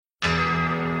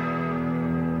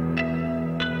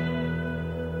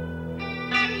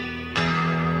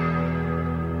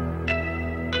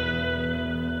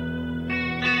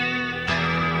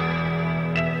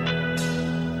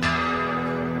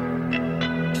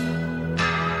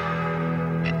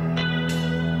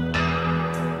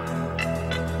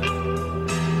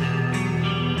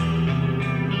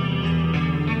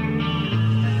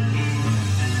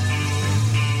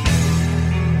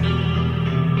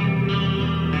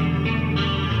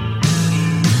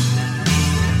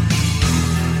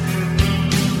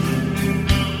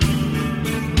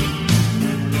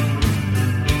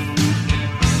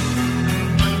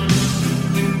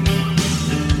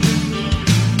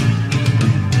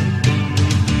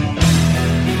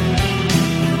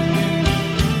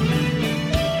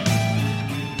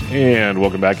And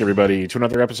welcome back, everybody, to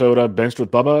another episode of Benched with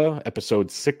Bubba,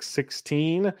 episode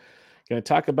 616. Going to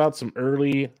talk about some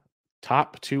early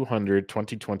top 200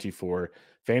 2024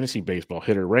 fantasy baseball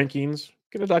hitter rankings.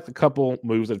 Going to talk a couple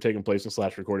moves that have taken place in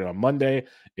Slash recorded on Monday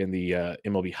in the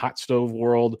MLB Hot Stove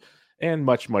world, and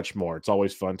much, much more. It's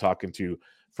always fun talking to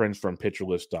friends from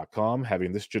PitcherList.com,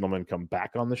 having this gentleman come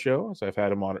back on the show. So I've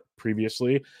had him on it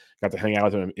previously. Got to hang out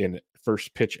with him in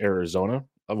First Pitch, Arizona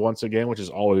once again, which is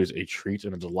always a treat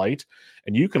and a delight.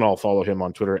 And you can all follow him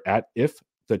on Twitter at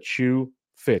IfTheChu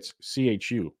Fits,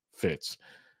 CHU Fits.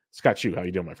 Scott Chu, how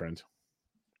you doing, my friend?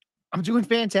 I'm doing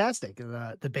fantastic.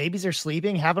 The babies are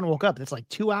sleeping, haven't woke up. It's like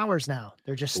 2 hours now.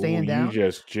 They're just staying down. You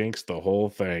just jinxed the whole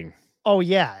thing. Oh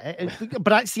yeah,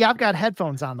 but I've got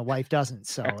headphones on. The wife doesn't,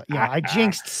 so I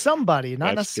jinxed somebody,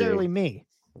 not necessarily me.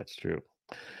 That's true.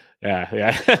 Yeah.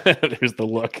 There's the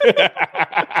look.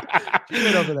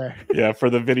 Right over there. Yeah, for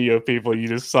the video people, you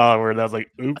just saw where that was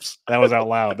like, oops, that was out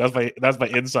loud. That's my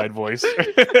inside voice.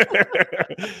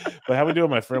 But how we doing,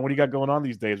 my friend? What do you got going on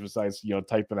these days besides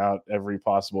typing out every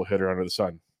possible hitter under the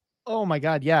sun? Oh my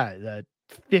God, yeah, the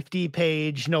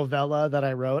 50-page novella that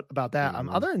I wrote about that.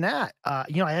 Other than that, I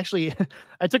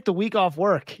took the week off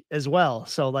work as well.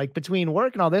 So like between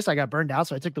work and all this, I got burned out.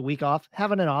 So I took the week off,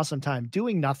 having an awesome time,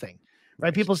 doing nothing.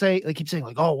 Right? People keep saying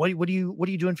like, oh, what are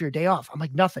you doing for your day off? I'm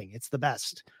like, nothing. It's the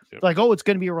best. Yep. Like, oh, it's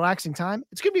going to be a relaxing time.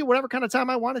 It's going to be whatever kind of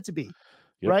time I want it to be.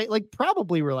 Yep. Right? Like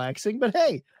probably relaxing, but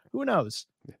hey, who knows?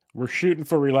 We're shooting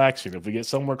for relaxing. If we get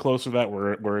somewhere closer to that,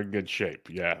 we're in good shape.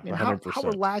 Yeah. 100%. How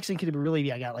relaxing can it really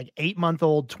be? I got like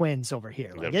 8-month-old twins over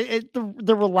here.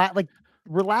 Like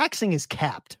relaxing is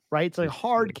capped, right? It's like a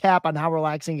hard cap on how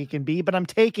relaxing it can be, but I'm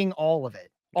taking all of it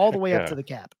all the way up to the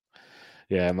cap.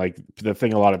 Yeah, and like the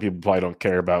thing a lot of people probably don't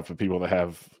care about for people that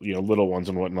have, little ones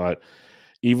and whatnot,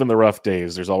 even the rough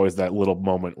days, there's always that little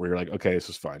moment where you're like, okay, this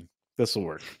is fine. This will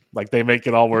work. Like they make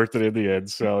it all worth it in the end.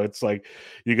 So it's like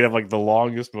you can have like the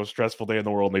longest, most stressful day in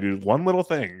the world and they do one little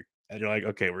thing and you're like,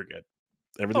 okay, we're good.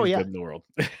 Everything's good in the world.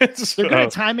 So, they're good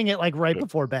at timing it like right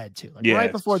before bed too. Like right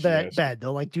before bed,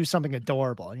 they'll like do something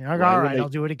adorable. And you're like, all right, I'll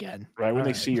do it again. Right when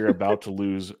they see you're about to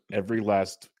lose every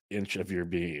last inch of your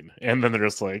being, and then they're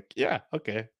just like, yeah,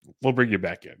 okay, we'll bring you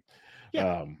back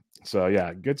in. So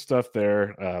yeah, good stuff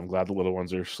there. I'm glad the little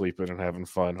ones are sleeping and having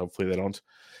fun. Hopefully they don't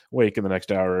wake in the next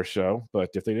hour or so, but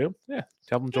if they do,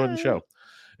 tell them to join the show.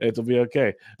 It'll be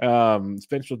okay. It's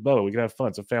Benched with Bubba. We can have fun.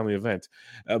 It's a family event.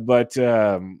 But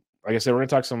like I said, we're gonna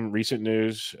talk some recent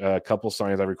news. A couple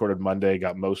signs. I recorded Monday,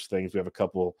 got most things. We have a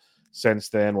couple since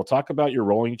then. We'll talk about your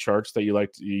rolling charts that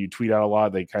you tweet out a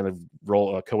lot. They kind of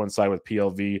coincide with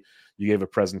PLV. You gave a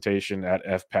presentation at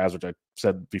FPAS, which I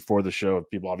said before the show.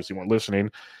 People obviously weren't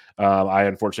listening. I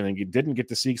unfortunately didn't get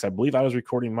to see because I believe I was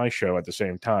recording my show at the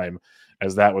same time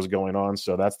as that was going on.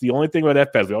 So that's the only thing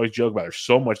about FPAS. We always joke about there's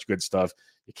so much good stuff.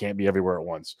 You can't be everywhere at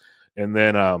once. And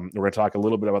then we're going to talk a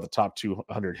little bit about the top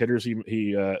 200 hitters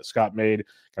Scott made,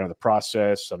 kind of the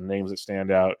process, some names that stand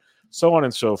out, so on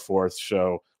and so forth.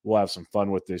 So we'll have some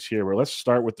fun with this here. But let's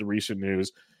start with the recent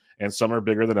news, and some are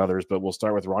bigger than others, but we'll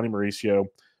start with Ronnie Mauricio,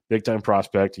 big-time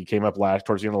prospect. He came up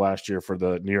towards the end of last year for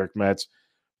the New York Mets,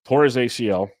 tore his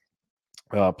ACL,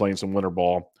 playing some winter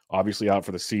ball, obviously out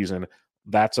for the season.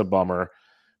 That's a bummer,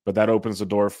 but that opens the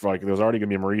door for, like, there's already going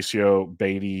to be Mauricio,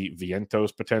 Beatty,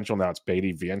 Vientos potential. Now it's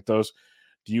Beatty, Vientos.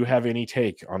 Do you have any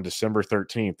take on December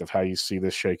 13th of how you see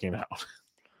this shaking out?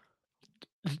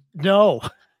 No.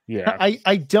 Yeah,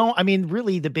 I don't. I mean,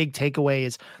 really, the big takeaway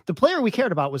is the player we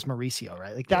cared about was Mauricio,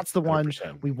 right? Like that's the 100%.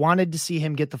 One we wanted to see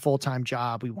him get the full-time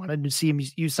job. We wanted to see him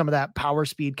use some of that power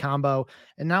speed combo,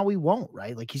 and now we won't,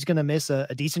 right? Like he's going to miss a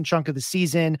decent chunk of the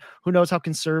season. Who knows how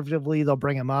conservatively they'll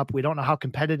bring him up? We don't know how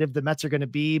competitive the Mets are going to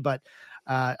be, but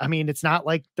I mean, it's not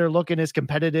like they're looking as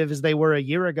competitive as they were a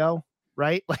year ago,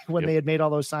 right? Like when they had made all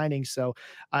those signings. So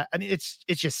I mean, it's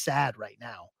just sad right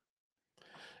now.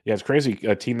 Yeah, it's crazy.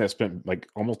 A team that spent like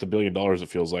almost $1 billion, it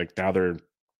feels like. Now they're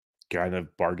kind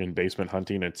of bargain basement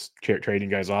hunting. It's trading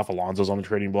guys off. Alonso's on the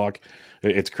trading block.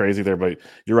 It's crazy there. But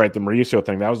you're right. The Mauricio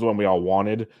thing, that was the one we all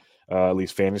wanted, at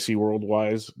least fantasy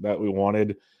world-wise, that we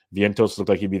wanted. Vientos looked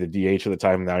like he'd be the DH at the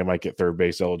time. Now he might get third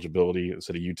base eligibility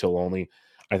instead of util only.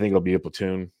 I think it'll be a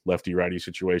platoon, lefty-righty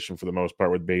situation for the most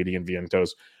part with Beatty and Vientos.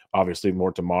 Obviously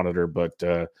more to monitor, but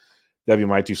that'd be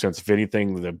my 2 cents. If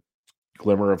anything, the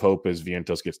glimmer of hope is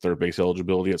Vientos gets third base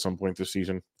eligibility at some point this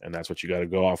season, and that's what you got to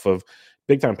go off of.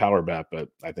 Big time power bat, but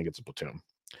I think it's a platoon.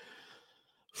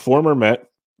 Former Met,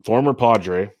 former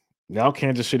Padre, now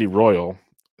Kansas City Royal,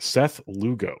 Seth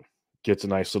Lugo gets a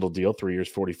nice little deal, 3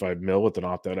 years, $45 million with an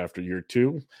opt-out after year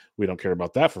 2. We don't care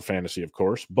about that for fantasy, of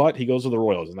course, but he goes to the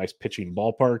Royals, a nice pitching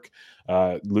ballpark.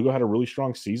 Lugo had a really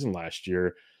strong season last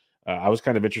year. I was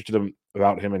kind of interested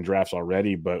about him in drafts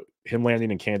already, but him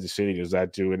landing in Kansas City, does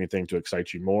that do anything to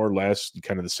excite you more, less,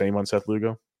 kind of the same on Seth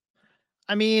Lugo?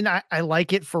 I mean, I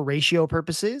like it for ratio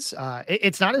purposes.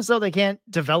 It's not as though they can't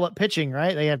develop pitching,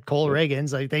 right? They had Cole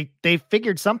Reagans. Like they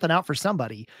figured something out for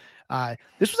somebody.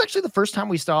 This was actually the first time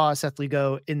we saw Seth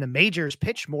Lugo in the majors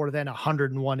pitch more than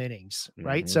 101 innings,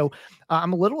 right? Mm-hmm. So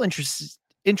I'm a little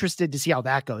interested to see how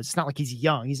that goes. It's not like he's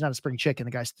young. He's not a spring chicken.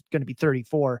 The guy's going to be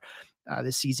 34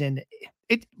 this season.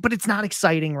 But it's not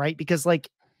exciting, right? Because like,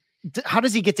 how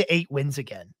does he get to 8 wins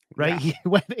again? Right. Yeah. He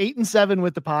went 8-7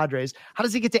 with the Padres. How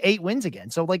does he get to 8 wins again?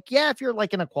 So like, yeah, if you're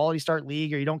like in a quality start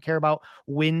league or you don't care about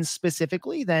wins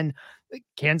specifically, then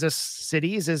Kansas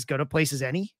City is as good a place as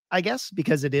any, I guess,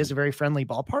 because it is a very friendly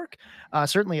ballpark.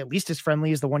 Certainly at least as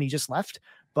friendly as the one he just left,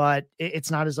 but it's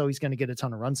not as though he's going to get a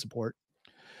ton of run support.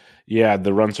 Yeah,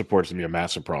 the run support's gonna be a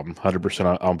massive problem.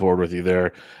 100% on board with you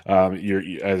there.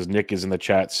 As Nick is in the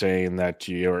chat saying that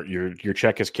your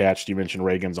check is catched. You mentioned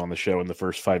Reagan's on the show in the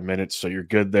first 5 minutes, so you're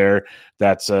good there.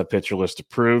 That's PitcherList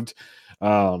approved.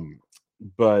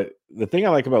 But the thing I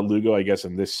like about Lugo, I guess,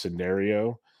 in this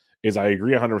scenario is I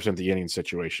agree 100% the inning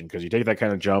situation, because you take that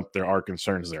kind of jump, there are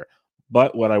concerns there.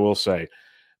 But what I will say,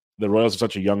 the Royals are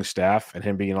such a young staff, and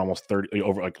him being almost 30,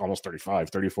 over like almost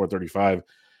 35, 34, 35,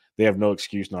 they have no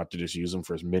excuse not to just use him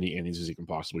for as many innings as he can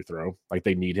possibly throw. Like,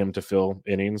 they need him to fill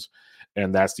innings,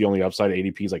 and that's the only upside.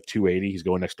 ADP is like 280. He's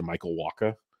going next to Michael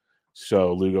Wacha.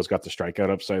 So Lugo's got the strikeout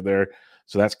upside there.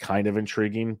 So that's kind of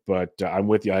intriguing, but I'm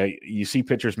with you. You see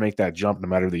pitchers make that jump no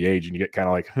matter the age, and you get kind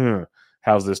of like,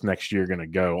 how's this next year going to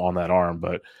go on that arm?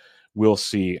 But we'll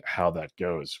see how that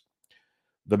goes.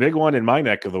 The big one in my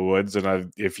neck of the woods,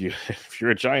 and if you're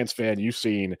a Giants fan, you've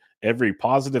seen every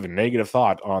positive and negative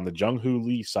thought on the Jung-Hoo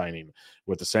Lee signing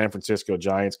with the San Francisco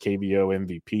Giants, KBO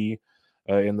MVP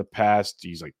in the past.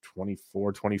 He's like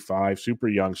 24, 25, super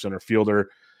young center fielder.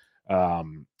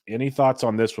 Any thoughts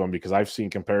on this one? Because I've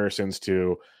seen comparisons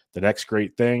to the next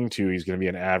great thing to he's going to be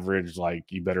an average, like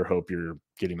you better hope you're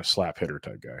getting a slap hitter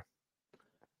type guy.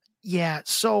 Yeah,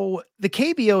 so the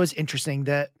KBO is interesting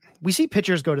that we see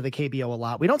pitchers go to the KBO a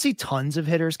lot. We don't see tons of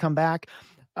hitters come back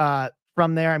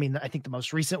from there. I mean, I think the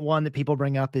most recent one that people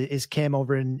bring up is Kim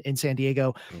over in San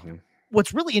Diego. Mm-hmm.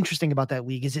 What's really interesting about that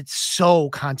league is it's so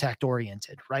contact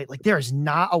oriented, right? Like, there is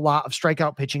not a lot of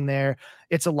strikeout pitching there.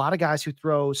 It's a lot of guys who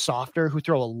throw softer, who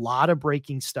throw a lot of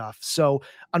breaking stuff. So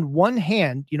on one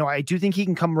hand, I do think he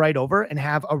can come right over and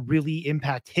have a really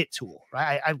impact hit tool,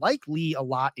 right? I like Lee a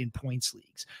lot in points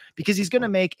leagues because he's going to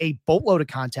make a boatload of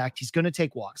contact. He's going to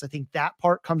take walks. I think that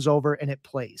part comes over and it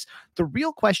plays. The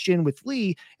real question with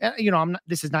Lee, and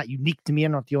this is not unique to me.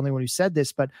 I'm not the only one who said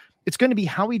this, but it's going to be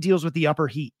how he deals with the upper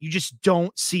heat. You just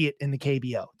don't see it in the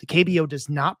KBO. The KBO does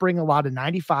not bring a lot of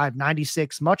 95,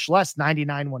 96, much less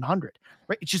 99, 100,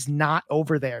 right? It's just not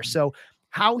over there. So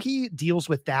how he deals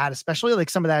with that, especially like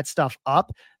some of that stuff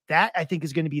up, that I think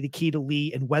is going to be the key to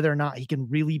Lee, and whether or not he can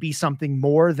really be something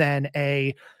more than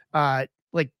a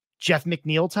like Jeff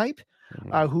McNeil type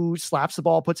who slaps the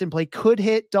ball, puts in play, could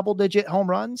hit double-digit home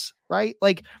runs, right?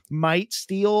 Like, might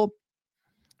steal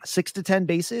 6 to 10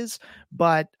 bases,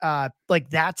 but like,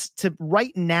 that's to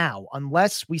right now,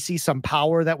 unless we see some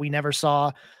power that we never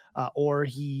saw, or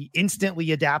he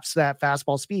instantly adapts that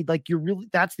fastball speed. Like,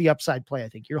 that's the upside play. I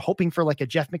think you're hoping for like a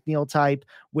Jeff McNeil type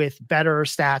with better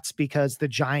stats because the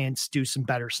Giants do some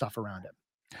better stuff around him.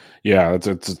 Yeah, it's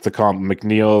the comp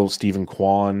McNeil, Stephen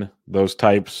Kwan, those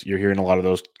types. You're hearing a lot of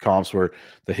those comps where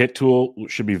the hit tool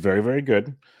should be very, very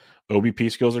good.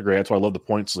 OBP skills are great. That's why I love the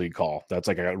points league call. That's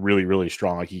like a really, really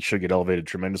strong. Like, he should get elevated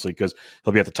tremendously because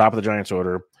he'll be at the top of the Giants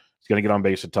order. He's going to get on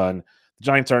base a ton. The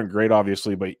Giants aren't great,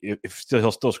 obviously, but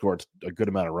he'll still score a good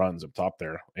amount of runs up top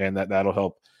there, and that'll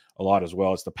help a lot as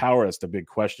well. It's the power that's the big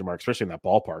question mark, especially in that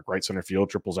ballpark, right? Center field,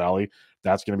 triples alley.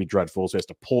 That's going to be dreadful. So he has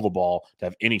to pull the ball to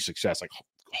have any success, like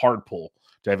hard pull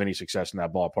to have any success in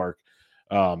that ballpark.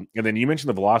 And then you mentioned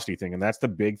the velocity thing, and that's the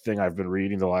big thing I've been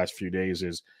reading the last few days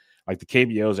is like the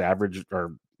KBO's average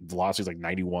or velocity is like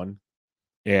 91.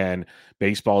 And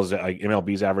baseball is like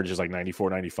MLB's average is like 94,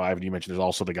 95. And you mentioned there's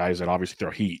also the guys that obviously throw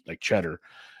heat, like Cheddar.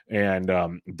 And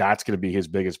that's going to be his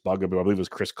biggest bugaboo. I believe it was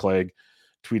Chris Clegg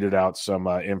tweeted out some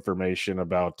information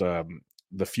about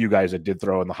the few guys that did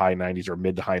throw in the high 90s or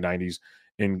mid to high 90s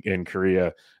in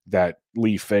Korea that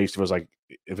Lee faced was like,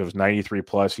 if it was 93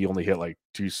 plus, he only hit like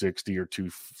 260 or 2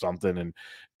 something, and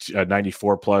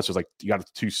 94 plus was like you got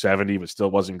to 270, but still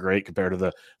wasn't great compared to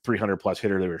the 300 plus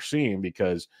hitter they were seeing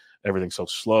because everything's so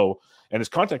slow. And his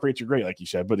contact rates are great, like you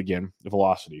said, but again, the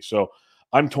velocity. So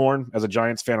I'm torn as a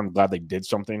Giants fan. I'm glad they did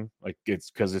something. Like,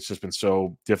 it's because it's just been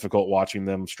so difficult watching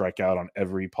them strike out on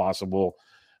every possible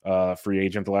free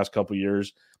agent the last couple of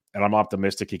years. And I'm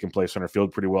optimistic he can play center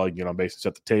field pretty well. He can get on base and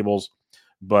set the tables.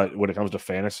 But when it comes to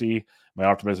fantasy, my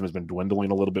optimism has been dwindling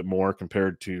a little bit more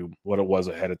compared to what it was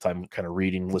ahead of time, kind of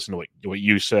reading, listening to what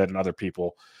you said and other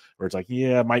people, where it's like,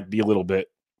 yeah, it might be a little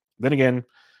bit. Then again,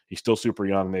 he's still super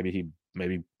young. Maybe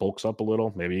he bulks up a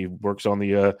little. Maybe he works on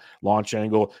the launch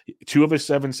angle. 2 of his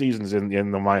 7 seasons in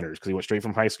the minors, because he went straight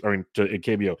from high school, to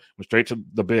KBO, went straight to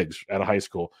the bigs out of high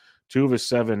school. 2 of his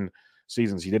 7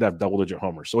 seasons, he did have double-digit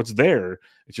homers. So it's there.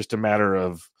 It's just a matter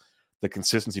of the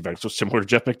consistency factor. So similar to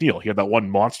Jeff McNeil. He had that one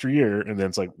monster year, and then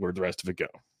it's like, where'd the rest of it go?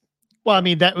 Well, I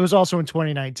mean, that was also in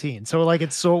 2019. So like,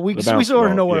 it's so we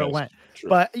sort of know where it went. True.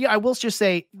 But yeah, I will just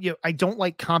say, I don't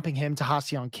like comping him to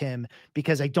Ha-Seong Kim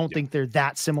because I don't think they're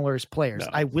that similar as players. No.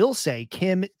 I will say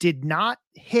Kim did not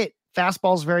hit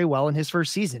fastballs very well in his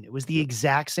first season. It was the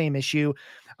exact same issue.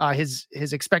 His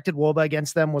expected WOBA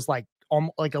against them was like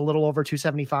a little over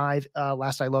 275.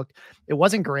 Last I looked, it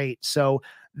wasn't great. So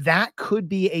that could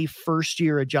be a first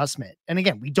year adjustment. And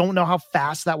again, we don't know how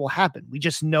fast that will happen. We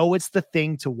just know it's the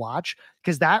thing to watch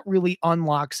because that really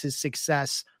unlocks his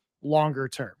success longer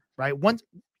term, right? Once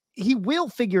he will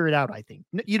figure it out, I think.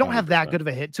 You don't have that good of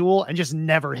a hit tool and just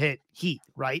never hit heat,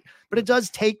 right? But it does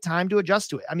take time to adjust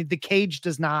to it. I mean, the cage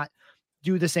does not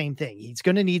do the same thing. He's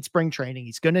going to need spring training.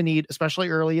 He's going to need, especially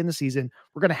early in the season,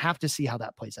 we're going to have to see how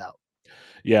that plays out.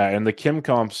 Yeah, and the Kim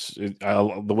comps,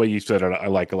 the way you said it, I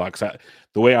like a lot. Because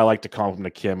the way I like to comp him to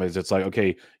Kim is it's like,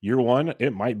 okay, year 1,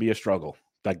 it might be a struggle.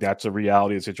 Like, that's a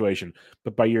reality of the situation.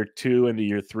 But by year 2 into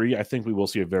year 3, I think we will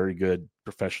see a very good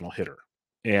professional hitter.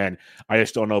 And I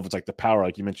just don't know if it's like the power,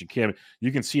 like you mentioned, Kim.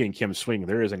 You can see in Kim's swing,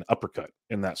 there is an uppercut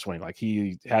in that swing. Like,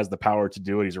 he has the power to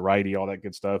do it. He's a righty, all that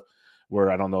good stuff. Where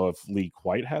I don't know if Lee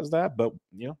quite has that, but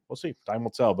we'll see. Time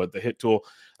will tell. But the hit tool,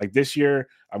 like this year,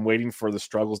 I'm waiting for the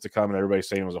struggles to come, and everybody's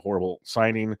saying it was a horrible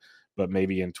signing. But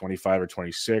maybe in 25 or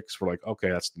 26, we're like, okay,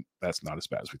 that's not as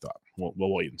bad as we thought.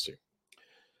 We'll wait and see.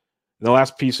 And the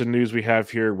last piece of news we have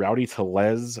here: Rowdy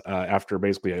Tellez, after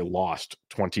basically a lost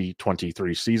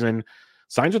 2023 season,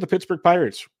 signs with the Pittsburgh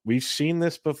Pirates. We've seen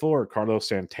this before. Carlos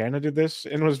Santana did this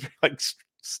and was like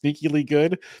sneakily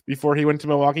good before he went to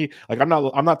Milwaukee. Like, I'm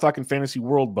not talking fantasy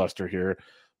world buster here,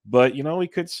 but we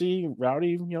could see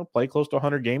Rowdy play close to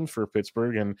 100 games for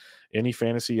Pittsburgh. And any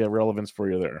fantasy relevance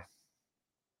for you there?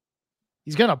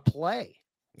 He's gonna play,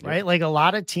 right? Like a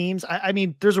lot of teams. I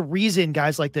mean, there's a reason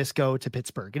guys like this go to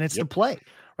Pittsburgh, and it's to play,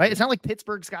 right? It's not like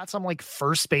Pittsburgh's got some like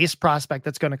first base prospect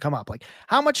that's going to come up. Like,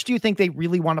 how much do you think they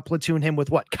really want to platoon him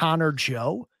with Connor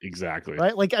Joe? Exactly.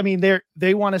 Right. Like, I mean,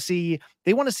 they want to see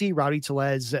Rowdy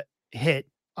Tellez hit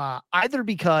either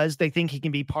because they think he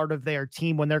can be part of their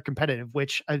team when they're competitive,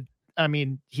 which I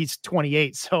mean, he's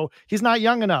 28, so he's not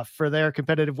young enough for their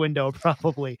competitive window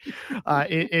probably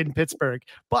in Pittsburgh.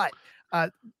 But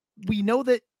we know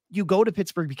that you go to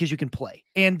Pittsburgh because you can play,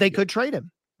 and they could trade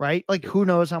him. Right? Like, who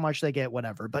knows how much they get,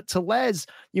 whatever. But Tellez,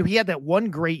 he had that one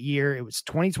great year. It was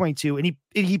 2022, and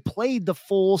he played the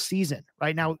full season.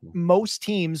 Right now, most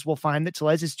teams will find that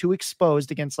Tellez is too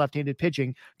exposed against left-handed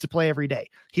pitching to play every day.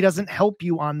 He doesn't help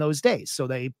you on those days, so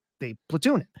they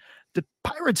platoon him. The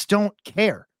Pirates don't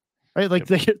care, right? Like,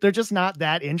 they're just not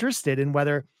that interested in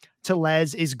whether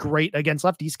Tellez is great against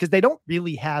lefties because they don't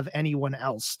really have anyone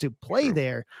else to play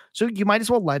there. So you might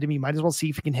as well let him. You might as well see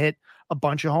if he can hit a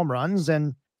bunch of home runs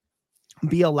and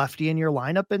be a lefty in your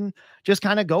lineup and just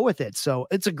kind of go with it. So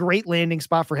it's a great landing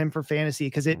spot for him for fantasy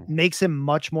because it makes him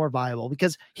much more viable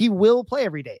because he will play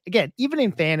every day. Again, even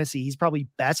in fantasy, he's probably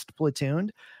best platooned,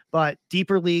 but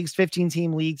deeper leagues,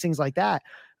 15-team leagues, things like that,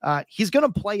 he's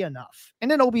going to play enough.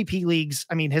 And in OBP leagues,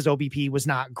 I mean, his OBP was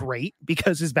not great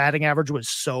because his batting average was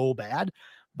so bad,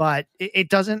 but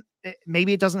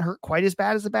maybe it doesn't hurt quite as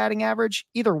bad as the batting average.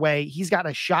 Either way, he's got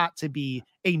a shot to be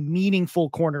a meaningful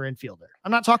corner infielder.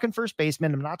 I'm not talking first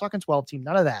baseman. I'm not talking 12 team,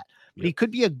 none of that, but he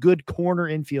could be a good corner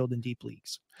infield in deep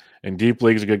leagues. In deep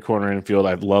leagues, a good corner infield.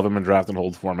 I'd love him in draft and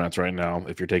hold formats right now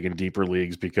if you're taking deeper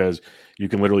leagues because you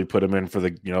can literally put him in for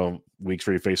the weeks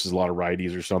where he faces a lot of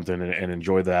righties or something and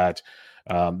enjoy that.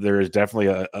 There is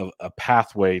definitely a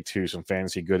pathway to some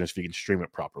fantasy goodness if you can stream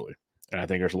it properly. And I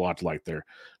think there's a lot to like there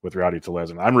with Rowdy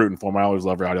Tellez. And I'm rooting for him. I always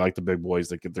love Rowdy. I like the big boys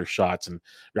that get their shots. And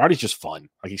Rowdy's just fun.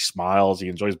 Like, he smiles. He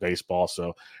enjoys baseball.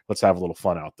 So let's have a little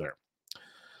fun out there.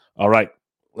 All right.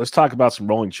 Let's talk about some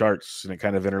rolling charts, and it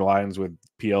kind of interlines with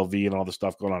PLV and all the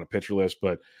stuff going on at PitcherList.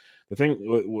 But the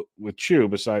thing with Chu,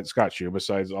 besides Scott Chu,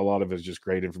 besides a lot of his just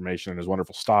great information and his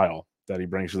wonderful style that he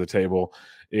brings to the table,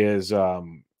 is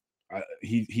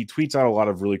he tweets out a lot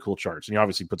of really cool charts, and he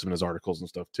obviously puts them in his articles and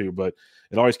stuff too. But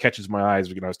it always catches my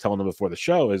eyes. I was telling him before the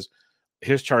show is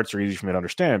his charts are easy for me to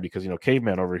understand because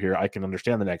caveman over here, I can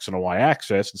understand the X and a Y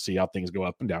axis and see how things go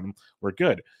up and down. We're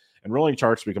good, and rolling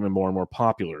charts are becoming more and more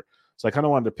popular. So I kind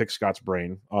of wanted to pick Scott's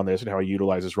brain on this and how he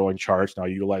utilizes rolling charts. Now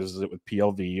he utilizes it with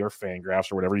PLV or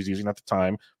Fangraphs or whatever he's using at the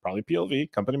time. Probably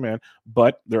PLV, company man.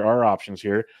 But there are options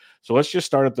here. So let's just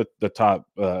start at the top,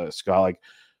 Scott. Like,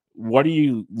 what are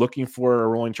you looking for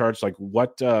rolling charts? Like,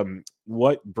 what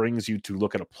brings you to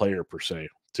look at a player per se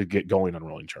to get going on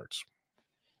rolling charts?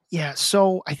 Yeah.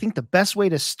 So I think the best way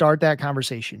to start that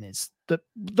conversation is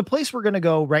the place we're going to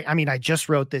go, right? I mean, I just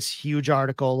wrote this huge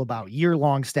article about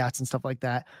year-long stats and stuff like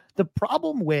that. The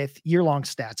problem with year-long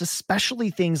stats, especially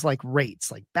things like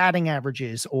rates, like batting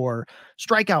averages or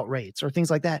strikeout rates or things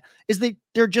like that, is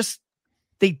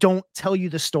they don't tell you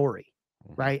the story,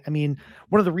 right? I mean,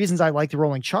 one of the reasons I like the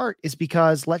rolling chart is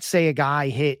because let's say a guy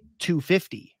hit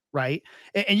 250, right?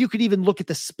 And you could even look at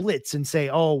the splits and say,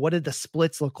 oh, what did the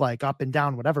splits look like up and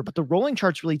down, whatever. But the rolling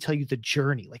charts really tell you the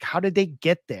journey. Like, how did they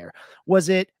get there? Was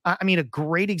it, I mean, a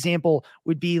great example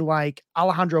would be like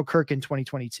Alejandro Kirk in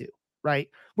 2022, right?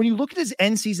 When you look at his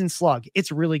end season slug,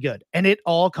 it's really good. And it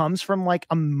all comes from like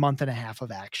a month and a half of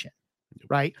action,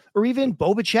 right? Or even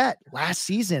Bo Bichette last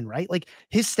season, right? Like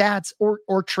his stats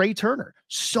or Trey Turner,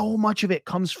 so much of it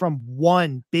comes from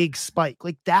one big spike.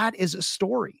 Like that is a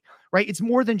story. Right. It's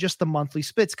more than just the monthly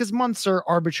splits because months are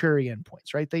arbitrary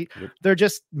endpoints, right? They're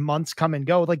just months come and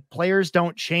go. Like players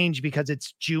don't change because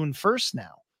it's June 1st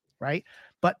now. Right.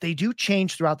 But they do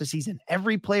change throughout the season.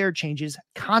 Every player changes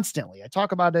constantly. I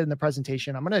talk about it in the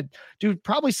presentation. I'm going to do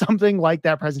probably something like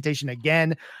that presentation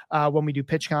again when we do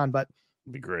PitchCon, but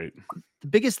it'd be great. The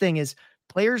biggest thing is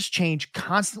players change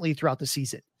constantly throughout the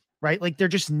season. Right? Like they're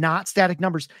just not static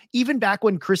numbers. Even back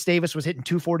when Chris Davis was hitting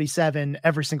 247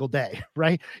 every single day,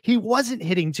 right? He wasn't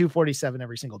hitting 247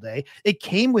 every single day. It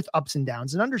came with ups and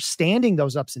downs, and understanding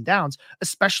those ups and downs,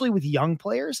 especially with young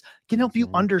players, can help you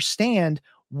understand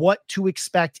what to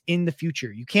expect in the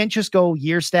future. You can't just go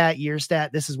year stat.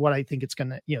 This is what I think it's going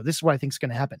to, this is what I think is going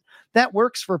to happen. That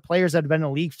works for players that have been in the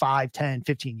league 5, 10,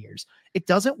 15 years. It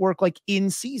doesn't work like in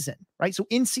season, right? So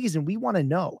in season, we want to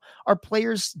know, are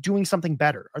players doing something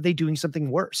better? Are they doing something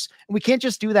worse? And we can't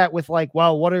just do that with like,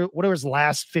 well, what are his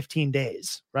last 15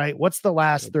 days, right? What's the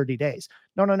last 30 days?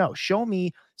 No. Show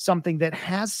me something that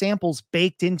has samples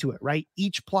baked into it, right?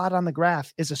 Each plot on the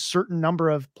graph is a certain number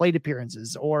of plate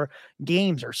appearances or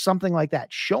games or something like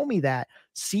that. Show me that,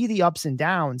 see the ups and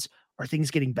downs. Are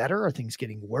things getting better? Are things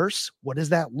getting worse? What does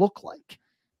that look like?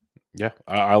 Yeah,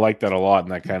 I like that a lot.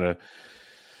 And that kind of,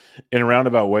 in a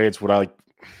roundabout way, it's what I like.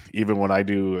 Even when I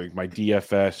do like my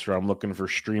DFS or I'm looking for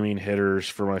streaming hitters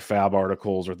for my fab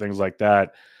articles or things like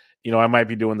that, I might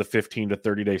be doing the 15 to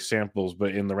 30 day samples,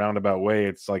 but in the roundabout way,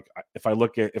 it's like if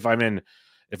I'm in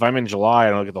July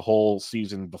and I look at the whole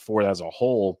season before that as a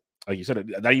whole, like you said,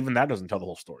 that doesn't tell the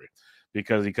whole story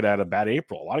because he could have had a bad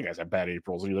April. A lot of guys have bad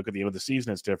Aprils, and you look at the end of the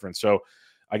season, it's different. So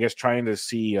I guess trying to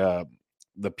see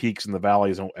the peaks and the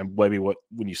valleys, and maybe when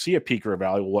you see a peak or a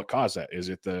valley, well, what caused that? Is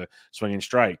it the swing and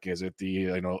strike? Is it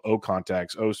the O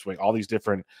contacts, O swing, all these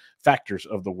different factors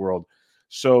of the world?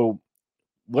 So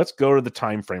let's go to the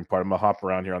time frame part. I'm gonna hop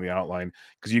around here on the outline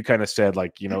because you kind of said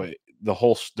like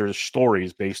there's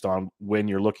stories based on when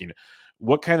you're looking.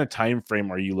 What kind of time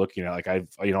frame are you looking at? Like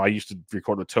I used to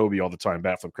record with Toby all the time,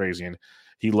 Batflip Crazy, and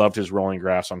he loved his rolling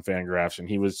graphs on Fangraphs, and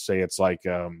he would say it's like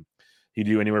he'd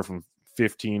do anywhere from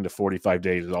 15 to 45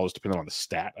 days. It always depends on the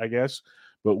stat, I guess.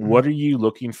 But what are you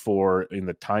looking for in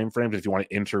the time frames? If you want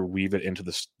to interweave it into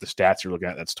the stats you're looking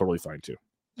at, that's totally fine too.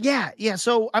 Yeah.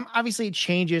 So obviously it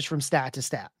changes from stat to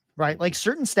stat, right? Like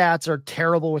certain stats are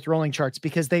terrible with rolling charts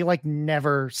because they like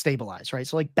never stabilize, right?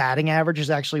 So like batting average is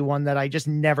actually one that I just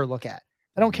never look at.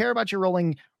 I don't care about your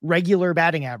rolling regular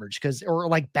batting average or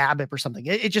like BABIP or something.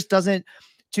 It just doesn't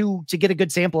to get a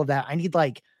good sample of that. I need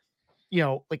like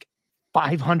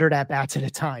 500 at bats at a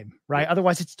time, right?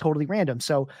 Otherwise it's totally random.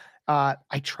 So I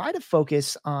try to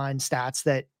focus on stats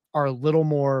that are a little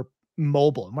more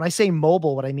mobile. And when I say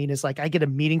mobile, what I mean is like I get a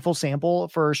meaningful sample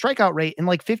for strikeout rate in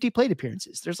like 50 plate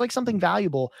appearances. There's like something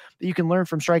valuable that you can learn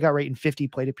from strikeout rate in 50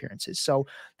 plate appearances. So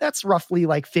that's roughly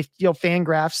like 50,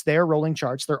 Fangraphs, they're rolling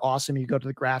charts. They're awesome. You go to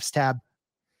the graphs tab.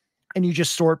 and you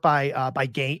just sort by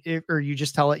game, or you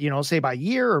just tell it, say by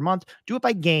year or month, do it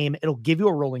by game. It'll give you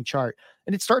a rolling chart,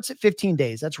 and it starts at 15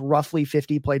 days. That's roughly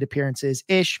 50 plate appearances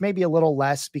ish, maybe a little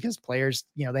less because players,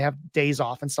 they have days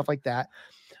off and stuff like that.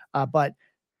 But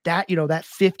that, that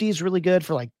 50 is really good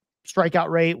for like strikeout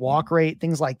rate, walk rate,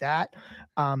 things like that.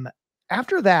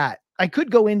 After that, I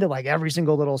could go into like every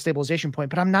single little stabilization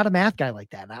point, but I'm not a math guy like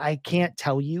that. I can't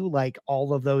tell you like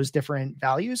all of those different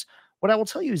values. What I will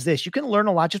tell you is this: you can learn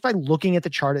a lot just by looking at the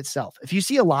chart itself. If you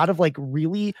see a lot of like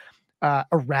really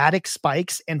erratic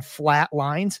spikes and flat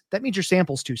lines, that means your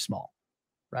sample's too small,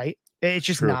 right? It's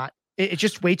just not, it's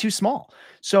just way too small.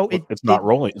 So it's not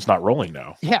rolling. It's not rolling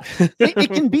now. Yeah.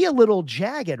 It can be a little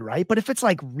jagged, right? But if it's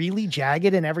like really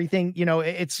jagged and everything,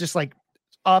 it's just like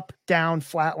up, down,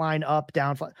 flat line, up,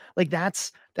 down, flat, like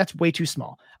that's way too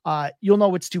small. You'll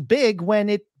know it's too big when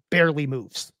it barely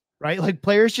moves, right? Like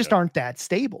players just aren't that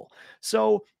stable.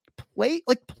 So play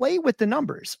with the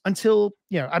numbers until,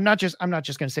 I'm not just going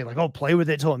to say like, oh, play with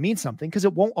it until it means something, because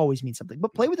it won't always mean something,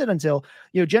 but play with it until,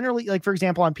 generally, like for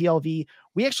example, on PLV,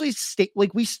 we actually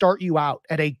we start you out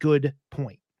at a good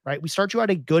point, right? We start you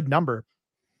at a good number.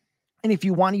 And if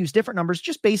you want to use different numbers,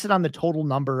 just base it on the total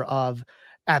number of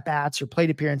at bats or plate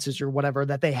appearances or whatever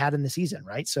that they had in the season.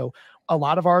 Right. So a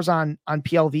lot of ours on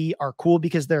PLV are cool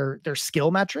because they're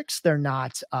skill metrics. They're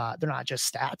not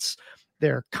just stats.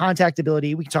 Their contact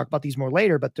ability. We can talk about these more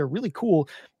later, but they're really cool.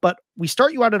 But we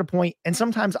start you out at a point, and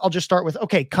sometimes I'll just start with,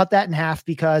 okay, cut that in half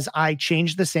because I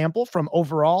changed the sample from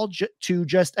overall to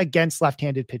just against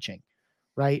left-handed pitching,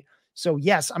 right? So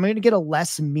yes, I'm going to get a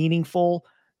less meaningful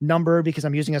number because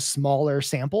I'm using a smaller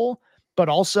sample, but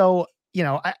also,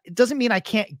 it doesn't mean I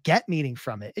can't get meaning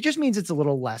from it. It just means it's a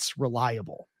little less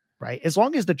reliable, right? As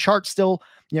long as the chart's still,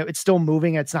 it's still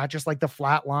moving. It's not just like the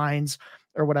flat lines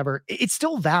or whatever. It's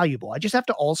still valuable. I just have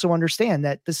to also understand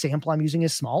that the sample I'm using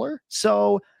is smaller.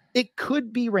 So it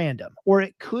could be random or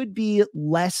it could be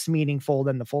less meaningful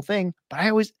than the full thing. But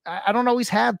I don't always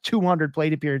have 200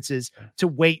 plate appearances to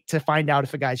wait to find out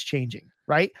if a guy's changing,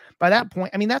 right? By that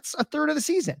point, I mean, that's a third of the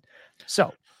season.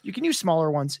 So you can use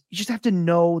smaller ones. You just have to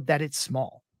know that it's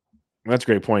small. That's a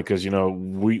great point because,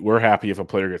 we're happy if a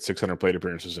player gets 600 plate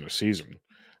appearances in a season.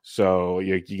 So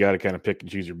you got to kind of pick and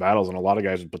choose your battles. And a lot of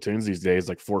guys with platoons these days,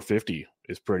 like 450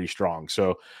 is pretty strong.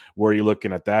 So where are you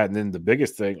looking at that? And then the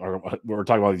biggest thing, or we're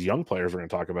talking about these young players we're going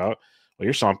to talk about, well,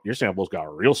 your sample's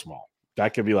got real small.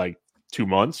 That could be like 2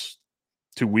 months,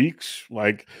 2 weeks.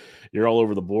 Like you're all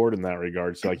over the board in that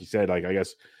regard. So like you said, like I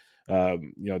guess,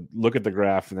 look at the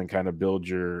graph and then kind of build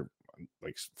your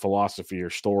like philosophy or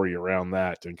story around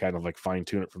that and kind of like fine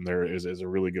tune it from there is a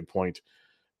really good point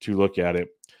to look at it.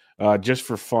 Just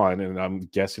for fun, and I'm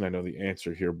guessing I know the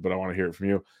answer here, but I want to hear it from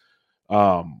you.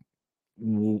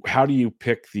 How do you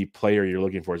pick the player you're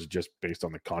looking for? Is it just based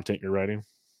on the content you're writing?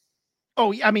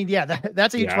 Oh, I mean, yeah,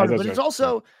 that's a huge part of it. But it's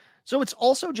also, so it's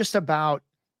also just about,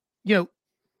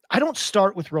 I don't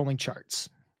start with rolling charts,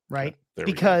 right?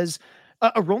 Because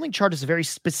a rolling chart is a very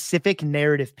specific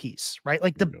narrative piece, right?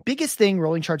 Like the biggest thing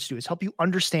rolling charts do is help you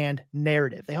understand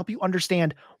narrative. They help you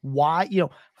understand why,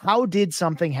 how did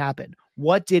something happen?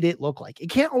 What did it look like?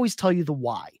 It can't always tell you the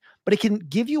why, but it can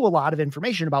give you a lot of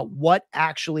information about what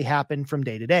actually happened from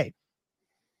day to day.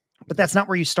 But that's not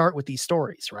where you start with these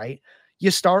stories, right? You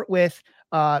start with,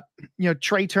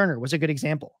 Trey Turner was a good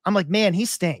example. I'm like, man, he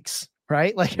stinks,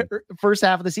 right? Like first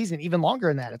half of the season, even longer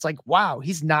than that. It's like, wow,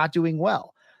 he's not doing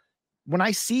well. When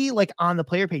I see like on the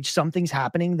player page, something's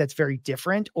happening that's very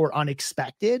different or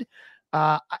unexpected,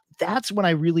 that's when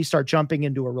I really start jumping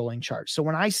into a rolling chart. So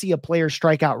when I see a player's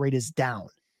strikeout rate is down,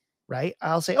 right,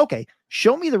 I'll say, okay,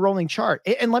 show me the rolling chart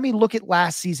and let me look at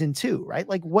last season too, right?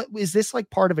 Like, what is this like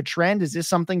part of a trend? Is this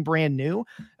something brand new?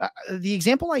 The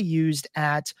example I used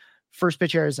at First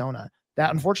Pitch Arizona that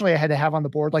unfortunately I had to have on the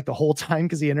board like the whole time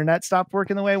because the internet stopped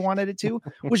working the way I wanted it to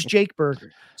was Jake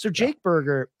Berger. So Jake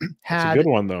Berger had a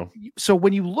good one though. So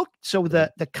when you look, so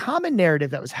the common narrative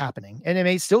that was happening, and it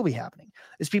may still be happening,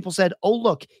 is people said, oh,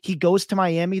 look, he goes to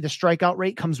Miami, the strikeout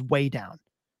rate comes way down,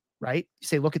 right? You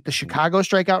say, look at the Chicago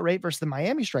strikeout rate versus the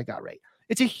Miami strikeout rate.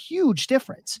 It's a huge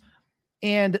difference.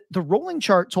 And the rolling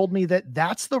chart told me that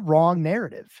that's the wrong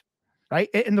narrative. Right.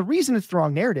 And the reason it's the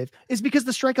wrong narrative is because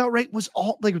the strikeout rate was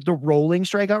the rolling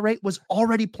strikeout rate was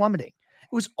already plummeting.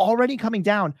 It was already coming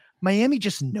down. Miami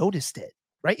just noticed it.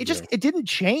 Right. It didn't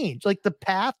change. Like the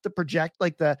path,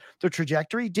 the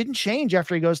trajectory didn't change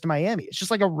after he goes to Miami. It's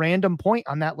just like a random point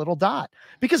on that little dot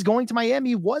because going to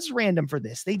Miami was random for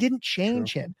this. They didn't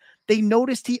change him. They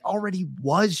noticed he already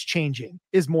was changing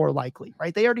is more likely.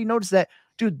 Right. They already noticed that,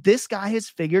 dude, this guy has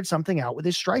figured something out with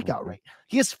his strikeout rate.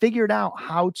 He has figured out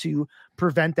how to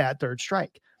prevent that third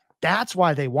strike. That's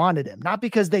why they wanted him, not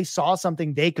because they saw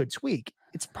something they could tweak.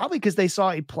 It's probably because they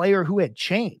saw a player who had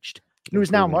changed, who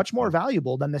is now much more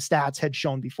valuable than the stats had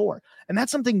shown before. And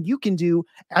that's something you can do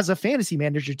as a fantasy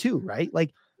manager too, right?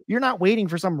 Like, you're not waiting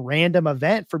for some random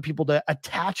event for people to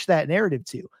attach that narrative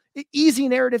to. Easy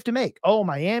narrative to make. Oh,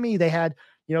 Miami, they had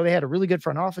a really good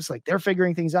front office. Like, they're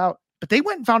figuring things out, but they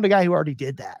went and found a guy who already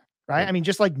did that. Right. I mean,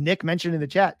 just like Nick mentioned in the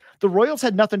chat, the Royals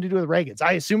had nothing to do with Reagan's.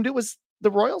 I assumed it was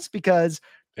the Royals because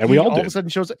we all all did. of a sudden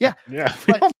shows up. Yeah. Yeah.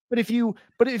 But if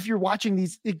you're watching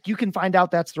these, you can find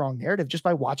out that's the wrong narrative just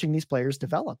by watching these players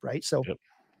develop. Right. So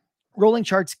rolling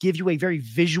charts give you a very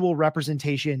visual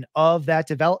representation of that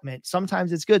development.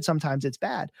 Sometimes it's good, sometimes it's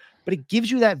bad, but it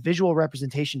gives you that visual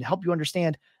representation to help you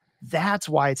understand that's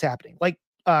why it's happening. Like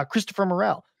Christopher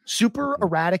Morel, super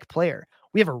erratic player.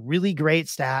 We have a really great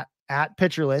stat at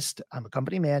PitcherList. I'm a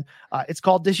company man. It's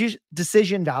called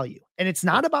decision value. And it's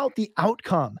not about the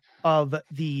outcome of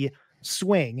the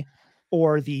swing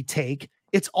or the take.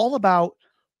 It's all about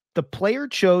the player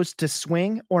chose to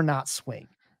swing or not swing.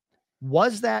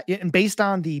 Was that, and based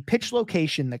on the pitch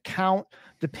location, the count,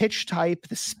 the pitch type,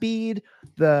 the speed,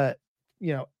 the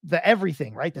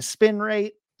everything, right? The spin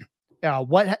rate,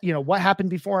 what happened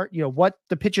before, what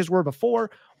the pitches were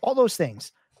before, all those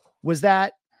things. Was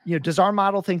that, does our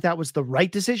model think that was the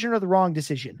right decision or the wrong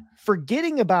decision?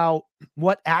 Forgetting about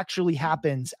what actually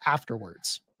happens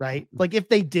afterwards, right? Like, if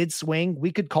they did swing,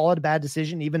 we could call it a bad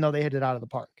decision, even though they hit it out of the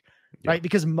park, right?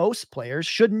 Because most players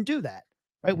shouldn't do that,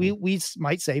 right? We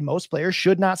might say most players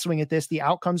should not swing at this. The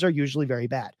outcomes are usually very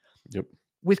bad. Yep.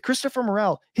 With Christopher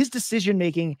Morel, his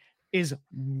decision-making is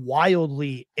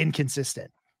wildly inconsistent,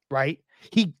 right?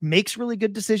 He makes really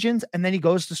good decisions and then he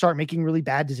goes to start making really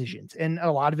bad decisions. And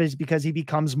a lot of it is because he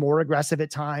becomes more aggressive at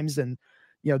times. And,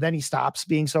 then he stops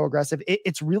being so aggressive.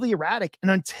 It's really erratic. And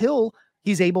until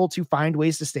he's able to find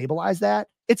ways to stabilize that,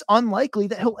 it's unlikely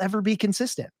that he'll ever be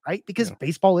consistent, right? Because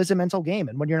baseball is a mental game.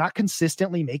 And when you're not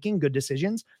consistently making good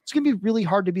decisions, it's going to be really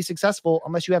hard to be successful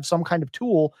unless you have some kind of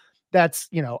tool that's,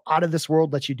 out of this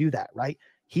world lets you do that, right?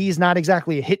 He's not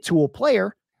exactly a hit tool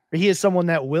player. He is someone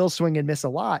that will swing and miss a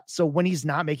lot. So when he's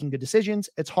not making good decisions,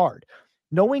 it's hard.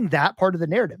 Knowing that part of the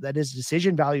narrative, that his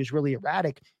decision value is really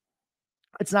erratic,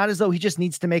 it's not as though he just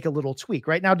needs to make a little tweak.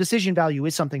 Right now, decision value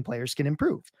is something players can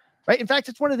improve. Right. In fact,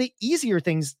 it's one of the easier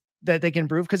things that they can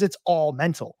improve because it's all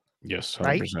mental. Yes,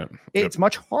 100%. Right. It's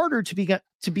much harder to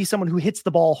be someone who hits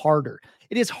the ball harder.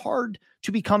 It is hard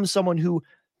to become someone who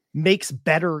makes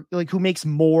better, like who makes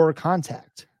more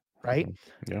contact. Right.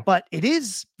 Yeah. But it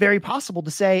is very possible to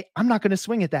say, I'm not going to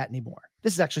swing at that anymore.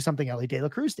 This is actually something Elly De La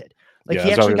Cruz did. Like,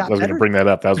 he actually got better. I was going to bring that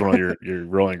up. That was one of your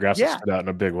rolling graphs that stood out in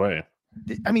a big way.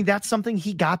 I mean, that's something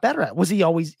he got better at.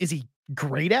 Is he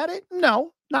great at it?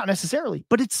 No, not necessarily,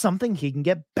 but it's something he can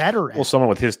get better at. Well, someone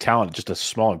with his talent, just a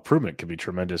small improvement could be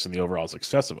tremendous in the overall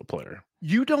success of a player.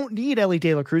 You don't need Elly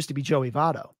De La Cruz to be Joey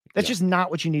Votto. That's just not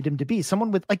what you need him to be.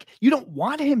 Someone with, like, you don't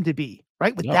want him to be,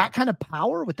 right? With that kind of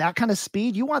power, with that kind of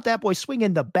speed, you want that boy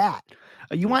swinging the bat.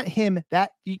 You want him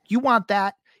you want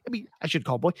that. I mean, I should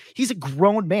call boy. He's a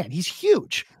grown man. He's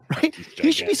huge, right?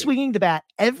 He should be swinging the bat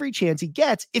every chance he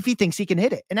gets if he thinks he can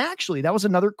hit it. And actually, that was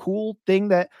another cool thing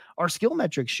that our skill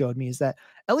metrics showed me, is that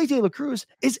Elly De La Cruz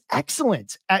is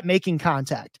excellent at making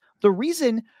contact. The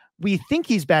reason we think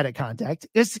he's bad at contact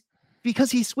is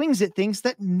because he swings at things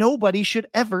that nobody should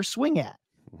ever swing at.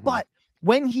 But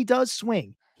when he does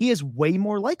swing, he is way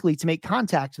more likely to make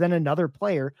contact than another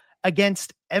player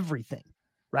against everything,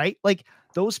 right? Like,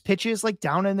 those pitches, like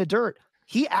down in the dirt,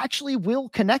 he actually will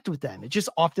connect with them. It just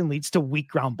often leads to weak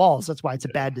ground balls. That's why it's a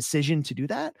bad decision to do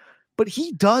that. But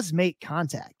he does make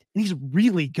contact and he's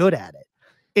really good at it.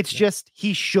 It's just,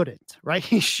 he shouldn't, right?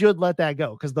 He should let that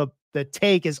go because the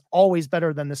take is always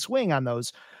better than the swing on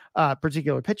those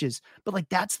particular pitches. But like,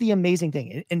 that's the amazing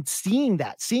thing. And seeing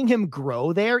him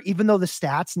grow there, even though the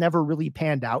stats never really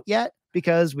panned out yet,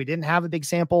 because we didn't have a big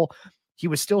sample, he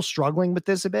was still struggling with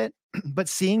this a bit, but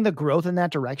seeing the growth in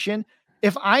that direction,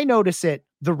 if I notice it,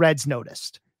 the Reds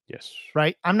noticed. Yes.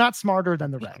 Right. I'm not smarter than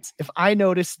the Reds. If I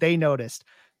noticed, they noticed.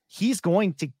 He's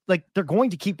going to, like, they're going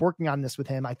to keep working on this with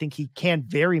him. I think he can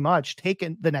very much take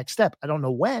the next step. I don't know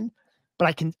when,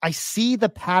 but I see the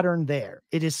pattern there.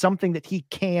 It is something that he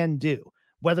can do.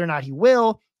 Whether or not he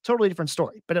will, totally different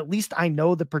story. But at least I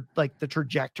know the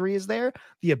trajectory is there,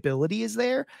 the ability is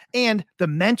there, and the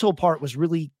mental part was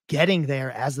really getting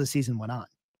there as the season went on.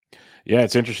 Yeah,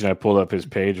 it's interesting. I pulled up his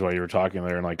page while you were talking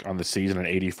there, and like on the season, an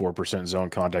 84% zone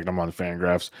contact. I'm on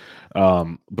Fangraphs,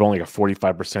 but only a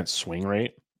 45% swing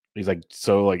rate. He's like,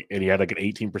 so like, and he had like an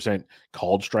 18%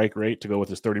 called strike rate to go with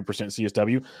his 30%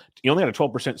 CSW. He only had a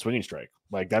 12% swinging strike.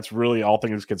 Like, that's really all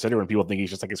things considered when people think he's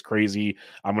just like, it's crazy,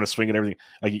 I'm going to swing at everything.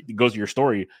 Like, it goes to your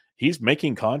story. He's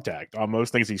making contact on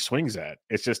most things he swings at.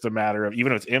 It's just a matter of,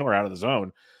 even if it's in or out of the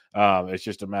zone, it's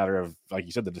just a matter of, like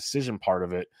you said, the decision part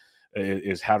of it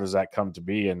is how does that come to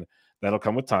be? And that'll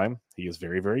come with time. He is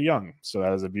very, very young. So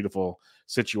that is a beautiful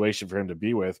situation for him to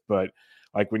be with. But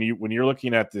like when you're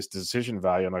looking at this decision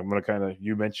value, and I'm going to kind of,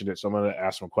 you mentioned it, so I'm going to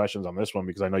ask some questions on this one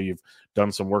because I know you've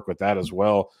done some work with that as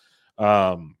well.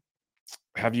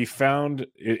 Have you found,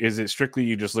 is it strictly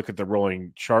you just look at the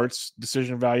rolling charts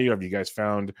decision value? Have you guys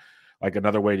found like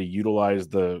another way to utilize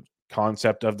the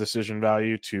concept of decision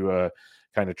value to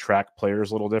kind of track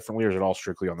players a little differently, or is it all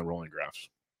strictly on the rolling graphs?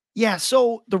 Yeah,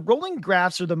 so the rolling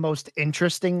graphs are the most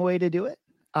interesting way to do it.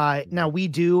 Now we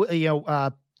do,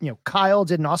 Kyle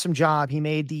did an awesome job. He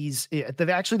made these.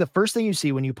 Actually, the first thing you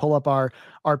see when you pull up our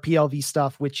PLV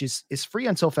stuff, which is free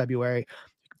until February,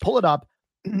 pull it up,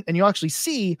 and you'll actually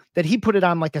see that he put it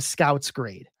on like a scouts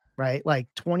grade, right? Like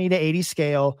 20 to 80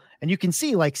 scale, and you can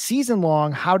see like season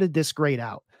long, how did this grade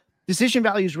out? Decision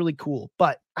value is really cool,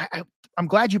 but I'm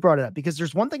glad you brought it up because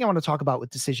there's one thing I want to talk about with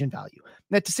decision value.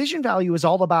 That decision value is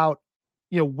all about,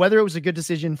 whether it was a good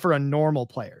decision for a normal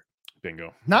player.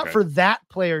 Bingo. Not for that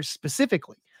player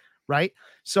specifically. Right.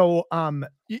 So,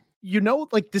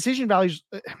 like decision values,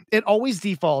 it always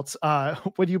defaults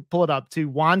when you pull it up to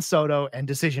Juan Soto and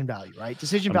decision value, right?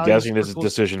 Decision value. I'm guessing his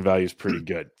decision value is pretty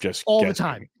good. Just all guessing. The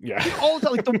time. Yeah. All the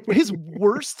time. Like his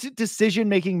worst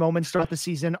decision-making moments throughout the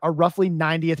season are roughly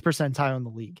 90th percentile in the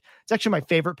league. It's actually my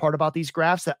favorite part about these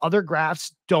graphs that other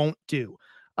graphs don't do.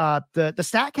 The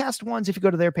StatCast ones, if you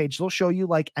go to their page, they'll show you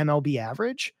like MLB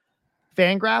average.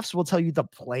 Fangraphs will tell you the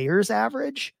player's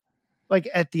average. Like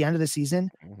at the end of the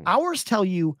season, ours tell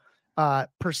you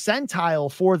percentile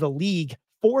for the league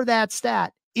for that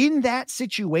stat in that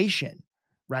situation,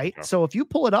 right? Yeah. So if you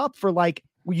pull it up for like,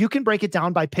 you can break it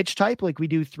down by pitch type. Like we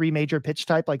do 3 major pitch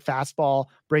type, like fastball,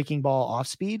 breaking ball, off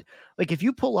speed. Like if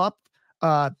you pull up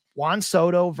Juan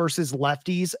Soto versus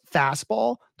lefties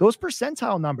fastball, those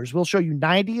percentile numbers will show you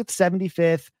 90th,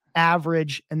 75th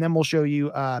average, and then we'll show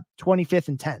you 25th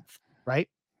and 10th, right?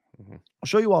 I'll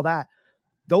show you all that.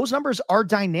 Those numbers are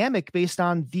dynamic based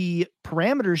on the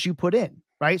parameters you put in,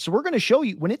 right? So we're going to show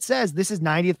you when it says this is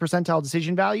 90th percentile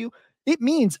decision value, it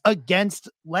means against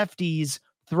lefties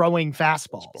throwing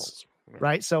fastballs,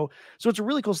 right? So it's a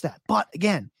really cool stat. But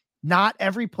again, not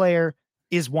every player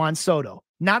is Juan Soto.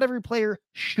 Not every player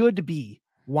should be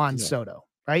Juan Soto,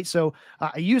 right? So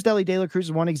I used Elly De La Cruz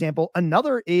as one example.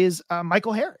 Another is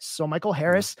Michael Harris. So Michael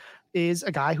Harris is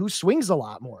a guy who swings a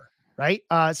lot more. Right.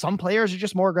 Some players are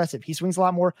just more aggressive. He swings a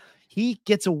lot more. He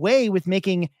gets away with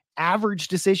making average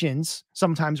decisions,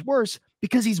 sometimes worse,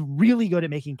 because he's really good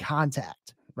at making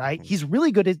contact. Right. He's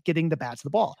really good at getting the bat to the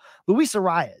ball. Luis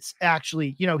Arias,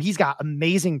 actually, he's got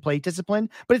amazing plate discipline,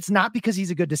 but it's not because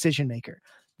he's a good decision maker.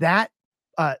 That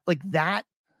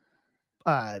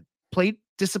plate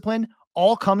discipline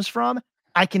all comes from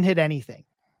I can hit anything.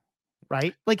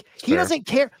 Right. Like he doesn't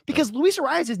care because Luis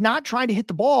Arias is not trying to hit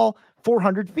the ball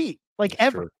 400 feet. Like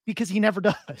ever, because he never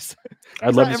does.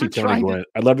 I'd love to see Tony Gwynn.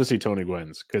 I'd love to see Tony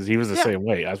Gwynn's because he was the same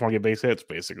way. I just want to get base hits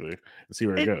basically and see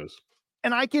where it goes.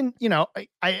 And I can,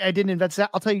 I didn't invent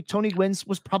that. I'll tell you, Tony Gwynn's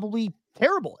was probably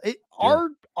terrible.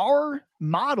 Our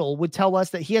model would tell us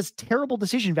that he has terrible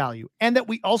decision value and that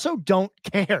we also don't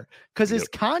care because his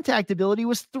contact ability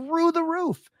was through the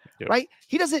roof. Right?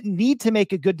 He doesn't need to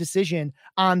make a good decision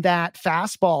on that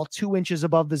fastball 2 inches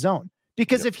above the zone.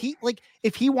 Because if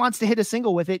he wants to hit a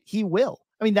single with it, he will.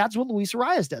 I mean, that's what Luis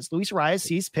Arias does. Luis Arias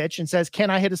sees pitch and says, can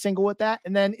I hit a single with that?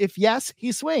 And then if yes,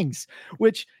 he swings,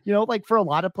 which, like for a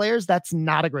lot of players, that's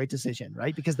not a great decision,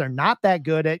 right? Because they're not that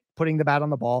good at putting the bat on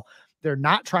the ball. They're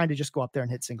not trying to just go up there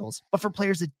and hit singles. But for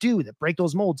players that do, that break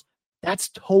those molds, that's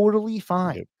totally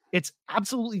fine. Yep. It's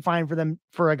absolutely fine for them,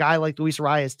 for a guy like Luis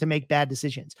Arias to make bad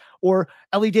decisions, or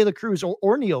Elly De La Cruz or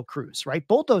O'Neil Cruz, right?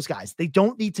 Both those guys, they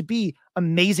don't need to be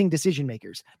amazing decision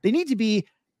makers. They need to be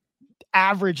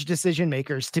average decision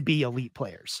makers to be elite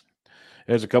players.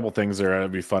 There's a couple things there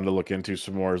that'd be fun to look into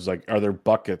some more. Is like, are there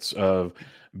buckets of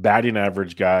batting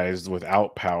average guys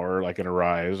without power, like in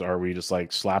Arias? Are we just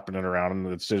like slapping it around and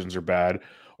the decisions are bad?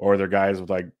 Or are there guys with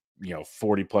like,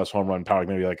 40 plus home run power,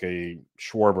 maybe like a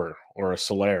Schwarber or a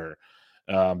Soler,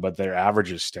 but their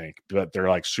averages stink, but they're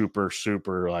like super,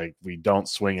 like we don't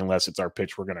swing unless it's our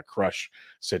pitch, we're going to crush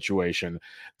situation.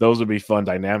 Those would be fun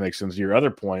dynamics. And to your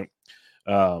other point,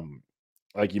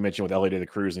 like you mentioned with Elly De La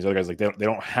Cruz and these other guys, like they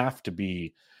don't have to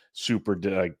be super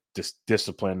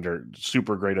disciplined or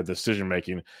super great at decision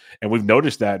making. And we've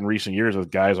noticed that in recent years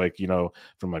with guys like,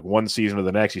 from like one season to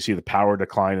the next, you see the power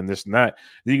decline and this and that.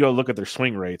 Then you go look at their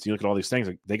swing rates, you look at all these things,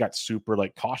 like they got super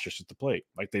like cautious at the plate.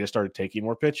 Like they just started taking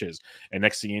more pitches. And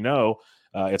next thing you know,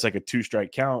 it's like a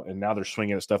 2-strike count, and now they're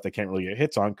swinging at stuff they can't really get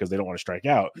hits on because they don't want to strike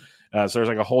out. So there's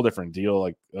like a whole different deal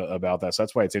about that. So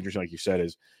that's why it's interesting, like you said,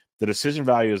 is the decision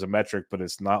value is a metric, but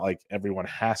it's not like everyone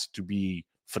has to be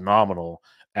phenomenal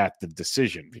at the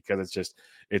decision, because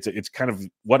it's kind of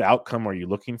what outcome are you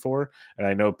looking for. And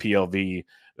I know PLV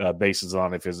bases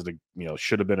on if is it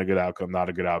should have been a good outcome, not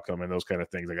a good outcome, and those kind of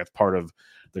things. Like that's part of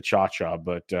the cha-cha,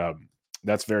 but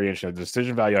that's very interesting. The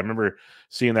decision value, I remember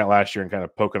seeing that last year and kind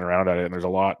of poking around at it, and there's a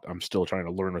lot I'm still trying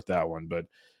to learn with that one, but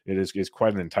it's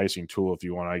quite an enticing tool if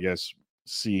you want to, I guess,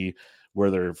 see where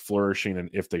they're flourishing and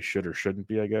if they should or shouldn't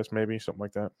be, I guess, maybe something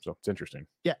like that. So it's interesting.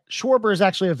 Yeah. Schwarber is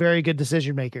actually a very good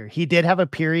decision maker. He did have a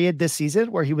period this season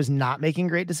where he was not making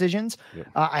great decisions. Yep.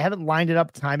 I haven't lined it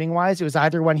up timing wise. It was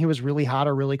either when he was really hot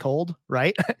or really cold,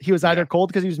 right? He was either cold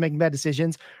because he was making bad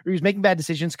decisions, or he was making bad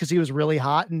decisions because he was really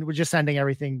hot and was just sending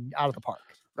everything out of the park.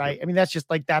 Right. Yep. I mean,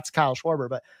 that's Kyle Schwarber,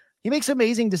 but he makes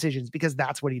amazing decisions because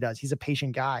that's what he does. He's a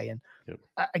patient guy. And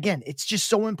again, it's just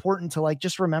so important to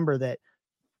just remember that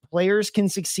players can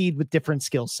succeed with different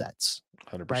skill sets,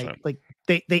 100%. Right? Like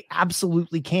they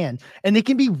absolutely can. And they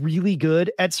can be really good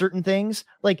at certain things.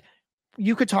 Like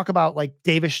you could talk about like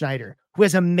Davis Schneider, who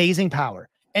has amazing power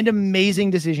and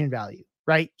amazing decision value,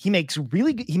 right? He made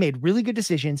really good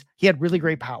decisions. He had really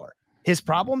great power. His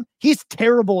problem, he's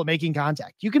terrible at making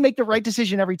contact. You can make the right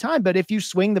decision every time, but if you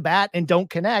swing the bat and don't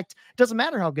connect, it doesn't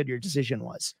matter how good your decision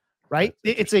was, right?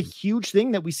 It's a huge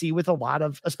thing that we see with a lot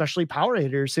of, especially power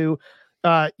hitters who,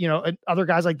 other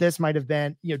guys like this might have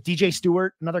been, DJ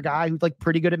Stewart, another guy who's like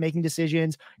pretty good at making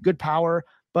decisions, good power,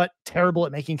 but terrible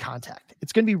at making contact.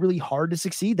 It's going to be really hard to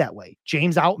succeed that way.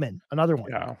 James Outman, another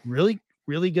one, really,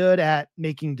 really good at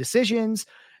making decisions,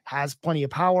 has plenty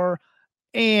of power,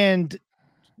 and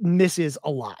misses a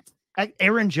lot.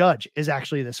 Aaron Judge is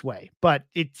actually this way, but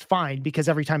it's fine because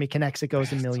every time he connects, it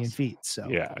goes a million feet. So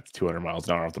yeah, it's 200 miles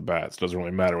an hour off the bat. So it doesn't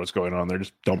really matter what's going on there.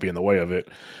 Just don't be in the way of it.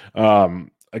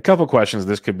 A couple questions.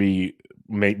 This could be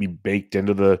maybe baked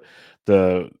into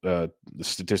the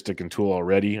statistic and tool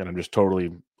already, and I'm just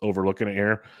totally overlooking it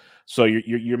here. So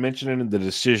you're mentioning the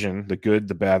decision, the good,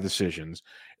 the bad decisions,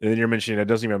 and then you're mentioning it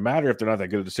doesn't even matter if they're not that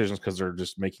good at decisions because they're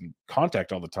just making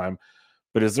contact all the time.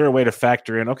 But is there a way to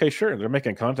factor in? Okay, sure, they're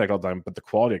making contact all the time, but the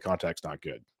quality of contact's not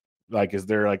good. Like, is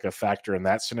there like a factor in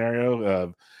that scenario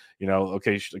of,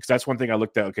 okay, because that's one thing I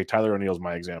looked at. Okay, Tyler O'Neill's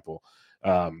my example.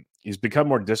 He's become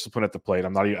more disciplined at the plate.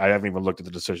 I haven't even looked at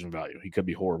the decision value. He could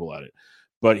be horrible at it,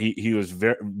 but he was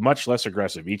very much less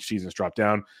aggressive. Each season's dropped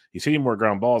down. He's hitting more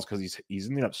ground balls because he's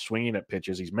ending up swinging at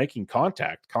pitches. He's making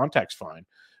contact. Contact's fine,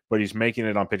 but he's making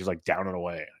it on pitches like down and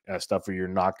away, stuff where you're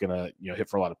not gonna hit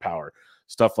for a lot of power,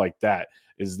 stuff like that.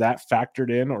 Is that factored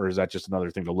in, or is that just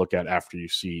another thing to look at after you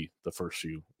see the first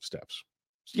few steps?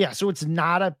 Yeah, so it's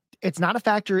not a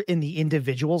factor in the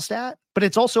individual stat, but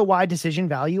it's also why decision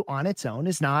value on its own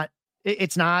is not.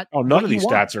 It's not. Oh, none of these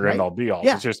stats are end all be all.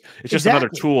 Yeah, it's just another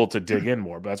tool to dig in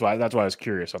more. But that's why I was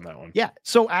curious on that one. Yeah.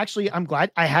 So actually, I'm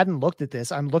glad I hadn't looked at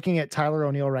this. I'm looking at Tyler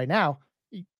O'Neill right now.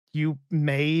 You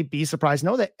may be surprised to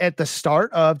know that at the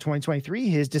start of 2023,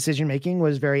 his decision making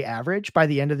was very average. By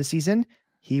the end of the season,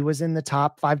 he was in the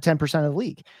top 5-10% of the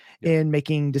league in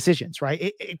making decisions,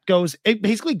 right? It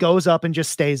basically goes up and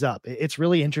just stays up. It's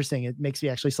really interesting. It makes me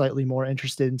actually slightly more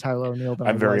interested in Tyler O'Neill than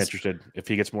I'm very interested. If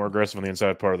he gets more aggressive on the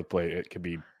inside part of the plate, it could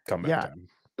be comeback time.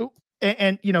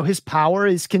 And his power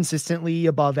is consistently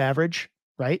above average,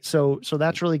 right? So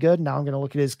that's really good. Now I'm going to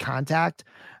look at his contact.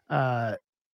 It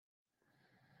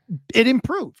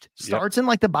improved. Starts in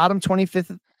like the bottom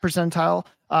 25th percentile,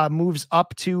 moves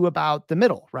up to about the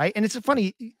middle, right? And it's a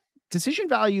funny decision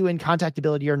value and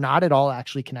contactability are not at all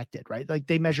actually connected, right? Like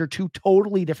they measure two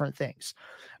totally different things.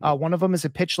 One of them is a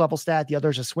pitch level stat. The other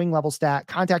is a swing level stat.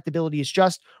 Contactability is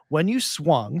just when you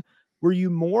swung, were you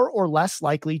more or less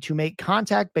likely to make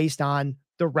contact based on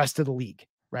the rest of the league,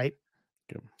 right?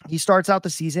 Yep. He starts out the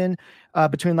season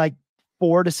between like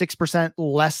 4 to 6%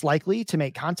 less likely to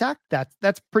make contact.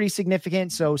 That's pretty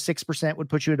significant. So 6% would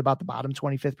put you at about the bottom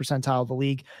 25th percentile of the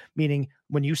league, meaning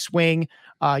when you swing,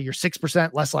 you're 6%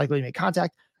 less likely to make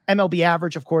contact. MLB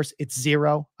average, of course, it's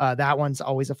 0. That one's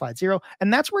always a flat 0.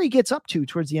 And that's where he gets up to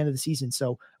towards the end of the season.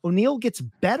 So O'Neill gets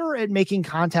better at making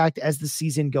contact as the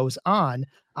season goes on.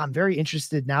 I'm very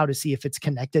interested now to see if it's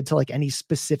connected to like any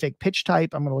specific pitch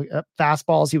type. I'm going to look at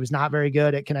fastballs. He was not very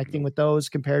good at connecting with those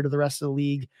compared to the rest of the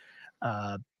league.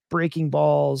 Breaking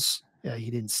balls, Yeah,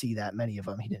 he didn't see that many of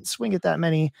them. He didn't swing at that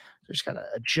many. Just got to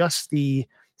adjust the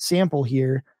sample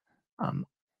here.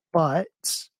 But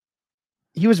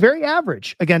he was very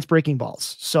average against breaking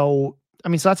balls. So, I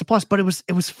mean, so that's a plus, but it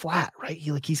was flat, right?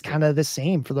 He's kind of the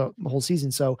same for the whole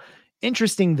season. So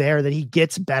interesting there that he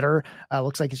gets better.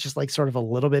 Looks like it's just like sort of a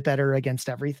little bit better against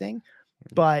everything,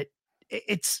 but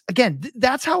it's again,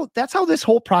 that's how this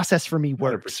whole process for me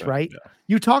works, right? Yeah.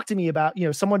 You talk to me about,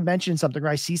 someone mentioned something or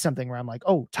I see something where I'm like,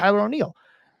 oh, Tyler O'Neill,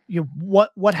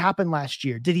 what happened last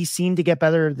year? Did he seem to get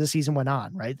better as the season went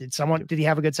on? Right? Did he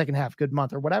have a good second half, good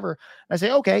month or whatever? And I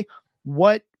say, okay,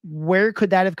 where could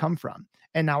that have come from?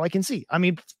 And now I can see, I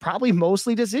mean, probably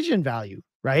mostly decision value,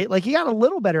 right? Like he got a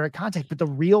little better at contact, but the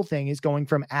real thing is going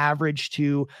from average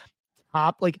to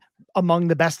top, like among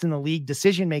the best in the league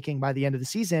decision-making by the end of the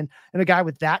season. And a guy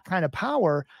with that kind of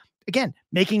power, again,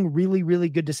 making really, really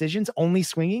good decisions, only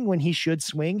swinging when he should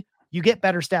swing. You get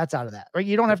better stats out of that, right?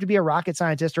 You don't have to be a rocket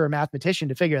scientist or a mathematician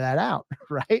to figure that out,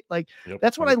 right? Like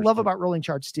that's what 100%. I love about rolling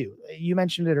charts too. You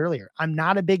mentioned it earlier. I'm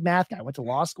not a big math guy. I went to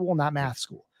law school, not math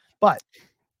school, but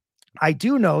I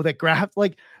do know that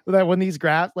that when these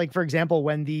graphs, like for example,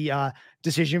 when the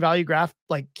decision value graph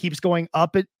like keeps going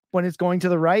up when it's going to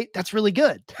the right, that's really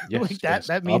good. Yes, like that, yes.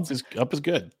 that means up is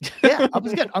good. Yeah, up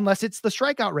is good. Unless it's the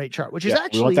strikeout rate chart, which is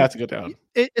actually, we want that to go down.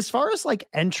 As far as like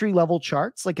entry level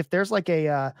charts, like if there's like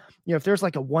if there's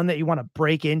like a one that you want to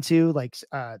break into, like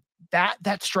that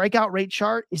strikeout rate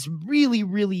chart is really,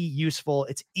 really useful.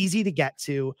 It's easy to get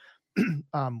to.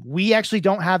 We actually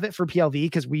don't have it for PLV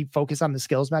because we focus on the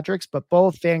skills metrics, but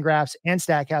both Fangraphs and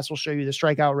StatCast will show you the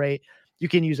strikeout rate. You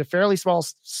can use a fairly small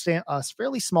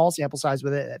sample size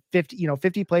with it at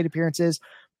 50 plate appearances.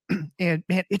 And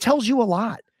man, it tells you a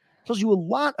lot. It tells you a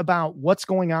lot about what's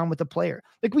going on with the player.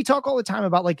 Like we talk all the time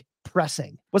about like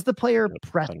pressing. Was the player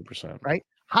pressing? 100%. Right?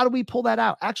 How do we pull that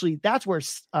out? Actually, that's where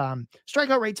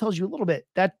strikeout rate tells you a little bit.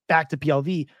 That back to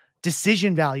PLV,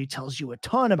 decision value tells you a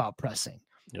ton about pressing.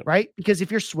 Yep. Right? Because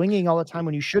if you're swinging all the time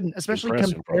when you shouldn't, especially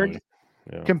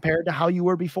compared to how you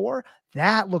were before,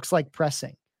 that looks like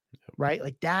pressing. Right?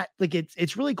 Like that, like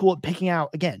it's really cool at picking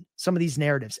out again, some of these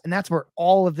narratives. And that's where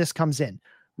all of this comes in.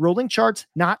 Rolling charts,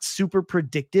 not super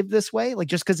predictive this way. Like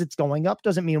just because it's going up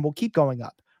doesn't mean it will keep going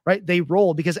up, right? They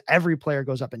roll because every player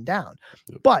goes up and down.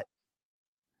 Yep. But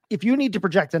if you need to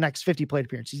project the next 50 plate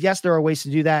appearances, yes, there are ways to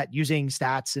do that using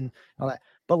stats and all that.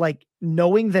 But like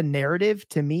knowing the narrative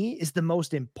to me is the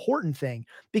most important thing,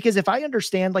 because if I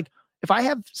understand, like if I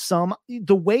have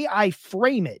the way I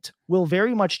frame it will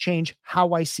very much change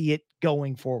how I see it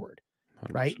going forward.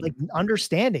 100%. Right? Like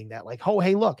understanding that, like, oh,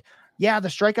 hey, look, yeah, the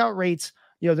strikeout rates,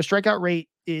 the strikeout rate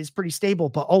is pretty stable,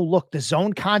 but oh, look, the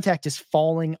zone contact is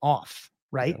falling off,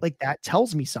 right? Yeah. Like that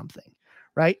tells me something,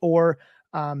 right? Or,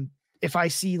 if I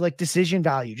see like decision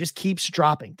value just keeps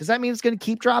dropping, does that mean it's going to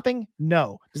keep dropping?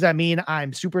 No. Does that mean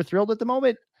I'm super thrilled at the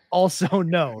moment? Also,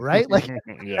 no, right? Like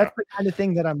that's the kind of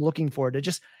thing that I'm looking for. To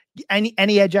just any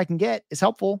edge I can get is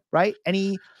helpful, right?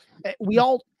 We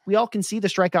all can see the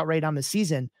strikeout rate on the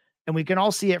season, and we can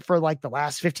all see it for like the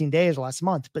last 15 days or last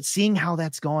month, but seeing how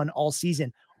that's gone all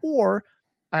season, or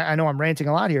I know I'm ranting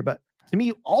a lot here, but to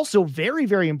me also very,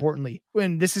 very importantly,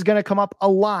 when this is going to come up a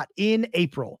lot in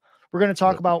April, we're going to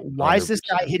talk about why 100%. Is this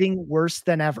guy hitting worse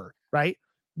than ever, right?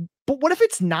 But what if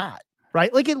it's not,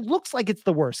 right? Like it looks like it's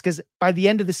the worst because by the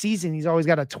end of the season, he's always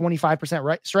got a 25%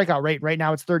 strikeout rate. Right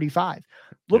now it's 35.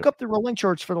 Look up the rolling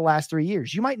charts for the last 3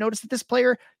 years. You might notice that this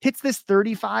player hits this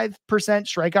 35%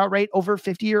 strikeout rate over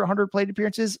 50 or 100 plate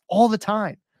appearances all the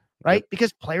time, right?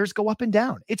 Because players go up and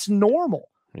down. It's normal.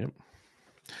 Yep.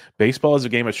 Baseball is a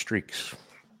game of streaks.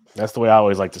 That's the way I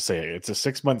always like to say it. It's a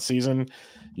 6-month season.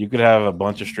 You could have a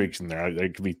bunch of streaks in there. There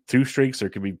could be 2 streaks. There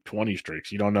could be 20 streaks.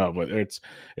 You don't know, but it's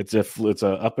a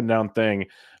up and down thing.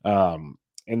 And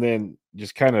then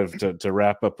just kind of to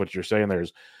wrap up what you're saying,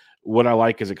 there's what I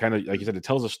like is it kind of, like you said, it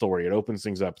tells a story. It opens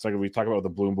things up. It's like we talk about the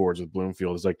Bloom boards with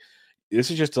Bloomfield. It's like,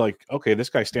 this is just like, okay, this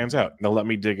guy stands out. Now let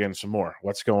me dig in some more.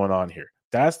 What's going on here?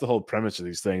 That's the whole premise of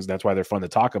these things. That's why they're fun to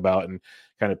talk about and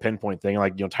kind of pinpoint thing.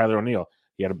 Like, Tyler O'Neill,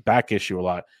 he had a back issue a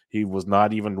lot. He was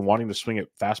not even wanting to swing at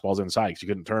fastballs inside because you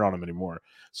couldn't turn on him anymore.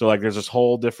 So like there's this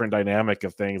whole different dynamic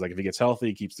of things. Like if he gets healthy,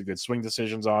 he keeps the good swing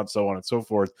decisions on, so on and so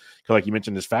forth. Because like you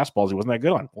mentioned, his fastballs, he wasn't that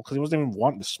good on. Well, because he wasn't even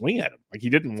wanting to swing at him. Like he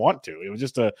didn't want to. It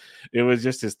was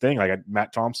just his thing. Like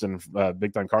Matt Thompson,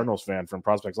 big time Cardinals fan from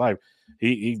Prospects Live,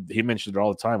 he mentioned it all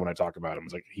the time when I talk about him.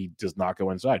 It's like he does not go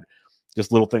inside.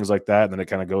 Just little things like that, and then it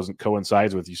kind of goes and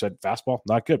coincides with, you said fastball,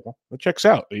 not good. Well, it checks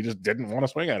out. He just didn't want to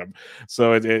swing at him.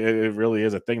 So it really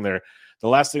is a thing there. the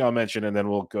last thing I'll mention, and then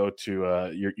we'll go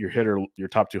to your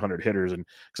top 200 hitters, and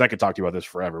because I could talk to you about this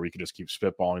forever, we could just keep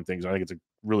spitballing things. I think it's a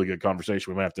really good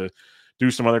conversation. We might have to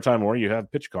do some other time, or you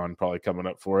have PitchCon probably coming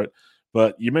up for it.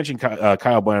 But you mentioned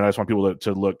Kyle Bland. I just want people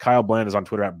to look. Kyle Bland is on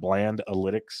Twitter at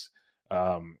Blandalytics.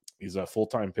 He's a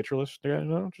full-time PitcherList.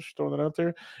 Yeah, just throwing that out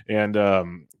there.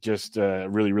 And just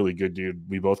really, really good dude.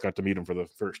 We both got to meet him for the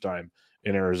first time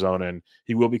in Arizona, and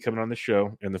he will be coming on the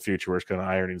show in the future. We're just kind of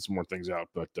ironing some more things out,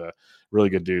 but really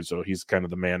good dude. So he's kind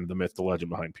of the man, the myth, the legend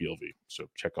behind PLV. So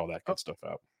check all that good stuff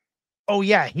out. Oh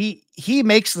yeah, he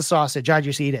makes the sausage. I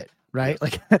just eat it, right?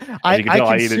 Yes. Like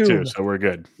I eat it too, so we're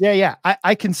good. Yeah.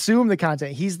 I consume the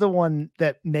content. He's the one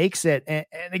that makes it, and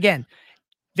again,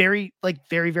 very,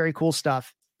 very cool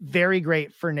stuff. Very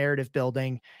great for narrative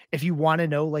building. If you want to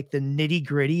know like the nitty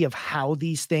gritty of how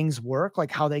these things work, like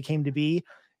how they came to be,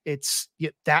 it's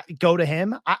that go to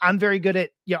him. I'm very good at,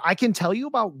 I can tell you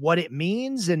about what it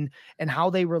means and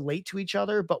how they relate to each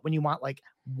other. But when you want like,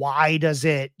 why does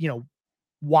it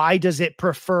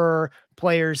prefer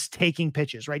players taking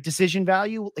pitches, right? Decision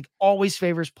value, like always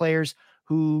favors players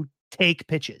who take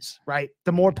pitches, right?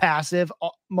 The more passive,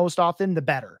 most often the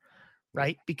better,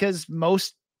 right? Because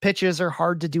most pitches are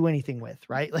hard to do anything with,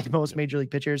 right? Like most major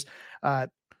league pitchers, are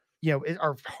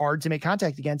hard to make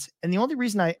contact against. And the only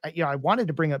reason I wanted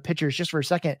to bring up pitchers just for a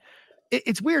second,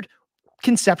 it's weird.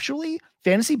 Conceptually,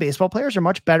 fantasy baseball players are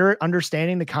much better at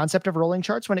understanding the concept of rolling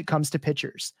charts when it comes to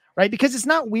pitchers, right? Because it's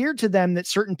not weird to them that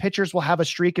certain pitchers will have a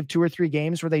streak of 2 or 3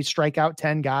 games where they strike out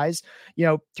 10 guys,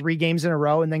 3 games in a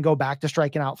row and then go back to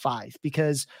striking out 5,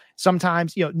 because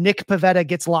sometimes, Nick Pivetta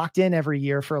gets locked in every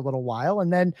year for a little while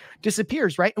and then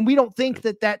disappears, right? And we don't think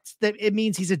that it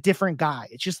means he's a different guy.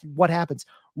 It's just what happens.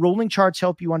 Rolling charts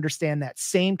help you understand that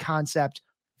same concept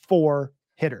for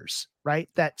hitters, right?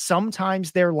 That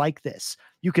sometimes they're like this.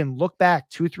 You can look back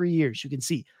 2-3 years. You can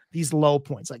see these low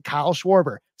points, like Kyle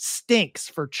Schwarber stinks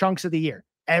for chunks of the year,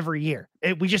 every year.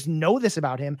 We just know this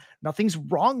about him. Nothing's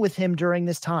wrong with him during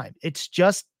this time. It's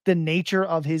just the nature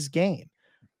of his game,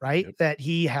 right? Yep. That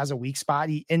he has a weak spot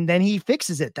and then he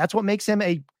fixes it. That's what makes him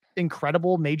a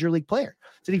incredible major league player.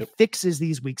 So he fixes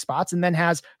these weak spots and then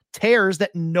has tears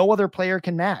that no other player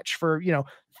can match for,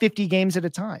 50 games at a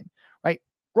time, right?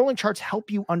 Rolling charts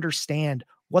help you understand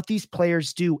what these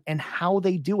players do and how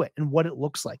they do it and what it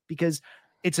looks like, because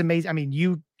it's amazing. I mean,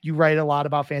 you write a lot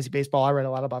about fantasy baseball. I write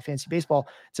a lot about fantasy baseball.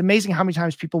 It's amazing how many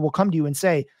times people will come to you and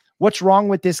say, what's wrong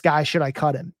with this guy? Should I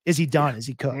cut him? Is he done? Is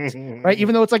he cooked? Right?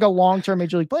 Even though it's like a long-term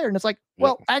major league player. And it's like,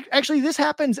 well, actually this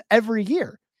happens every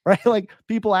year, right? Like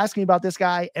people ask me about this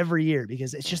guy every year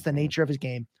because it's just the nature of his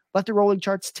game. Let the rolling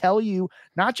charts tell you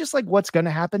not just like what's going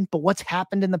to happen, but what's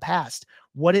happened in the past,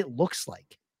 what it looks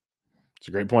like. It's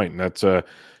a great point. And that's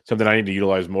something I need to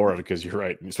utilize more of, because you're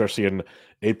right. Especially in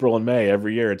April and May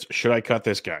every year, it's, should I cut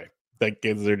this guy? Like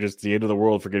they're just the end of the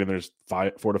world, forgetting there's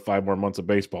 4 to 5 more months of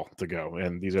baseball to go.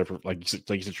 And these are, like you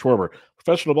said, Schwarber,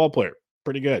 professional ball player,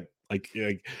 pretty good. Like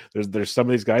there's some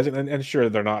of these guys, and sure,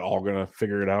 they're not all going to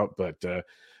figure it out, but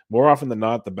more often than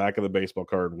not, the back of the baseball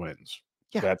card wins.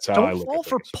 Yeah, that's how I look at things. Don't fall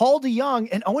for Paul DeYoung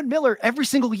and Owen Miller every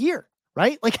single year,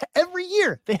 right? Like every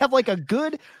year they have like a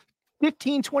good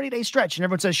 15-20 day stretch and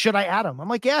everyone says, should I add him? I'm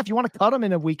like, yeah, if you want to cut them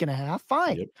in a week and a half,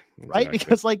 fine. Yep, exactly. Right?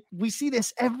 Because like we see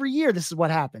this every year. This is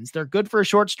what happens. They're good for a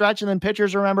short stretch. And then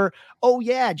pitchers remember, oh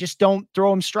yeah, just don't throw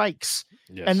them strikes.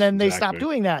 Yes, and then they stop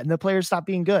doing that and the players stop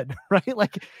being good. Right?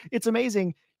 Like it's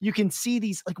amazing. You can see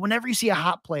these, like whenever you see a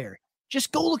hot player,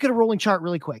 just go look at a rolling chart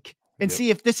really quick and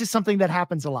see if this is something that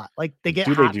happens a lot. Like they get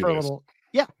hot for a little.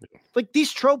 Yeah. Like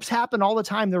these tropes happen all the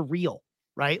time. They're real.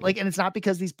 Right. Like, and it's not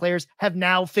because these players have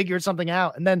now figured something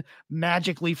out and then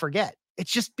magically forget.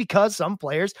 It's just because some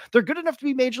players, they're good enough to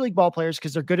be major league ball players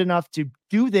because they're good enough to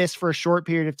do this for a short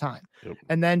period of time. Yep.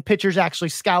 And then pitchers actually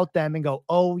scout them and go,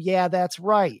 oh yeah, that's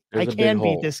right. I can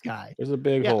beat this guy. There's a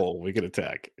big hole we could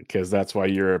attack, because that's why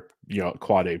you're a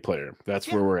quad A player.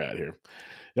 That's where we're at here.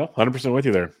 Yeah, 100% with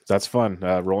you there. That's fun.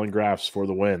 Rolling graphs for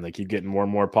the win. They keep getting more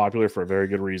and more popular for a very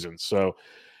good reason. So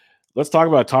let's talk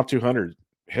about top 200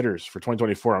 hitters for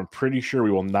 2024. I'm pretty sure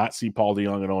we will not see Paul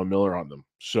DeYoung and Owen Miller on them.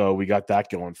 So we got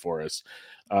that going for us.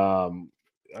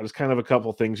 There's kind of a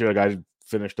couple things here. Like I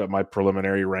finished up my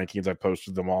preliminary rankings. I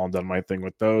posted them all and done my thing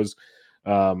with those.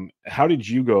 How did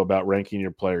you go about ranking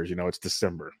your players? It's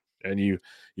December and you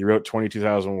wrote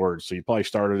 22,000 words. So you probably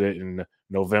started it in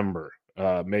November.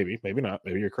 Maybe not.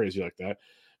 Maybe you're crazy like that.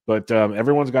 But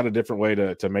everyone's got a different way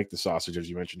to make the sausage, as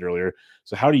you mentioned earlier.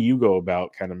 So how do you go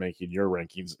about kind of making your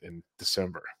rankings in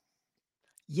December?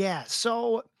 Yeah,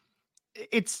 so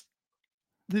it's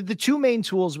the two main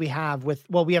tools we have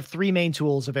we have three main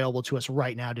tools available to us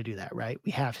right now to do that, right?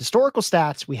 We have historical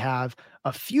stats, we have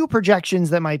a few projections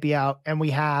that might be out, and we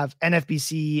have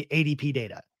NFBC ADP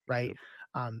data, right?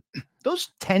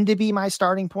 Those tend to be my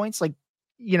starting points. Like,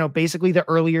 basically the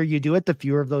earlier you do it, the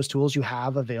fewer of those tools you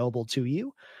have available to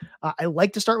you. I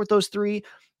like to start with those three,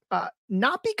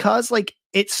 not because like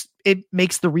it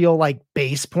makes the real like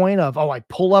base point of, I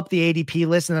pull up the ADP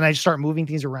list and then I just start moving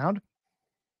things around.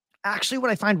 Actually, what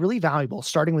I find really valuable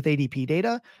starting with ADP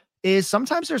data is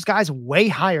sometimes there's guys way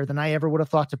higher than I ever would have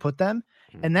thought to put them.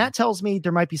 Mm-hmm. And that tells me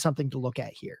there might be something to look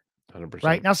at here. 100%.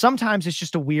 Right now, sometimes it's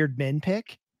just a weird min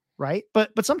pick, right? But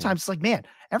sometimes it's like, man,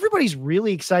 everybody's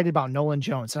really excited about Nolan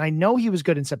Jones. And I know he was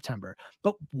good in September,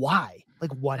 but why?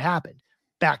 Like, what happened?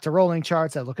 Back to rolling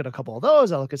charts. I look at a couple of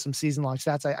those. I look at some season long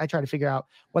stats. I try to figure out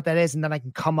what that is. And then I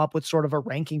can come up with sort of a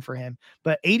ranking for him.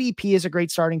 But ADP is a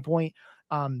great starting point.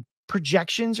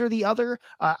 Projections are the other.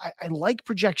 I like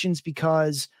projections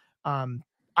because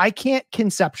I can't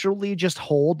conceptually just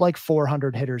hold like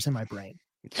 400 hitters in my brain.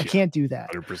 I can't do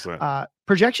that. 100%.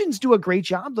 Projections do a great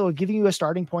job though of giving you a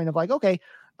starting point of like, okay,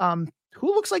 who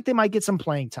looks like they might get some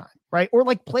playing time, right? Or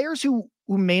like players who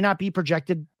may not be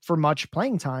projected for much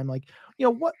playing time. Like,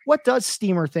 what does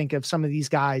Steamer think of some of these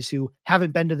guys who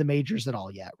haven't been to the majors at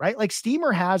all yet, right? Like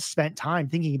Steamer has spent time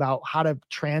thinking about how to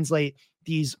translate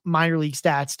these minor league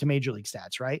stats to major league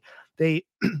stats, right?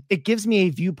 It gives me a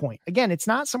viewpoint. Again, it's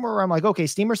not somewhere where I'm like, okay,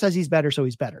 Steamer says he's better, so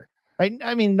he's better, right?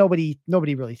 I mean, nobody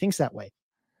really thinks that way.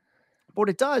 But what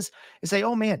it does is say,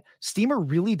 oh man, Steamer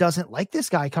really doesn't like this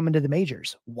guy coming to the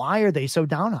majors. Why are they so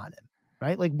down on him?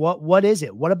 Right? Like what is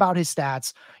it? What about his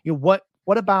stats?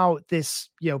 What about this,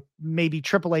 maybe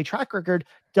AAA track record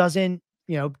doesn't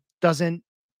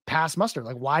pass muster?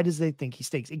 Like, why does they think he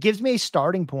stinks? It gives me a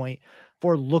starting point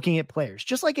for looking at players,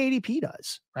 just like ADP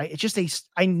does, right? It's just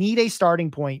I need a starting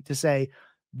point to say,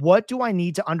 what do I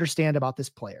need to understand about this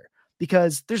player?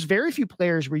 Because there's very few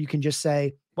players where you can just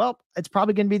say, well, it's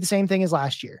probably going to be the same thing as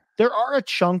last year. There are a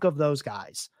chunk of those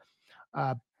guys.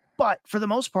 But for the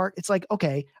most part, it's like,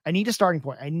 okay, I need a starting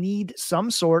point. I need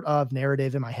some sort of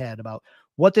narrative in my head about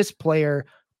what this player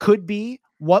could be.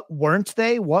 What weren't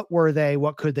they? What were they?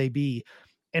 What could they be?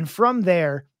 And from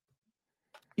there,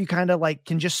 you kind of like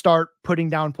can just start putting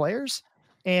down players,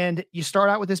 and you start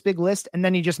out with this big list and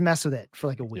then you just mess with it for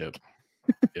like a week.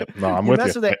 Yep. No, I'm with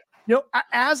you. With it.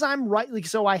 As I'm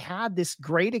so I had this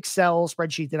great Excel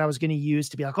spreadsheet that I was going to use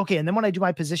to be like, okay. And then when I do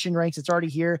my position ranks, it's already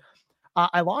here.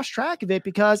 I lost track of it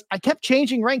because I kept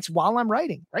changing ranks while I'm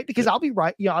writing, right? Because I'll be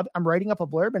right. I'm writing up a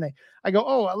blurb and I go,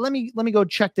 oh, let me go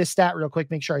check this stat real quick.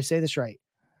 Make sure I say this right.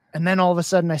 And then all of a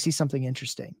sudden I see something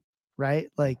interesting, right?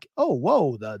 Like, oh,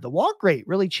 whoa, the walk rate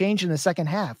really changed in the second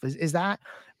half. Is that,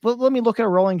 well, let me look at a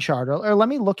rolling chart or let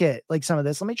me look at like some of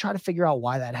this. Let me try to figure out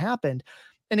why that happened.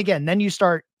 And again, then you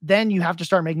have to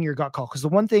start making your gut call. Because the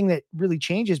one thing that really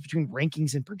changes between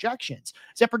rankings and projections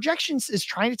is that projections is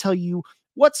trying to tell you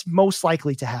what's most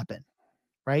likely to happen,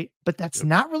 right? But that's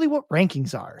not really what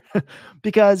rankings are,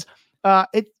 because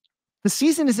the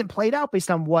season isn't played out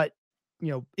based on what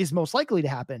is most likely to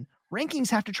happen. Rankings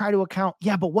have to try to account,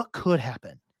 but what could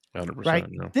happen? 100%, right?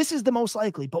 yeah. This is the most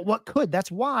likely, but what could? That's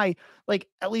why like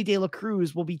Elly De La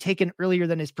Cruz will be taken earlier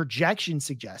than his projection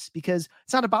suggests, because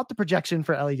it's not about the projection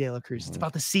for Elly De La Cruz. It's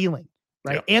about the ceiling,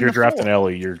 right? Yeah. And you're drafting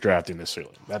Elly, you're drafting the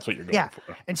ceiling. That's what you're going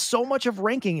for. And so much of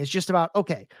ranking is just about,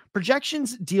 okay,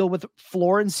 projections deal with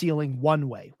floor and ceiling one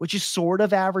way, which is sort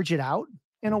of average it out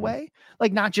in a way,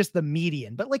 like not just the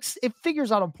median, but like it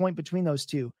figures out a point between those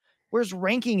two. Whereas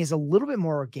ranking is a little bit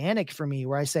more organic for me,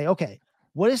 where I say, okay,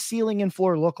 what does ceiling and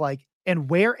floor look like? And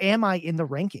where am I in the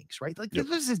rankings, right? Like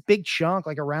there's this big chunk,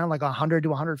 like around like 100 to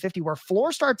 150, where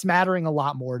floor starts mattering a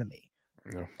lot more to me,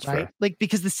 right? Fair. Like,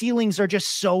 because the ceilings are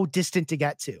just so distant to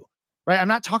get to, right? I'm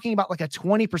not talking about like a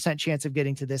 20% chance of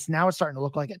getting to this. Now it's starting to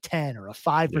look like a 10 or a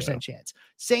 5% chance.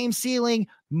 Same ceiling,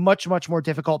 much, much more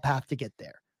difficult path to get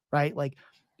there, right? Like,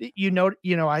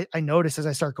 I notice as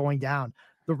I start going down,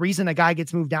 the reason a guy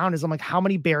gets moved down is I'm like, how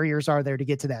many barriers are there to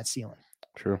get to that ceiling?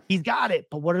 True. He's got it,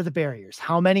 but what are the barriers?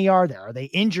 How many are there? Are they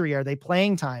injury? Are they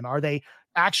playing time? Are they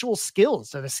actual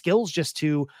skills? Are the skills just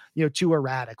too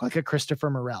erratic, like a Christopher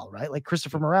Morel, right? Like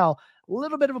Christopher Morel, a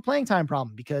little bit of a playing time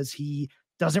problem because he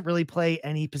doesn't really play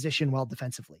any position well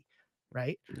defensively,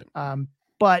 right?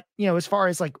 But as far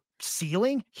as like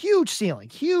ceiling, huge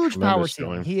tremendous power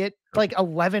ceiling. He hit like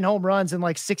 11 home runs in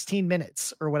like 16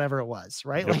 minutes or whatever it was,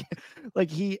 right?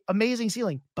 Like amazing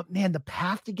ceiling. But man, the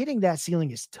path to getting that ceiling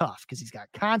is tough because he's got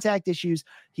contact issues.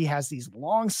 He has these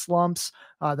long slumps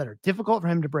that are difficult for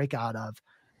him to break out of.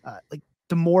 Like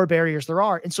the more barriers there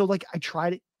are. And so like I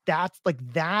try to that's like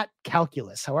that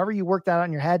calculus, however you work that out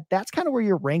in your head, that's kind of where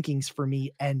your rankings for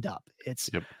me end up. It's,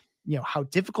 how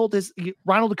difficult is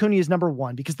Ronald Acuna is number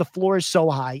one because the floor is so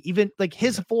high. Even like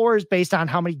his floor is based on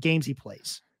how many games he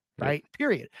plays, right?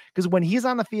 Period. Because when he's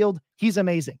on the field, he's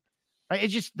amazing, right?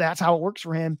 It's just, that's how it works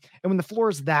for him. And when the floor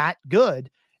is that good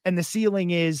and the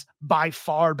ceiling is by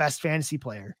far best fantasy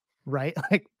player, right?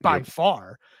 Like by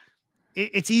far,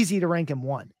 it's easy to rank him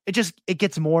one. It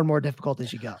gets more and more difficult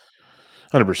as you go.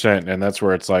 100%. And that's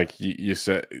where it's like you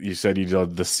said you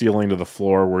did the ceiling to the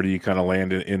floor. Where do you kind of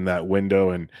land in that window?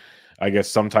 And I guess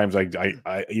sometimes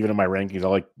I even in my rankings, I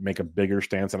like make a bigger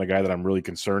stance on a guy that I'm really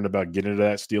concerned about getting into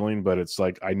that ceiling. But it's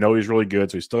like, I know he's really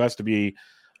good, so he still has to be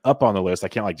up on the list. I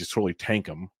can't like just totally tank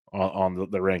him on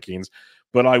the rankings,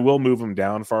 but I will move him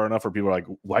down far enough where people are like,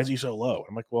 why is he so low?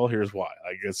 I'm like, well, here's why.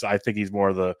 I think he's more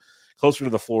of the closer to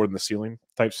the floor than the ceiling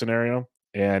type scenario.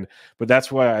 But that's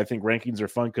why I think rankings are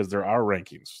fun, because there are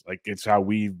rankings. Like, it's how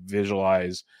we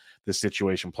visualize the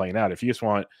situation playing out. If you just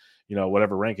want,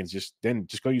 whatever rankings, just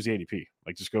go use the ADP.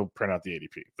 Like, just go print out the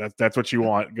ADP. That's what you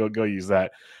want. Go use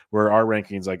that. Where our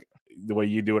rankings, like the way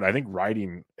you do it, I think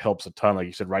writing helps a ton. Like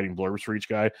you said, writing blurbs for each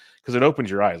guy, because it opens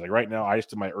your eyes. Like right now, I just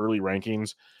did my early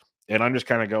rankings, and I'm just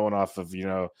kind of going off of,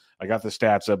 I got the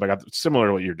stats up. I got similar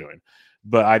to what you're doing.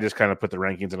 But I just kind of put the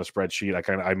rankings in a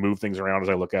spreadsheet. I move things around as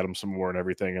I look at them some more and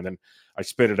everything, and then I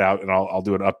spit it out, and I'll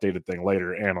do an updated thing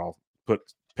later, and I'll put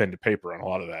pen to paper on a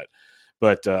lot of that.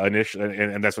 But initially,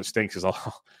 and that's what stinks, is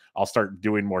I'll start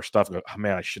doing more stuff. And go, oh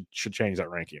man, I should change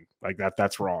that ranking. Like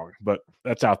that's wrong. But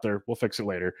that's out there. We'll fix it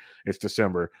later. It's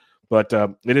December, but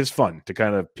it is fun to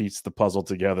kind of piece the puzzle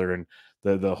together, and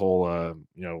the whole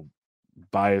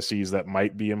biases that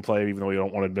might be in play, even though we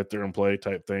don't want to admit they're in play,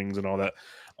 type things, and all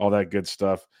that good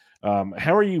stuff.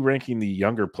 How are you ranking the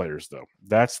younger players, though?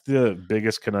 That's the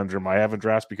biggest conundrum I have in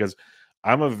drafts, because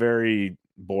I'm a very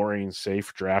boring,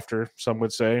 safe drafter, some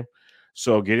would say.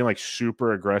 So getting like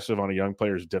super aggressive on a young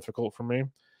player is difficult for me.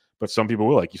 But some people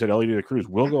will, like you said, Elly De La Cruz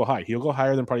will go high. He'll go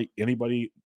higher than probably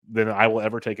anybody than I will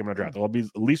ever take him in a draft. There'll be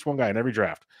at least one guy in every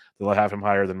draft that'll have him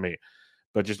higher than me.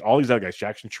 But just all these other guys,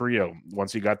 Jackson Chourio,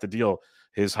 once he got the deal,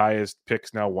 his highest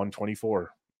pick's now 124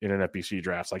 in an FBC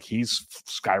draft. Like, he's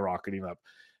skyrocketing up.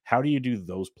 How do you do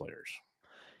those players?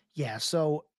 Yeah.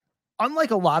 So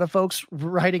unlike a lot of folks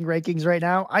writing rankings right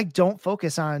now, I don't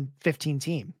focus on 15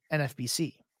 team and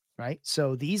FBC, right?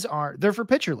 So they're for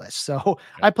PitcherList. So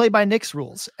I play by Nick's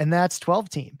rules, and that's 12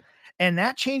 team. And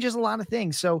that changes a lot of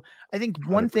things. So I think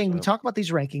one 100%. Thing, we talk about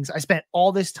these rankings. I spent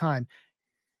all this time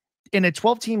in a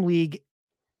 12 team league.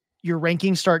 Your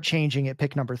rankings start changing at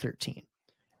pick number 13.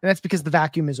 And that's because the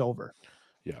vacuum is over.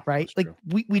 Yeah. Right. Like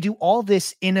we do all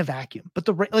this in a vacuum, but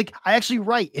I actually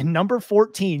write in number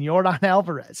 14, Yordan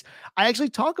Alvarez. I actually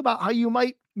talk about how you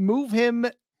might move him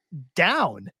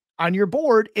down on your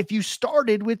board if you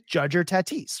started with Judge or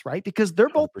Tatis, right? Because they're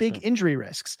both 100%. Big injury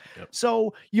risks. Yep.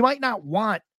 So you might not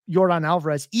want Yordan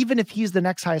Alvarez, even if he's the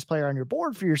next highest player on your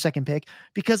board for your second pick,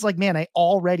 because like, man, I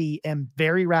already am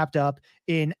very wrapped up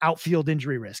in outfield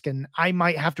injury risk, and I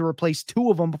might have to replace 2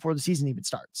 of them before the season even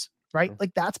starts, right?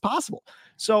 Like, that's possible.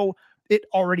 So it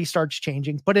already starts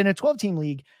changing. But in a 12 team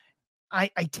league, I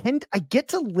get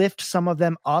to lift some of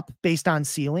them up based on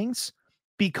ceilings,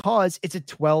 because it's a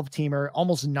 12 teamer.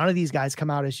 Almost none of these guys come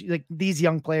out as like these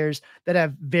young players that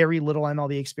have very little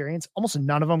MLB experience. Almost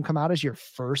none of them come out as your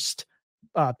first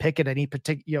pick at any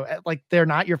particular, like they're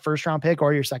not your first round pick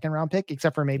or your second round pick,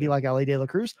 except for maybe like Elly De La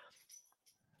Cruz.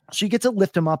 So you get to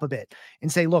lift them up a bit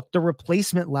and say, look, the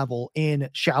replacement level in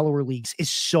shallower leagues is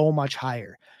so much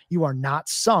higher. You are not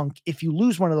sunk if you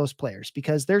lose one of those players,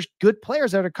 because there's good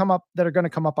players that are going to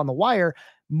come up on the wire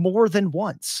more than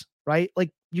once, right?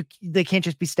 Like they can't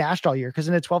just be stashed all year, because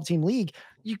in a 12 team league,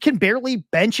 you can barely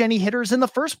bench any hitters in the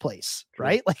first place,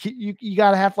 right? Like you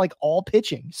got to have like all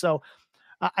pitching. So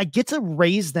I get to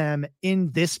raise them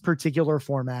in this particular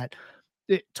format,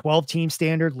 12 team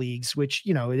standard leagues, which,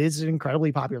 it is an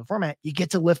incredibly popular format. You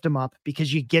get to lift them up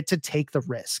because you get to take the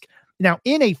risk. Now,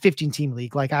 in a 15 team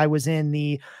league, like I was in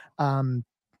the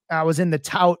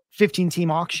tout 15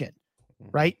 team auction,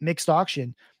 right? Mixed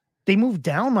auction. They moved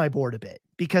down my board a bit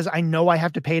because I know I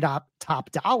have to pay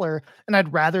top dollar, and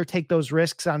I'd rather take those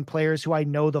risks on players who I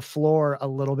know the floor a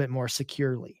little bit more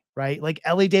securely, right? Like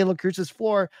Elly De La Cruz's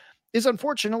floor is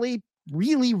unfortunately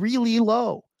really, really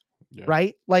low,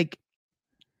 right? Like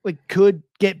could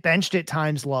get benched at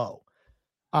times low.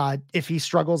 If he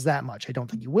struggles that much, I don't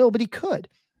think he will, but he could.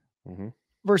 Mm-hmm.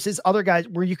 Versus other guys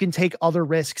where you can take other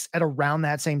risks at around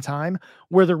that same time,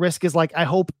 where the risk is like, I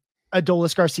hope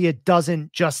Adolis Garcia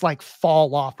doesn't just like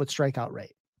fall off with strikeout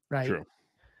rate, right? True.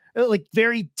 Like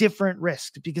very different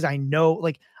risks, because I know,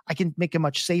 like I can make a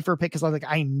much safer pick because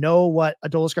I know what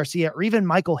Adolis Garcia or even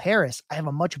Michael Harris, I have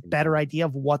a much better idea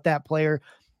of what that player,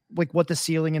 like what the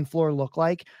ceiling and floor look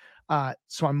like.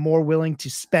 So I'm more willing to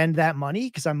spend that money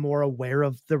because I'm more aware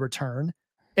of the return.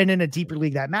 And in a deeper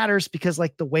league that matters because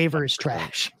like the waiver is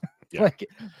trash. Yeah. Like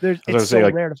it's so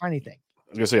rare to find anything.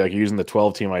 I was gonna say, like, using the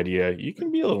 12 team idea, you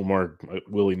can be a little more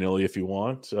willy nilly if you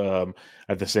want.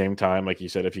 At the same time, like you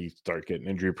said, if you start getting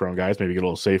injury prone guys, maybe get a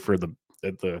little safer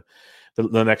at the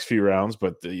next few rounds.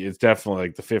 But it's definitely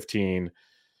like the 15.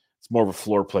 It's more of a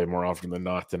floor play more often than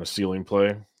not than a ceiling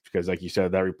play because, like you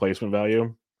said, that replacement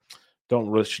value,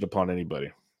 don't wish it upon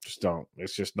anybody. Just don't.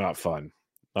 It's just not fun.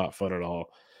 Not fun at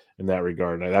all in that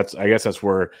regard. I guess that's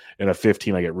where in a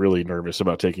 15 I get really nervous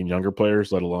about taking younger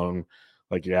players, let alone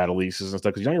like your Adelises and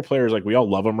stuff. Because younger players, like we all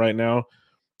love them right now,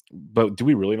 but do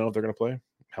we really know if they're going to play?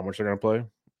 How much they're going to play?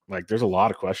 Like there's a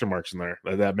lot of question marks in there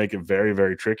that make it very,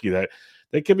 very tricky. That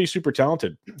they could be super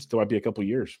talented. Still might be a couple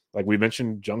years. Like we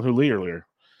mentioned Jung-Hoo Lee earlier.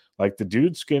 Like the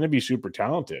dude's going to be super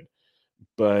talented,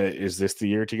 but is this the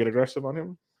year to get aggressive on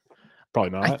him?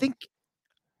 Probably not. I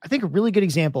think a really good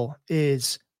example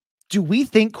is, do we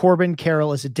think Corbin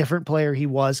Carroll is a different player he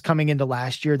was coming into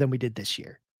last year than we did this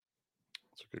year?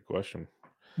 That's a good question.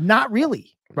 Not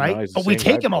really, right? No, but we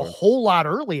take him a whole lot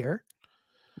earlier,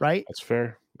 right? That's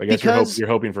fair. I guess you're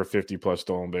hoping for 50 plus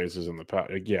stolen bases in the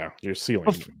past. Yeah, your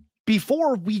ceiling.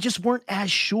 Before we just weren't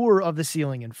as sure of the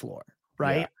ceiling and floor,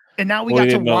 right? Yeah. And now we got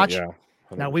to watch.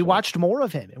 Now we watched more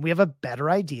of him and we have a better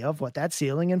idea of what that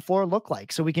ceiling and floor look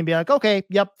like. So we can be like, okay,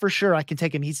 yep, for sure. I can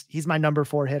take him. He's my number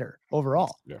 4 hitter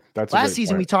overall. Yeah. That's last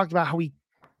season. We talked about how he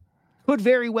could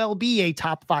very well be a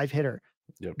top 5 hitter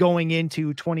going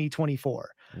into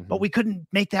 2024, but we couldn't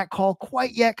make that call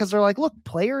quite yet. Cause they're like, look,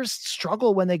 players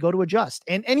struggle when they go to adjust.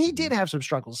 And he did have some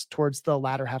struggles towards the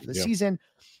latter half of the season,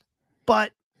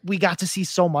 but we got to see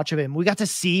so much of him. We got to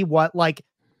see what like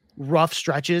rough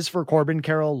stretches for Corbin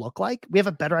Carroll look like. We have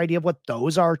a better idea of what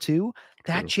those are too.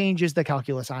 That changes the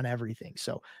calculus on everything.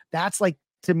 So that's like,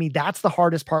 to me, that's the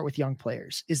hardest part with young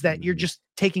players is that you're just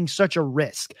taking such a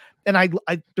risk. And I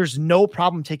there's no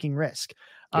problem taking risk.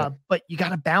 But you got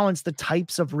to balance the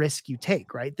types of risk you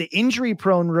take, right? The injury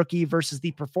prone rookie versus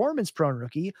the performance prone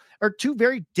rookie are two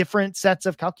very different sets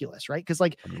of calculus, right? Because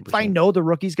like 100%. If I know the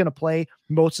rookie's going to play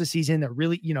most of the season, they're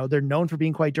really, they're known for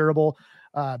being quite durable.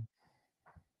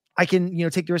 I can,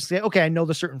 take the risk to say, okay, I know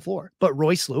the certain floor, but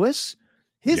Royce Lewis,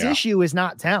 his issue is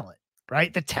not talent,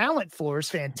 right? The talent floor is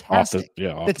fantastic.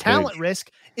 The talent risk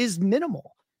is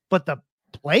minimal, but the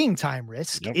playing time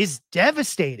risk is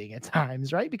devastating at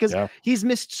times, right? Because he's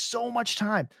missed so much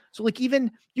time. So like,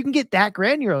 even you can get that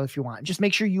granular if you want, just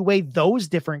make sure you weigh those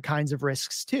different kinds of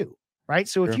risks too. Right.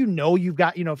 So if you've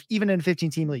got, if even in a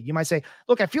 15 team league, you might say,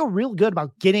 look, I feel real good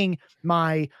about getting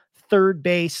my third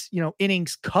base,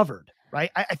 innings covered. Right.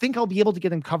 I think I'll be able to get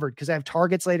them covered because I have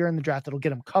targets later in the draft that'll get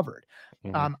them covered.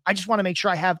 I just want to make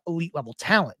sure I have elite level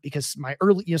talent because my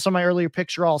some of my earlier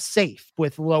picks are all safe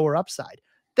with lower upside.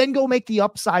 Then go make the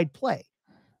upside play.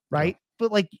 Right.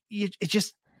 But like, it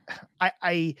just,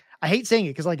 I hate saying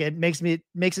it because like it makes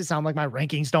it sound like my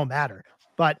rankings don't matter,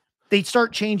 but they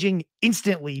start changing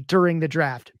instantly during the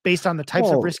draft based on the types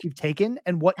of risk you've taken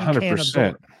and what you 100%, can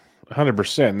absorb.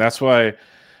 100%. That's why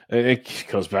it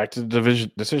goes back to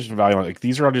the decision value. Like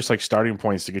these are all just like starting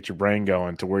points to get your brain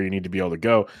going to where you need to be able to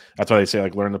go. That's why they say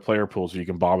like learn the player pool so you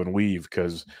can bob and weave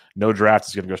because no draft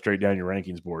is going to go straight down your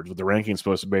rankings boards. But the rankings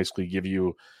supposed to basically give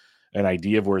you an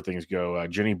idea of where things go.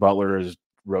 Jenny Butler has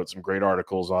wrote some great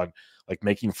articles on like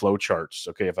making flow charts.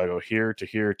 Okay, if I go here to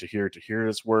here to here to here,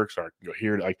 this works. Or I can go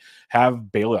here to like have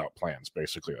bailout plans.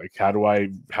 Basically, like how do I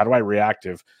react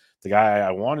if the guy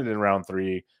I wanted in round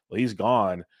 3, well, he's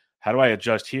gone. How do I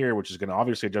adjust here, which is going to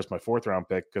obviously adjust my 4th round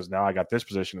pick because now I got this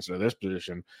position instead of this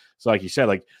position. So like you said,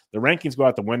 like the rankings go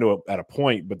out the window at a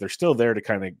point, but they're still there to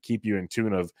kind of keep you in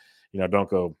tune of, don't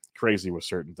go crazy with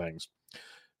certain things.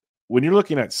 When you're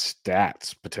looking at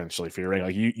stats potentially for your ranking,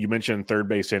 like you mentioned third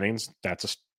base innings,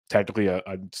 that's technically a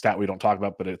stat we don't talk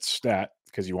about, but it's stat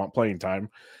because you want playing time,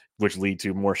 which lead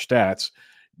to more stats.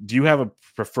 Do you have a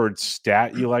preferred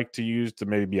stat you like to use to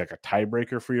maybe be like a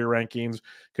tiebreaker for your rankings?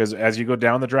 Because as you go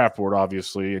down the draft board,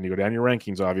 obviously, and you go down your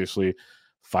rankings, obviously,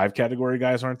 5 category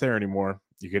guys aren't there anymore.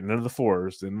 You get into the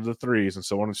 4s, into the 3s, and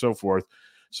so on and so forth.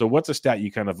 So what's a stat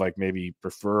you kind of like maybe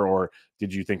prefer, or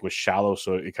did you think was shallow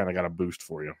so it kind of got a boost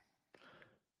for you?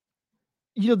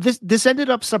 This ended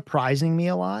up surprising me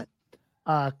a lot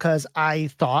because I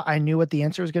thought I knew what the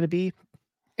answer was going to be,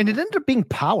 and it ended up being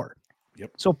power.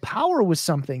 Yep. So power was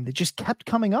something that just kept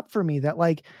coming up for me that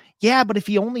like, but if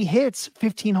he only hits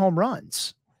 15 home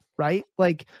runs, right?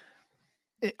 Like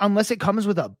unless it comes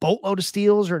with a boatload of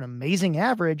steals or an amazing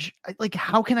average, like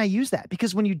how can I use that?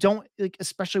 Because when you don't, like,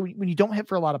 especially when you don't hit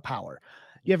for a lot of power,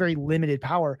 you have very limited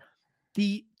power.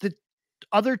 The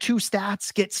other two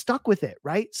stats get stuck with it,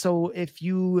 right? So if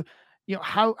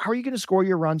how are you going to score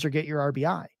your runs or get your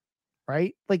RBI,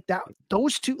 right? Like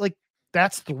those two, like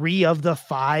that's 3 of the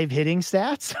 5 hitting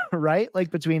stats, right? Like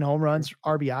between home runs,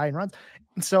 RBI, and runs.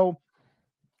 And so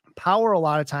power a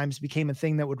lot of times became a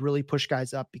thing that would really push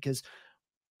guys up because,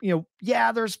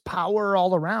 there's power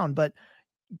all around, but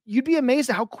you'd be amazed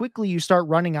at how quickly you start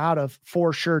running out of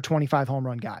for sure 25 home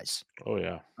run guys. Oh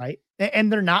yeah. Right.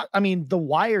 And they're not, the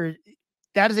wire,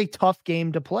 that is a tough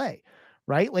game to play,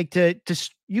 right? Like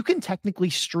you can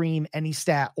technically stream any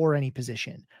stat or any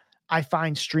position. I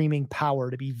find streaming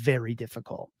power to be very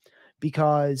difficult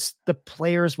because the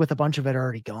players with a bunch of it are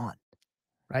already gone.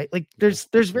 Right. Like there's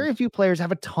very few players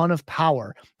have a ton of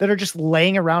power that are just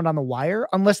laying around on the wire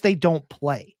unless they don't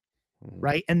play.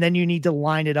 Right. And then you need to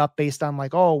line it up based on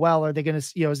like, oh, well, are they going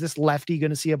to, is this lefty going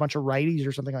to see a bunch of righties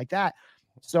or something like that?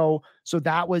 So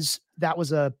that was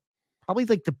probably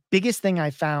like the biggest thing I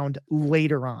found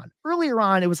later on. Earlier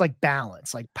on, it was like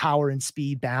balance, like power and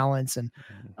speed balance. And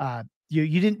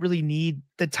you didn't really need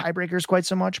the tiebreakers quite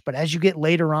so much. But as you get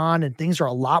later on and things are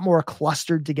a lot more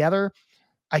clustered together,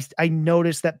 I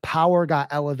noticed that power got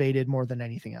elevated more than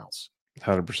anything else.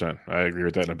 100%. I agree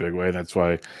with that in a big way. That's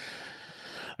why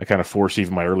I kind of force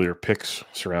even my earlier picks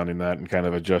surrounding that and kind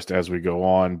of adjust as we go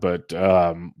on. But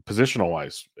positional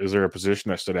wise, is there a position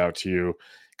that stood out to you?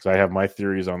 Because I have my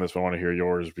theories on this, but I want to hear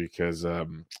yours because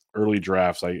early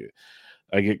drafts,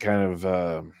 I get kind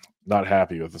of not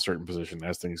happy with a certain position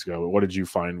as things go. What did you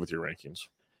find with your rankings?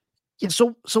 Yeah.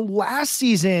 So last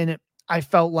season, I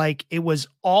felt like it was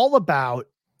all about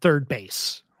third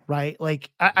base, right? Like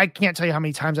I can't tell you how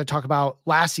many times I talk about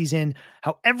last season,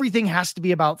 how everything has to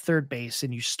be about third base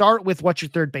and you start with what's your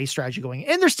third base strategy going.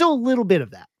 And there's still a little bit of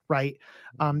that, right?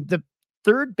 The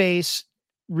third base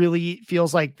really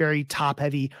feels like very top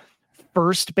heavy.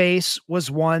 First base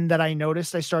was one that I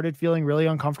noticed I started feeling really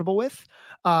uncomfortable with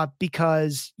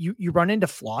because you run into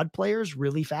flawed players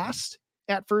really fast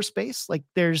at first base. Like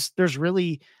there's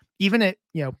really, even at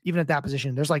that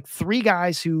position, there's like 3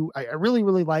 guys who I really,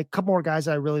 really like, a couple more guys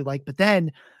I really like, but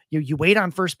then you wait on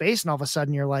first base and all of a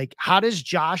sudden you're like, how does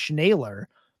Josh Naylor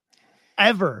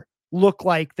ever look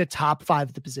like the top 5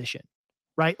 of the position?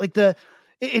 Right? Like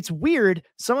it's weird.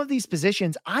 Some of these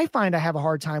positions I find I have a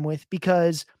hard time with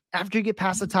because after you get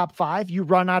past the top 5, you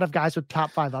run out of guys with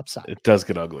top 5 upside. It does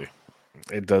get ugly.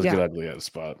 It does get ugly at a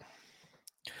spot.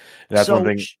 That's one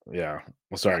thing. Yeah.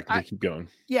 Well, sorry. Keep going.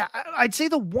 Yeah. I'd say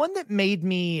the one that made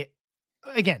me,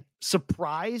 again,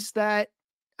 surprised that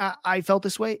I felt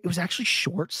this way, it was actually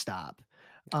shortstop.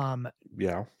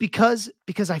 Because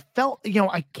I felt,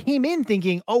 I came in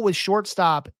thinking, with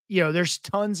shortstop, there's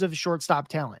tons of shortstop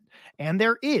talent. And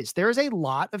there is a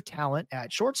lot of talent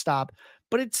at shortstop,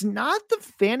 but it's not the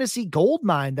fantasy gold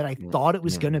mine that I thought it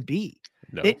was going to be.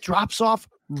 No. It drops off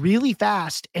really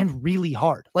fast and really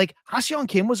hard. Like Ha-Seong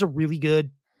Kim was a really good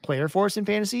player for us in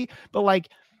fantasy, but like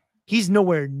he's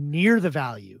nowhere near the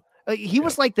value. He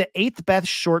was like the 8th best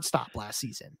shortstop last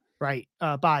season, right?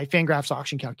 By Fangraphs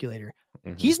auction calculator.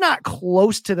 Mm-hmm. He's not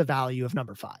close to the value of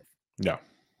number 5. No,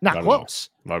 not close.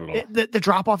 Not at all. The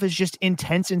drop off is just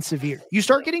intense and severe. You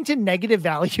start getting to negative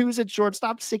values at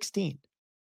shortstop 16.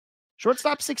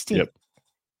 Shortstop 16. Yep.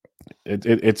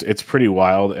 It's pretty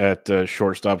wild at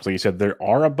shortstops. Like you said, there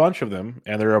are a bunch of them,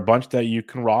 and there are a bunch that you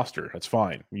can roster. That's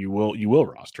fine. You will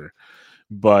roster,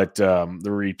 but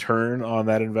the return on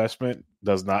that investment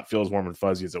does not feel as warm and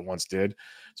fuzzy as it once did.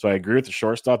 So I agree with the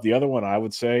shortstop. The other one I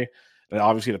would say, and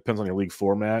obviously it depends on your league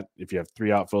format. If you have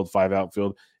 3 outfield, 5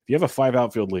 outfield, if you have a 5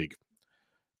 outfield league,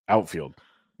 outfield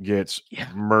gets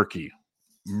murky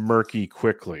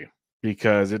quickly.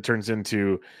 Because it turns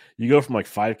into, you go from like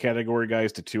 5 category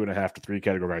guys to 2.5 to 3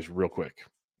 category guys real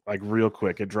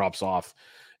quick. It drops off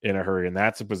in a hurry. And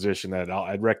that's a position that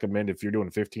I'd recommend if you're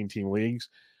doing 15-team leagues.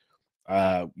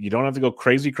 You don't have to go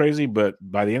crazy, but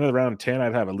by the end of the round 10,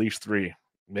 I'd have at least 3,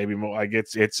 maybe more. Like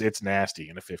it's nasty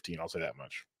in a 15. I'll say that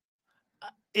much.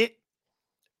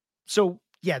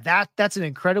 That's an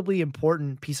incredibly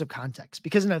important piece of context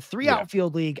because in a 3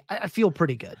 outfield league, I feel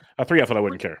pretty good. A 3 outfield, I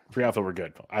wouldn't care. 3 outfield, we're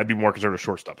good. I'd be more concerned with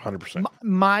shortstop, 100%.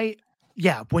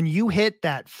 When you hit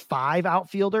that 5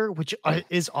 outfielder, which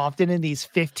is often in these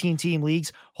 15-team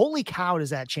leagues, holy cow,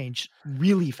 does that change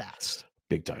really fast?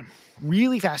 Big time.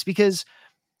 Really fast because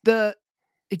you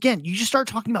just start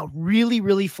talking about really,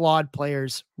 really flawed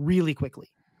players really quickly.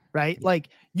 Right? Like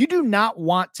you do not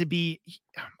want to be,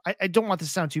 I don't want this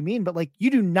to sound too mean, but like you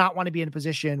do not want to be in a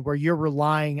position where you're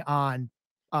relying on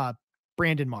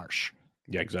Brandon Marsh.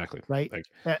 Yeah, exactly. Right.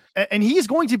 And he is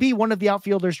going to be one of the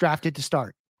outfielders drafted to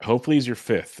start. Hopefully he's your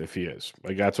fifth if he is.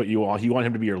 Like that's what you want. You want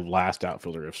him to be your last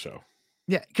outfielder if so.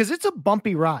 Yeah, because it's a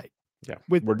bumpy ride. Yeah.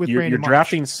 With you're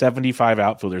drafting 75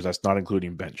 outfielders. That's not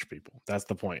including bench people. That's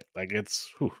the point. Like it's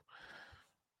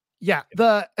yeah.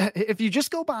 If you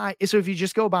just go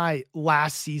by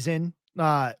last season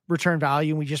return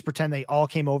value and we just pretend they all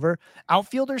came over,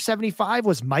 outfielder 75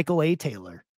 was Michael A.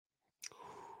 Taylor.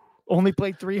 Only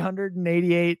played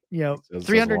 388,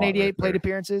 388 plate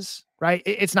appearances, right?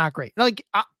 It's not great. Like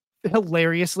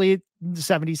hilariously,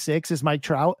 76 is Mike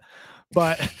Trout,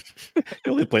 but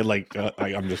he only played like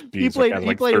I'm just being he played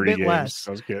like a bit games. less.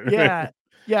 I was kidding.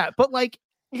 Yeah. But like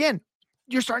again,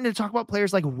 you're starting to talk about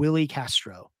players like Willie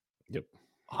Castro,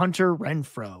 Hunter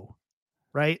Renfroe,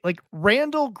 right? Like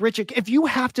Randall Grichuk. If you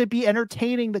have to be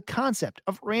entertaining the concept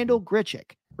of Randall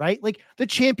Grichuk, right? Like the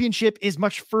championship is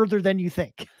much further than you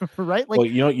think, right? Like, well,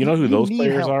 you know who those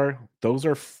players are? Those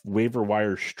are waiver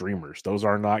wire streamers. Those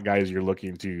are not guys you're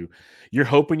looking to. You're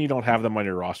hoping you don't have them on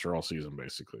your roster all season.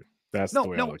 Basically, that's the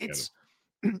way I look at it.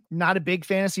 Not a big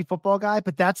fantasy football guy,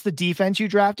 but that's the defense you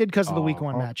drafted because of the week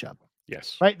 1 matchup.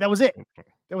 Yes, right. That was it.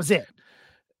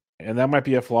 And that might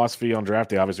be a philosophy on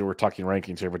draft day. Obviously, we're talking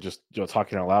rankings here, but just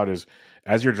talking out loud is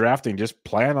as you're drafting, just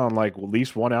plan on like at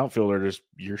least one outfielder.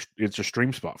 It's a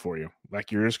stream spot for you.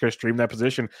 Like you're just going to stream that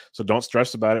position. So don't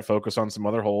stress about it. Focus on some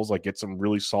other holes. Like get some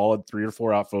really solid 3 or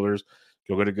 4 outfielders.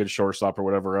 Go get a good shortstop or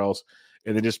whatever else,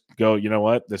 and then just go. You know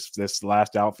what? This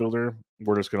last outfielder,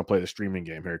 we're just going to play the streaming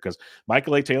game here because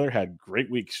Michael A. Taylor had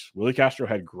great weeks. Willie Castro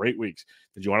had great weeks.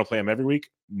 Did you want to play him every week?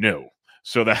 No.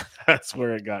 So that's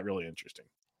where it got really interesting.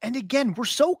 And again, we're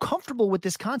so comfortable with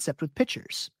this concept with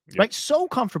pitchers, right? So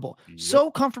comfortable,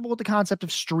 so comfortable with the concept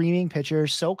of streaming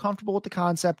pitchers, so comfortable with the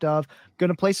concept of going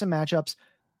to play some matchups.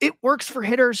 It works for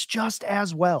hitters just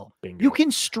as well. Bingo. You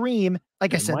can stream,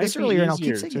 like I said this earlier, and I'll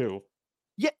keep saying it.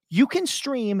 Yeah, you can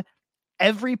stream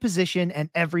every position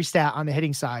and every stat on the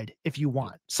hitting side if you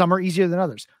want. Some are easier than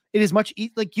others. It is much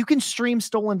like you can stream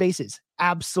stolen bases.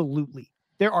 Absolutely.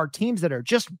 There are teams that are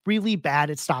just really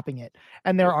bad at stopping it.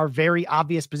 And there are very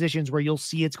obvious positions where you'll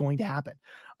see it's going to happen.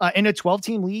 In a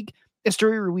 12-team league,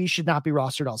 Esteury Ruiz should not be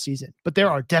rostered all season, but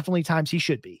there are definitely times he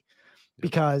should be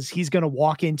because he's going to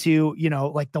walk into,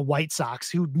 like the White Sox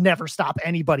who never stop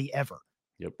anybody ever.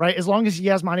 Right. As long as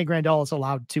Yasmani Grandal is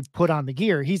allowed to put on the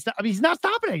gear, he's not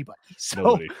stopping anybody. So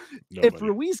Nobody. If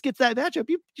Ruiz gets that matchup,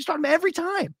 you start him every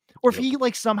time. Or if he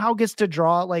like somehow gets to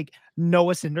draw like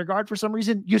Noah Syndergaard for some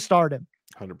reason, you start him.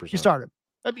 100%. You start him.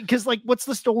 Because like what's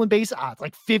the stolen base odds?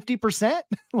 Like 50%?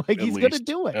 Like he's gonna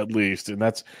do it. At least. And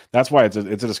that's why it's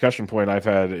a discussion point I've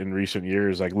had in recent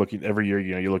years. Like looking every year,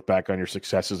 you look back on your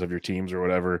successes of your teams or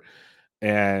whatever.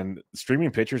 And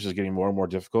streaming pitchers is getting more and more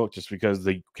difficult just because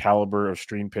the caliber of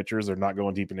stream pitchers, they're not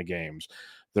going deep into games.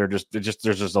 There's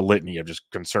just a litany of just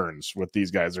concerns with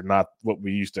these guys. They're not what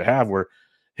we used to have where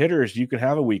hitters, you can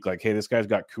have a week like, hey, this guy's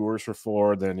got Coors for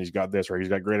 4, then he's got this, or he's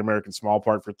got Great American Small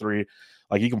Park for 3.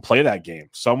 Like you can play that game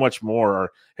so much more.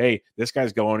 Or hey, this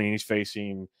guy's going and he's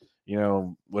facing,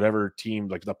 whatever team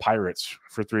like the Pirates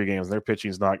for 3 games. Their pitching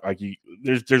is not like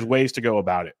there's ways to go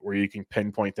about it where you can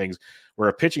pinpoint things. Where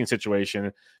a pitching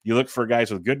situation, you look for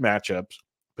guys with good matchups,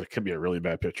 but it could be a really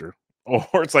bad pitcher.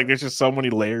 Or it's like there's just so many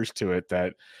layers to it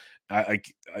that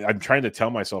I'm trying to tell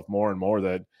myself more and more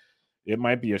that it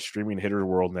might be a streaming hitter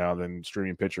world now than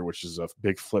streaming pitcher, which is a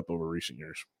big flip over recent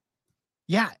years.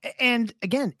 Yeah. And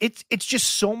again, it's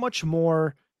just so much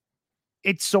more.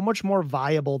 It's so much more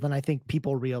viable than I think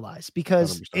people realize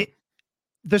because 100%.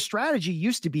 The strategy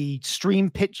used to be stream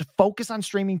pitch, focus on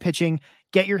streaming pitching,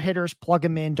 get your hitters, plug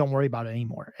them in. Don't worry about it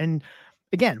anymore. And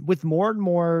again, with more and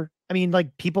more, I mean,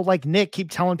 like people like Nick keep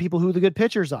telling people who the good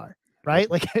pitchers are. Right.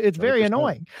 Like it's very 100%.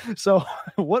 Annoying. So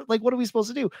what are we supposed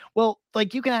to do? Well,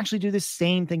 like you can actually do the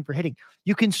same thing for hitting.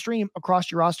 You can stream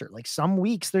across your roster. Like some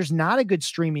weeks there's not a good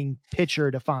streaming pitcher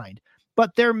to find,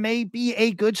 but there may be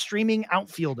a good streaming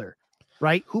outfielder,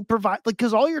 right? Who provide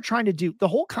because all you're trying to do, the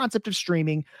whole concept of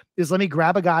streaming is let me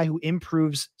grab a guy who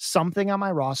improves something on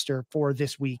my roster for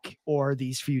this week or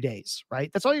these few days,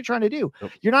 right? That's all you're trying to do.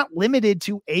 Yep. You're not limited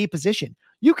to a position.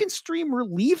 You can stream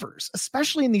relievers,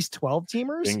 especially in these 12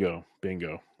 teamers.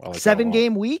 Bingo. I like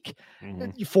 7-game week.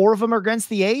 4 of them are against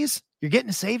the A's. You're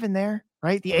getting a save in there,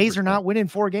 right? The 100%. A's are not winning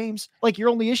 4 games. Like your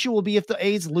only issue will be if the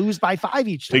A's lose by 5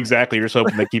 each time. Exactly. You're just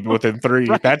hoping they keep it within 3.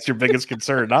 Right. That's your biggest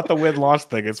concern. Not the win-loss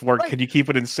thing. It's more, right. Can you keep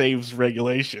it in saves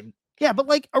regulation? Yeah, but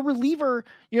like a reliever,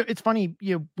 it's funny,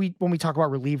 when we talk about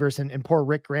relievers and poor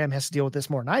Rick Graham has to deal with this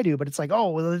more than I do, but it's like,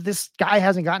 oh, well, this guy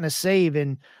hasn't gotten a save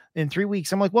in 3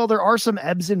 weeks. I'm like, well, there are some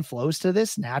ebbs and flows to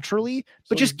this naturally,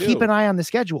 but just keep an eye on the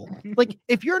schedule. Like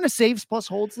if you're in a saves plus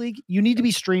holds league, you need to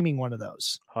be streaming one of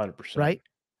those. 100%. Right?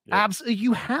 Yep. Absolutely.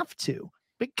 You have to,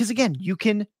 because again, you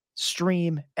can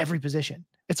stream every position.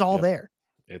 It's all there.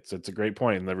 It's a great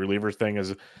point. And the reliever thing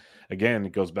is, again,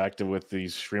 it goes back to with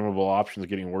these streamable options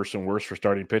getting worse and worse for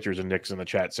starting pitchers. And Nick's in the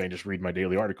chat saying, just read my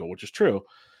daily article, which is true.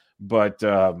 But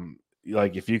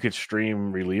like if you could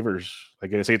stream relievers,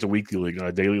 like I say, it's a weekly league, not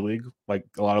a daily league. Like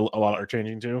a lot are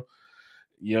changing too.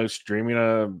 Streaming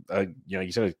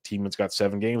you said a team that's got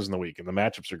 7 games in the week and the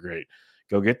matchups are great.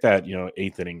 Go get that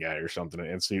 8th inning guy or something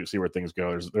and see where things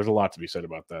go. There's a lot to be said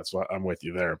about that. So I'm with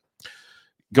you there.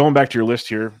 Going back to your list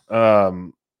here.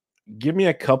 Give me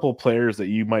a couple players that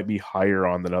you might be higher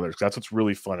on than others. That's what's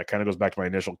really fun. It kind of goes back to my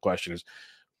initial question is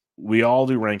we all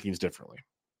do rankings differently.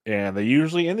 And they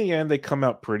usually, in the end, they come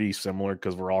out pretty similar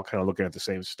because we're all kind of looking at the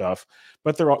same stuff.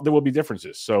 But there will be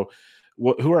differences. So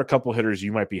who are a couple hitters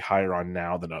you might be higher on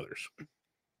now than others?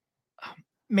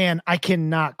 Man, I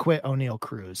cannot quit O'Neil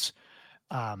Cruz.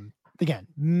 Again,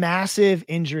 massive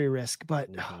injury risk, but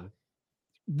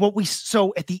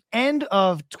so at the end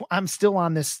of, I'm still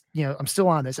on this,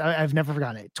 I've never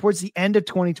forgotten it. Towards the end of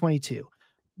 2022,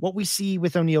 what we see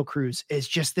with O'Neil Cruz is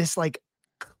just this like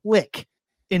click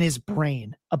in his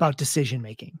brain about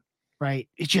decision-making, right?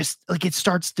 It just like, it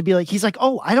starts to be like, he's like,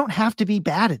 oh, I don't have to be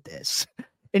bad at this.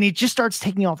 And he just starts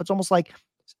taking off. It's almost like,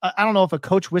 I don't know if a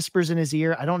coach whispers in his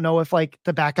ear. I don't know if like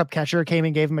the backup catcher came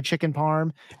and gave him a chicken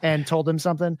parm and told him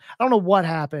something. I don't know what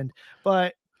happened,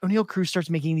 but O'Neil Cruz starts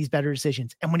making these better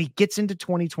decisions. And when he gets into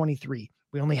 2023,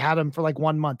 we only had him for like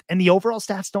 1 month and the overall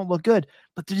stats don't look good,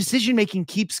 but the decision-making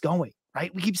keeps going,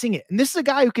 right? We keep seeing it. And this is a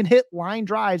guy who can hit line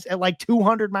drives at like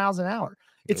 200 miles an hour.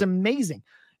 It's amazing.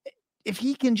 If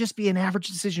he can just be an average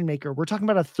decision maker, we're talking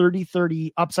about a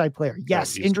 30-30 upside player.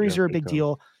 Yes, injuries are a big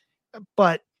deal,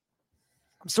 but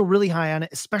I'm still really high on it,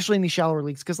 especially in these shallower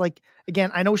leagues. Cause like,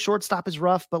 again, I know shortstop is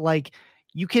rough, but like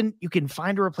you can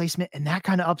find a replacement and that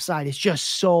kind of upside is just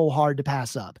so hard to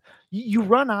pass up. You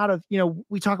run out of,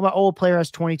 we talk about, a player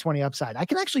has 20-20 upside. I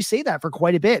can actually say that for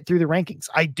quite a bit through the rankings.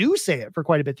 I do say it for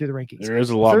quite a bit through the rankings. There is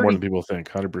a lot more than people think.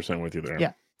 100% with you there.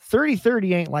 Yeah.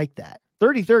 30-30 ain't like that.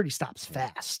 30-30 stops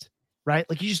fast. Right?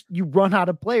 Like you run out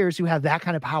of players who have that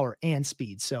kind of power and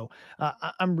speed. So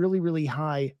I'm really, really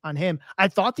high on him. I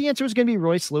thought the answer was going to be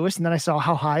Royce Lewis. And then I saw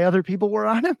how high other people were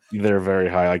on him. They're very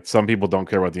high. Like some people don't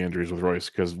care about the injuries with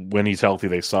Royce because when he's healthy,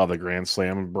 they saw the Grand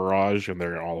Slam barrage and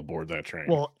they're all aboard that train.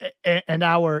 Well, and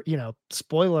our,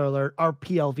 spoiler alert, our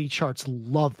PLV charts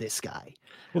love this guy.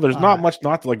 Well, there's not much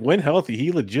not to like when healthy.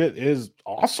 He legit is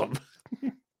awesome.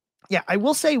 Yeah, I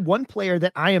will say one player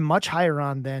that I am much higher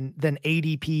on than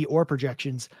ADP or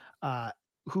projections,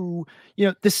 who,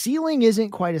 the ceiling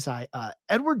isn't quite as high.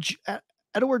 Edward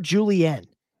Julien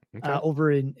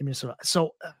over in Minnesota.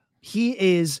 So he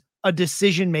is a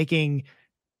decision-making,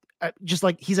 just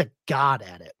like he's a god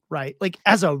at it, right? Like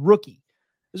as a rookie.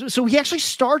 So he actually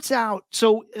starts out.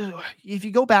 So if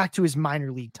you go back to his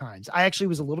minor league times, I actually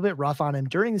was a little bit rough on him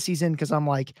during the season because I'm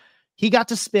like, he got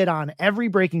to spit on every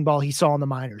breaking ball he saw in the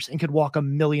minors and could walk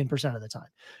 1,000,000% of the time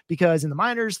because in the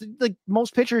minors, like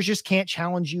most pitchers just can't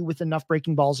challenge you with enough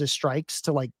breaking balls as strikes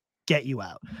to like get you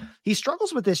out. He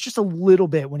struggles with this just a little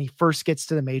bit when he first gets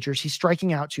to the majors. He's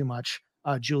striking out too much,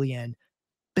 Julien,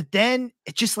 but then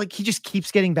it just like, he just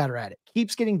keeps getting better at it,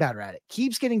 keeps getting better at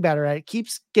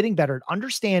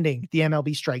understanding the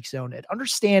MLB strike zone, at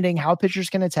understanding how pitchers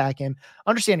can attack him,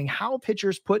 understanding how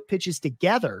pitchers put pitches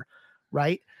together.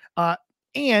 Right.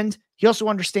 And he also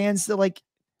understands that like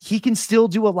he can still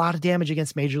do a lot of damage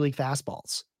against major league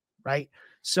fastballs. Right.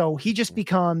 So he just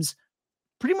becomes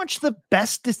pretty much the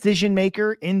best decision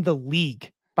maker in the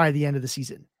league by the end of the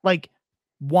season. Like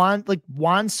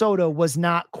Juan Soto was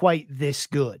not quite this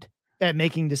good at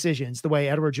making decisions the way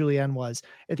Edward Julien was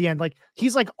at the end. Like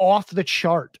he's like off the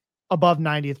chart above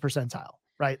 90th percentile,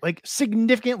 right? Like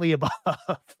significantly above.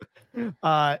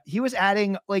 He was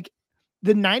adding like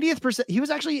the 90th percent. He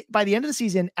was actually by the end of the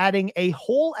season adding a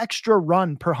whole extra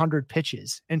run per 100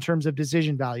 pitches in terms of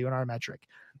decision value in our metric.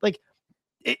 Like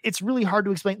it's really hard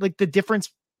to explain. Like the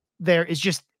difference there is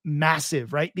just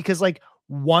massive, right? Because like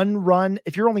one run,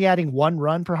 if you're only adding 1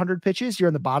 run per 100 pitches, you're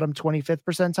in the bottom 25th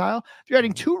percentile. If you're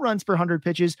adding 2 runs per 100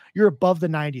 pitches, you're above the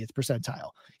 90th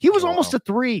percentile. He was almost a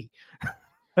 3.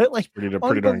 Right? Like pretty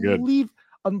darn good.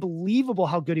 Unbelievable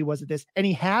how good he was at this. And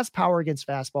he has power against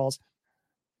fastballs.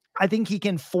 I think he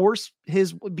can force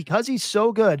because he's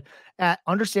so good at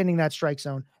understanding that strike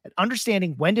zone, at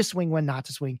understanding when to swing, when not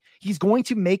to swing. He's going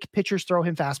to make pitchers throw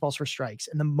him fastballs for strikes.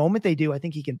 And the moment they do, I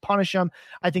think he can punish them.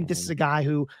 I think this is a guy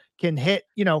who can hit,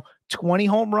 20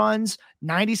 home runs,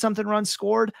 90 something runs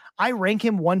scored. I rank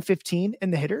him 115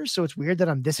 in the hitters. So it's weird that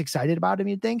I'm this excited about him,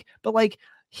 you'd think, but like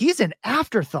he's an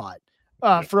afterthought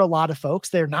for a lot of folks.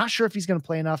 They're not sure if he's going to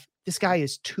play enough. This guy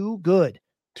is too good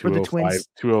for the Twins.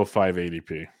 205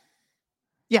 ADP.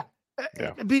 Yeah.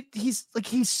 But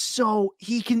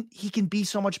he can be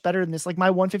so much better than this. Like my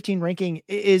 115 ranking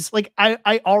is like,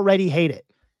 I already hate it,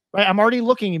 right? I'm already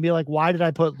looking and be like, why did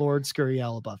I put Lord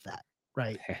Scuriel above that?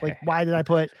 Right. Like, why did I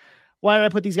put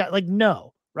these guys? Like,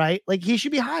 no, right. Like he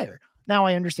should be higher. Now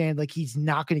I understand, like, he's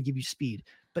not going to give you speed,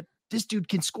 but this dude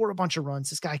can score a bunch of runs.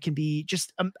 This guy can be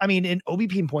just, in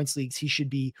OBP and points leagues, he should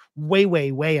be way,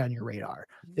 way, way on your radar.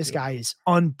 This guy is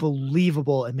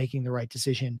unbelievable at making the right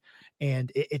decision.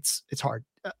 And it's hard.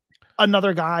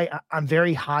 Another guy I'm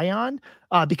very high on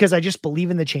because I just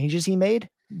believe in the changes he made.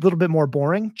 A little bit more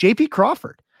boring. JP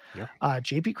Crawford. Yeah.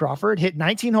 JP Crawford hit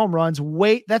 19 home runs.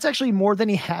 That's actually more than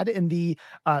he had in the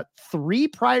 3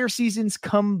 prior seasons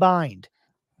combined.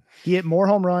 He hit more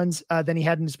home runs than he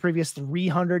had in his previous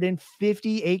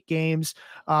 358 games.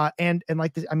 And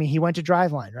like this, he went to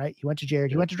Driveline, right? He went to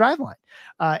Jared. He went to Driveline.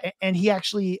 And he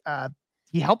actually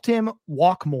he helped him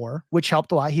walk more, which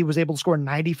helped a lot. He was able to score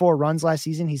 94 runs last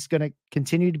season. He's going to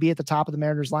continue to be at the top of the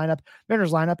Mariners lineup.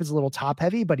 Mariners lineup is a little top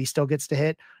heavy, but he still gets to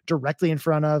hit directly in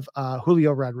front of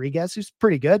Julio Rodriguez, who's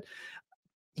pretty good.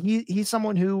 He's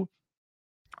someone who,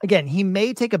 again, he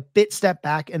may take a bit step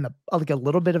back in the, like a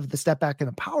little bit of the step back in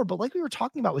the power, but like we were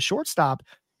talking about with shortstop,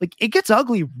 like it gets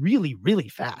ugly really, really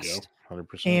fast. Yeah.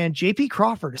 100%. And JP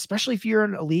Crawford, especially if you're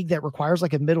in a league that requires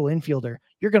like a middle infielder,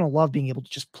 you're going to love being able to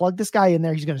just plug this guy in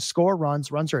there. He's going to score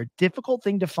runs. Runs are a difficult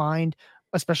thing to find,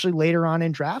 especially later on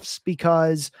in drafts,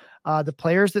 because the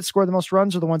players that score the most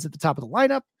runs are the ones at the top of the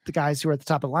lineup. The guys who are at the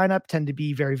top of the lineup tend to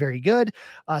be very, very good.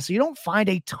 So you don't find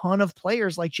a ton of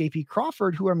players like JP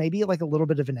Crawford who are maybe like a little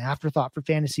bit of an afterthought for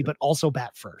fantasy, but also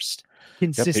bat first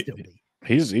consistently.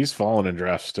 Yep, he's fallen in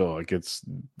drafts still. Like it's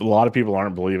a lot of people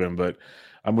aren't believing, but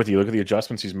I'm with you. Look at the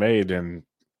adjustments he's made, and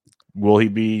will he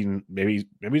be maybe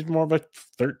he's more of a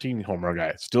 13 home run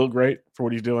guy? Still great for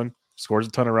what he's doing. Scores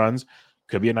a ton of runs.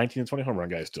 Could be a 19 and 20 home run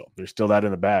guy still. There's still that in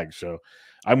the bag. So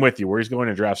I'm with you. Where he's going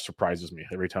in drafts surprises me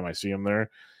every time I see him there.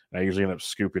 And I usually end up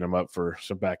scooping him up for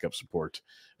some backup support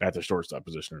at the shortstop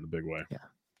position in a big way. Yeah.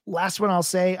 Last one I'll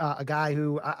say, a guy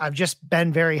who I've just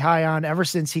been very high on ever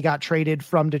since he got traded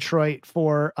from Detroit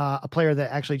for a player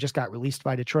that actually just got released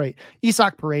by Detroit,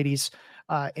 Isaac Paredes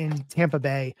in Tampa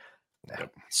Bay.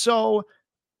 Yep. So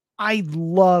I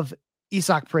love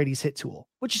Isaac Paredes' hit tool,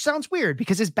 which sounds weird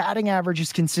because his batting average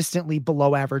is consistently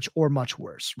below average or much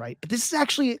worse, right? But this is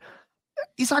actually,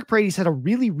 Isaac Paredes had a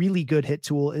really, really good hit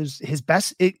tool. Is his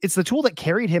best. It's the tool that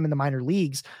carried him in the minor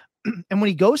leagues. And when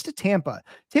he goes to Tampa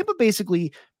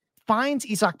basically finds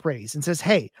Isaac Paredes and says,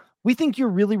 hey, we think you're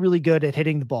really, really good at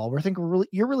hitting the ball.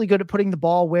 You're really good at putting the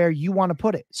ball where you want to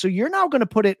put it. So you're now going to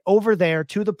put it over there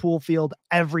to the pool field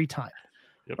every time.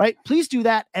 Yep. Right? Please do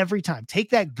that every time. Take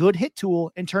that good hit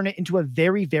tool and turn it into a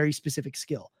very, very specific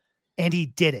skill. And he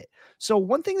did it. So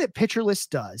one thing that PitcherList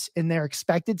does in their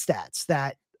expected stats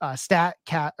that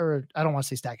StatCast, or I don't want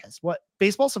to say StatCast, what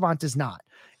Baseball Savant does not,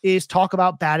 is talk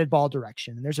about batted ball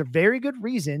direction. And there's a very good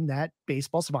reason that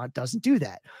Baseball Savant doesn't do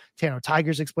that. Tano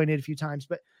Tigers explained it a few times,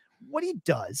 but what he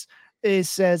does is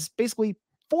says basically,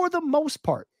 for the most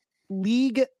part,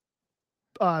 league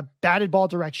batted ball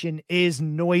direction is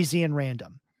noisy and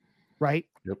random, right?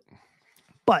 Yep.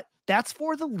 But that's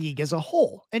for the league as a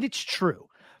whole. And it's true.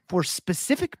 For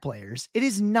specific players, it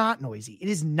is not noisy. It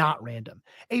is not random.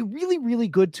 A really, really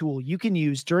good tool you can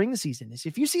use during the season is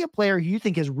if you see a player who you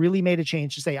think has really made a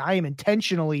change to say, I am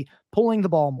intentionally pulling the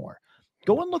ball more.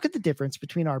 Go and look at the difference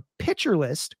between our pitcher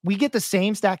list. We get the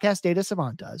same StatCast data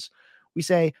Savant does. We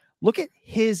say, look at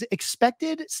his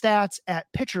expected stats at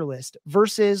PitcherList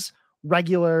versus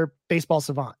regular Baseball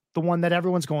Savant, the one that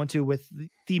everyone's going to with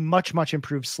the much, much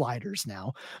improved sliders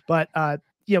now. But,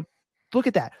 look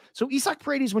at that. So Isaac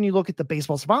Paredes, when you look at the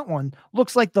Baseball Savant one,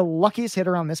 looks like the luckiest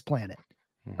hitter on this planet,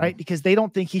 right? Because they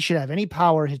don't think he should have any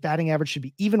power. His batting average should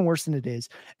be even worse than it is.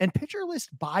 And PitcherList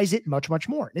buys it much, much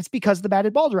more. And it's because of the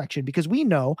batted ball direction, because we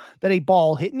know that a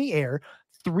ball hit in the air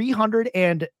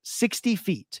 360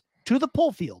 feet to the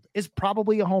pull field is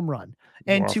probably a home run.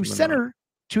 And to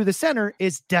the center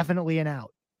is definitely an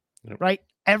out, right?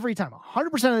 Every time,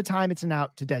 100% of the time, it's an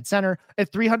out to dead center. A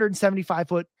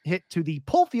 375-foot hit to the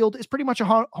pull field is pretty much a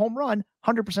home run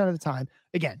 100% of the time.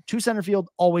 Again, to center field,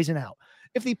 always an out.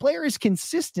 if the player is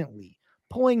consistently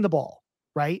pulling the ball,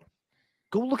 right?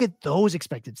 Go look at those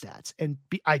expected stats. And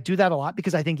I do that a lot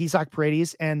because I think Isaac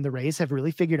Paredes and the Rays have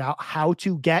really figured out how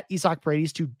to get Isaac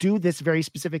Paredes to do this very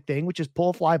specific thing, which is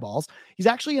pull fly balls. He's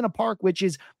actually in a park, which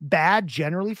is bad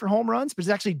generally for home runs, but it's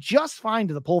actually just fine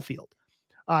to the pull field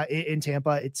in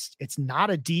Tampa. It's not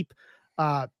a deep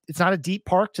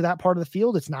park to that part of the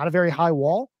field. It's not a very high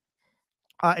wall.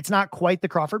 It's not quite the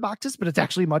Crawford boxes, but it's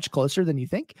actually much closer than you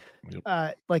think,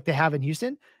 like they have in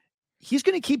Houston. He's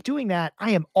going to keep doing that. I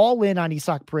am all in on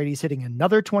Isaac Paredes hitting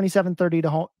another 27 to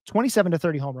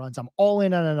 30 home runs. I'm all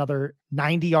in on another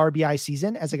 90 RBI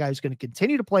season as a guy who's going to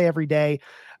continue to play every day.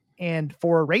 And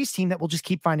for a Rays team that will just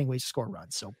keep finding ways to score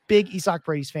runs. So big Isaac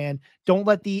Paredes fan. Don't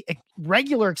let the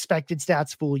regular expected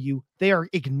stats fool you. They are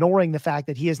ignoring the fact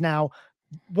that he is now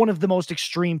one of the most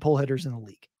extreme pull hitters in the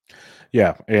league.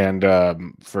 Yeah. And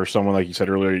for someone, like you said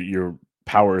earlier, your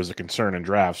power is a concern in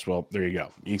drafts. Well, there you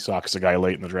go. Isaac's a guy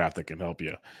late in the draft that can help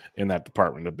you in that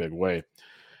department in a big way.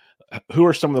 Who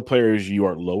are some of the players you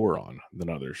are lower on than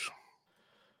others?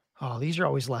 Oh, these are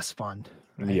always less fun.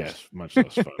 Right? Yes, much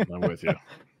less fun. I'm with you.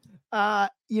 I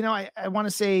want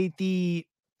to say the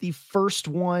first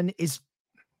one is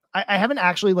I haven't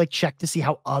actually like checked to see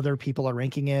how other people are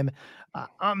ranking him.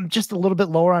 I'm just a little bit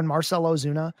lower on Marcell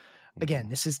Ozuna. Again,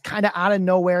 this is kind of out of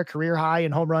nowhere, career high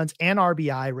in home runs and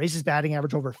RBI, raises batting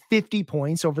average over 50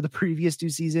 points over the previous 2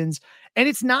 seasons. And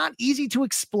it's not easy to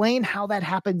explain how that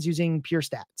happens using pure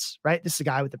stats, right? This is a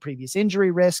guy with the previous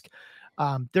injury risk.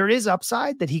 There is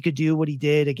upside that he could do what he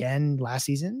did again last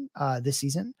season, this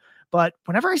season. But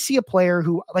whenever I see a player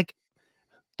who like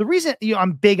the reason,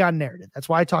 I'm big on narrative. That's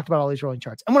why I talked about all these rolling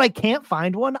charts. And when I can't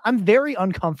find one, I'm very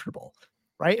uncomfortable.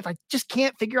 Right? If I just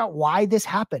can't figure out why this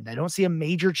happened, I don't see a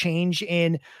major change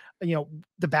in,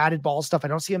 the batted ball stuff. I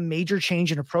don't see a major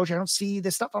change in approach. I don't see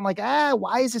this stuff. I'm like,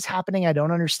 why is this happening? I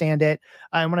don't understand it.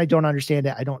 And when I don't understand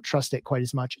it, I don't trust it quite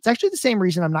as much. It's actually the same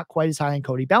reason I'm not quite as high on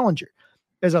Cody Bellinger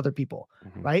as other people,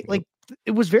 right? Like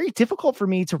it was very difficult for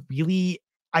me to really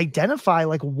identify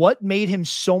like what made him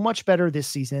so much better this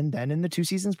season than in the 2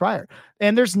 seasons prior.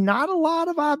 And there's not a lot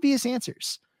of obvious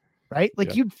answers. Right?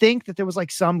 Like you'd think that there was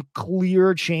like some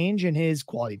clear change in his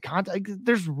quality of contact.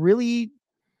 There's really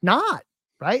not,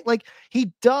 right? Like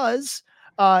he does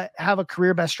have a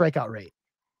career best strikeout rate.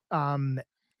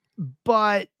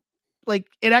 But like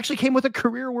it actually came with a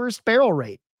career worst barrel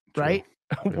rate, right?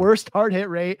 Worst hard hit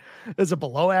rate. There's a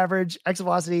below average exit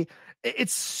velocity.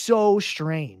 It's so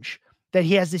strange that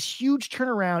he has this huge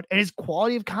turnaround and his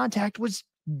quality of contact was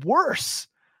worse.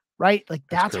 Right? Like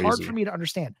that's hard for me to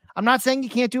understand. I'm not saying you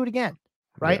can't do it again.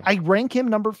 Right? I rank him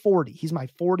number 40. He's my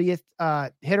 40th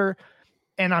hitter.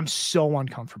 And I'm so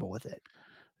uncomfortable with it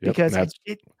because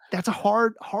that's a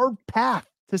hard path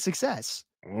to success.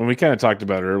 When we kind of talked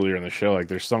about it earlier in the show, like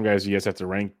there's some guys you just have to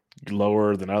rank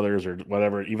lower than others or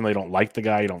whatever, even though you don't like the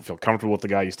guy, you don't feel comfortable with the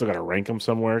guy, you still got to rank him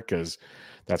somewhere because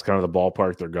that's kind of the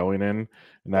ballpark they're going in.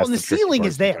 And that's the ceiling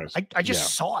is there. I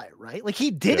just saw it, right? Like he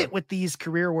did it with these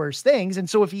career worst things. And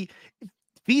so if he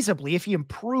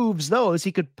improves those,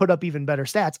 he could put up even better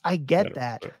stats. I get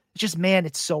that. It's just, man,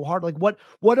 it's so hard. Like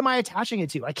what am I attaching it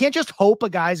to? I can't just hope a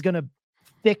guy's going to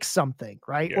fix something,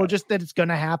 right? Yeah. Or just that it's going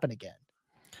to happen again.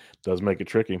 Does make it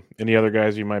tricky. Any other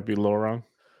guys you might be lower on?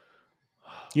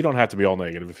 You don't have to be all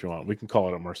negative if you want. We can call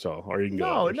it a Marcell, or you can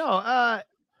go.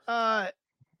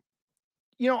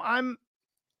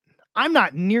 I'm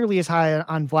not nearly as high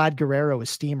on Vlad Guerrero as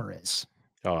Steamer is.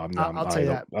 Oh, I'll tell you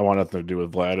that. I want nothing to do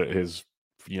with Vlad. His,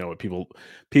 people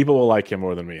will like him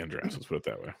more than me in drafts. Let's put it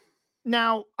that way.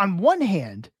 Now, on one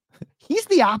hand, he's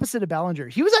the opposite of Bellinger.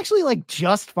 He was actually like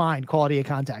just fine quality of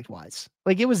contact wise.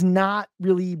 Like it was not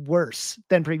really worse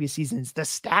than previous seasons. The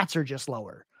stats are just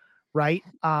lower. Right.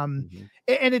 And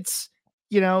it's,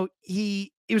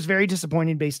 he was very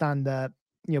disappointing based on the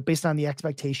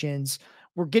expectations.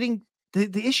 We're getting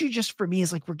the issue just for me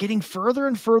is like, we're getting further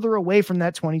and further away from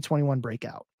that 2021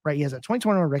 breakout, right? He has that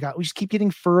 2021 breakout. We just keep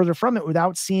getting further from it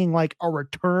without seeing like a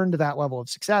return to that level of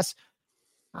success.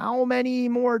 How many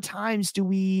more times does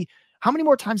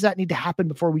that need to happen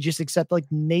before we just accept like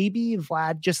maybe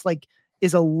Vlad just like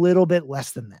is a little bit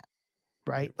less than that?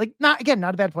 Right? Like not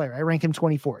a bad player. I rank him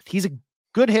 24th. He's a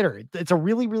good hitter. It's a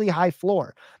really, really high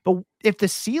floor. But if the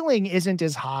ceiling isn't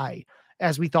as high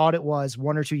as we thought it was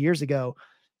 1 or 2 years ago,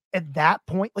 at that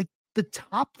point, like the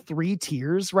top 3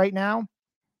 tiers right now,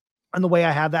 and the way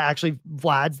I have that, actually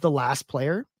Vlad's the last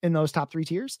player in those top 3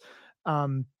 tiers.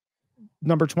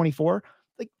 Number 24,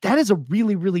 like that is a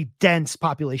really, really dense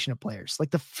population of players. Like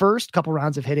the first couple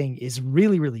rounds of hitting is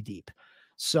really, really deep.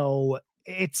 So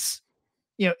it's,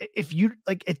 if you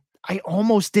like it, I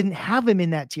almost didn't have him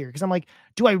in that tier because I'm like,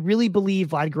 do I really believe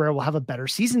Vlad Guerrero will have a better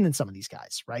season than some of these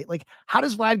guys, right? Like, how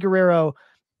does Vlad Guerrero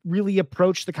really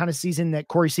approach the kind of season that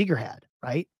Corey Seager had,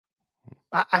 right?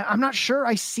 I'm not sure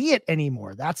I see it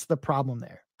anymore. That's the problem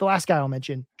there. The last guy I'll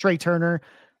mention, Trey Turner.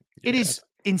 It is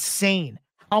insane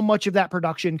how much of that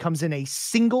production comes in a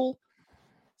single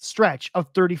stretch of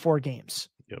 34 games.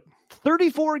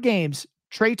 34 games,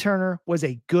 Trey Turner was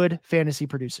a good fantasy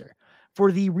producer.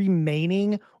 For the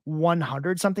remaining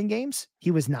 100 something games,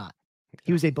 he was not.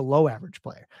 He was a below average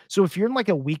player. So if you're in like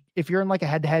a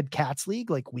head-to-head Cats league,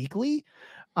 like weekly,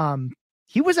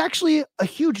 he was actually a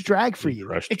huge drag for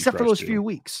you, except for those few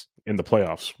weeks. In the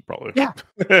playoffs, probably. Yeah.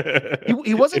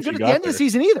 He wasn't good at the end of the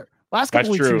season either. Last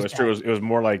couple weeks. That's true. It was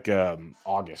more like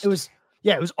August. It was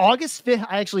August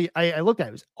 5th. I looked at it.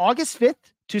 It was August 5th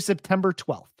to September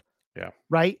 12th. Yeah.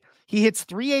 Right. He hits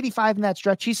 385 in that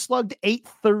stretch. He slugged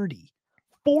 830.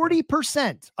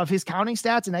 40% of his counting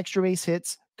stats and extra base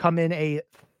hits come in a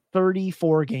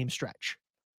 34 game stretch.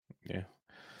 Yeah.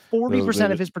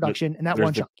 40% of his production in that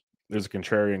one shot. There's a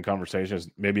contrarian conversation.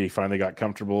 Maybe he finally got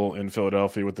comfortable in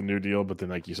Philadelphia with the new deal, but then,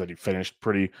 like you said, he finished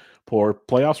pretty poor.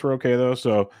 Playoffs were okay though,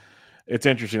 so it's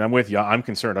interesting. I'm with you. I'm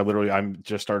concerned. I'm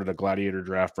just started a gladiator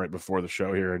draft right before the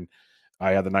show here, and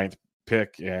I had the 9th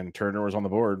pick, and Turner was on the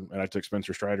board, and I took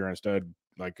Spencer Strider instead.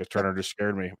 Like, Turner just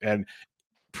scared me. And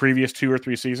previous 2 or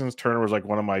 3 seasons, Turner was like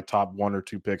one of my top 1 or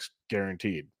 2 picks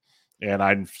guaranteed, and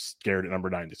I'm scared at number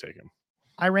 9 to take him.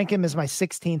 I rank him as my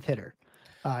 16th hitter,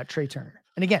 Trey Turner.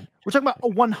 And again, we're talking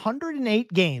about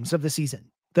 108 games of the season,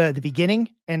 the beginning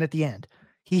and at the end.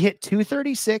 He hit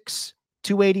 236,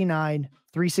 289,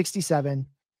 367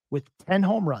 with 10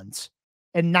 home runs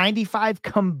and 95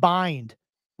 combined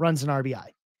runs and RBI.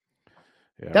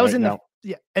 Yeah, that was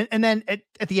and then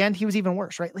at the end, he was even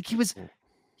worse, right? Like he was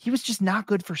just not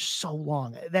good for so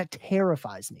long. That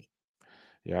terrifies me.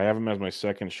 Yeah, I have him as my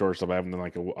second shortstop. I haven't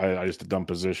done I just a dumb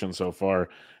position so far.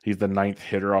 He's the 9th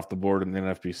hitter off the board in the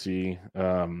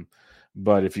NFBC.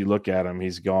 But if you look at him,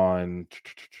 he's gone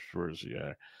where is he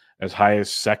at? As high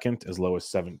as 2nd, as low as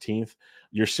 17th.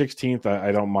 Your 16th,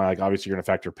 I don't mind. Like, obviously, you're going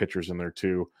to factor pitchers in there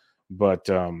too. But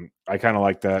I kind of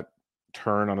like that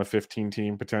turn on a 15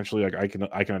 team potentially. Like, I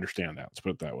can understand that. Let's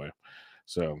put it that way.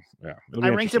 So yeah, I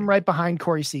ranked him right behind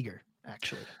Corey Seager,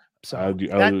 actually. So I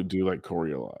do like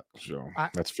Corey a lot. So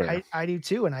that's fair. I do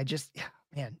too. And I just,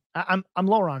 I'm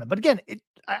lower on it. But again,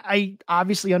 I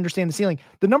obviously understand the ceiling.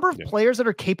 The number of players that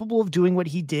are capable of doing what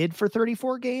he did for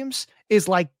 34 games is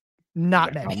like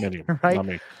not many, right? Not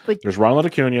many. Like, there's Ronald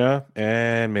Acuna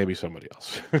and maybe somebody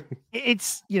else.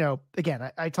 It's,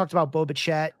 again, I talked about Bo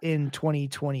Bichette in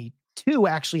 2022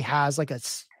 actually has like a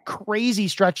crazy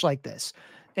stretch like this.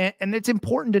 And it's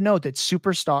important to note that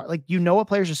superstar, like, a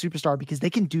player's a superstar because they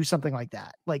can do something like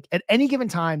that. Like, at any given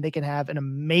time, they can have an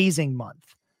amazing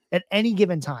month at any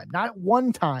given time, not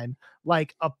one time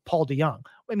like a Paul DeYoung.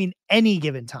 I mean, any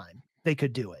given time they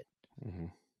could do it. Mm-hmm.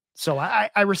 So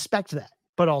I respect that,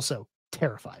 but also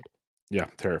terrified. Yeah,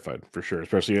 terrified for sure.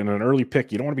 Especially in an early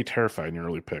pick. You don't want to be terrified in your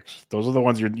early picks. Those are the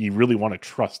ones you really want to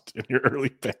trust in your early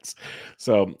picks.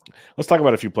 So let's talk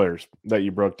about a few players that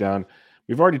you broke down.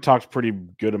 We've already talked pretty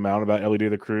good amount about Elly De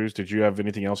La Cruz. Did you have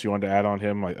anything else you wanted to add on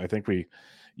him? I think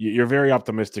you're very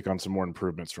optimistic on some more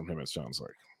improvements from him, it sounds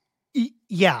like.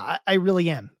 Yeah, I really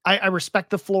am. I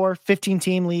respect the floor.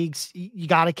 15-team leagues, you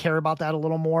got to care about that a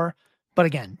little more. But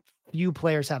again, few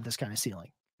players have this kind of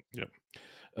ceiling. Yep.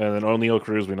 And then O'Neil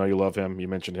Cruz, we know you love him. You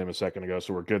mentioned him a second ago,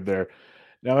 so we're good there.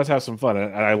 Now let's have some fun.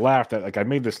 And I laughed at, I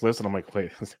made this list and I'm like,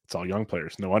 wait, it's all young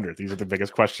players. No wonder. These are the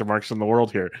biggest question marks in the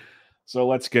world here. So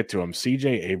let's get to him.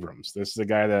 CJ Abrams. This is a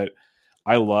guy that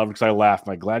I love because I laugh.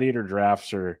 My gladiator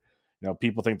drafts are,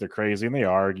 people think they're crazy, and they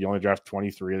are. You only draft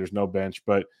 23. There's no bench.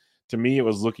 But to me, it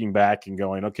was looking back and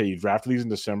going, okay, you drafted these in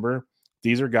December.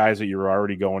 These are guys that you were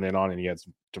already going in on, and you had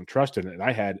some trust in it. And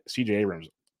I had CJ Abrams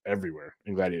everywhere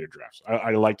in gladiator drafts.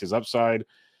 I liked his upside.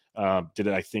 Did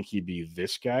I think he'd be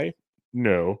this guy?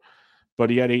 No. But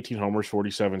he had 18 homers,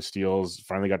 47 steals,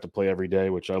 finally got to play every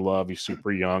day, which I love. He's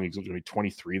super young. He's going to be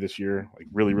 23 this year, like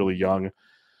really, really young.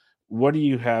 What do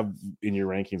you have in your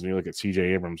rankings when you look at CJ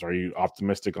Abrams? Are you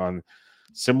optimistic on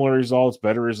similar results,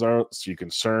 better results? Are you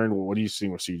concerned? What are you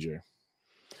seeing with CJ?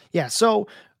 Yeah. So,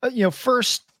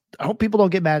 first, I hope people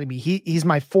don't get mad at me. He's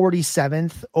my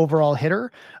 47th overall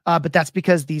hitter, but that's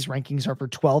because these rankings are for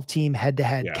 12-team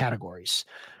head-to-head categories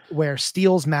where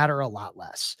steals matter a lot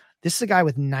less. This is a guy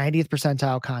with 90th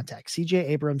percentile contact. CJ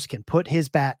Abrams can put his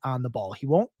bat on the ball. He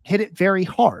won't hit it very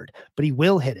hard, but he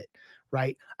will hit it,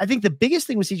 right? I think the biggest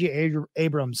thing with CJ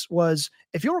Abrams was,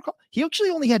 if you recall, he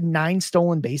actually only had 9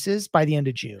 stolen bases by the end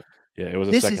of June. Yeah, it was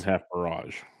a second half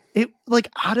barrage. it like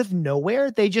out of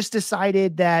nowhere, they just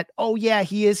decided that, oh yeah,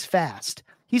 he is fast.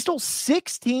 He stole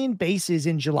 16 bases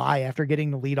in July after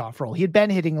getting the leadoff role. He had been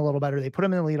hitting a little better. They put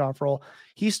him in the leadoff role.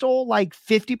 He stole like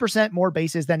 50% more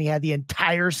bases than he had the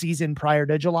entire season prior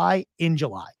to July in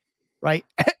July. Right.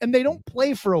 And they don't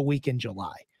play for a week in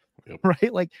July. Yep.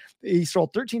 Right. Like he stole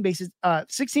 16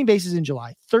 bases in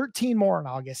July, 13 more in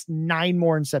August, 9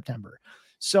 more in September.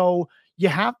 So you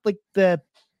have like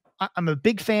I'm a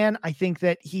big fan. I think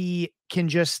that he can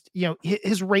just,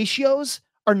 his ratios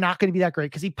are not going to be that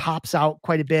great because he pops out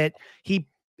quite a bit.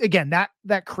 Again,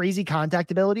 that crazy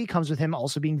contact ability comes with him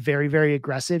also being very, very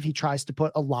aggressive. He tries to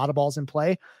put a lot of balls in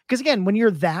play because again, when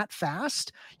you're that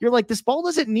fast, you're like, this ball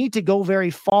doesn't need to go very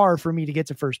far for me to get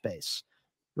to first base,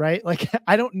 right? Like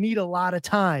I don't need a lot of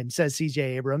time, says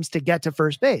CJ Abrams, to get to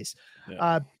first base.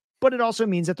 Yeah. But it also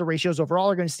means that the ratios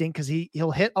overall are going to stink because he'll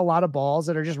hit a lot of balls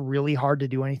that are just really hard to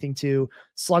do anything to.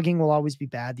 Slugging will always be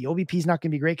bad. The OBP is not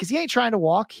going to be great because he ain't trying to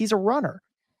walk. He's a runner,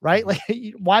 right? Like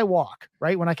why walk,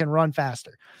 right? When I can run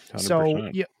faster. 100%.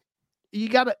 So you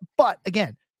got to, but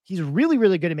again, he's really,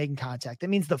 really good at making contact.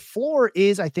 That means the floor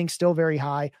is, I think, still very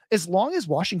high. As long as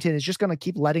Washington is just going to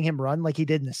keep letting him run like he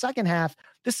did in the second half,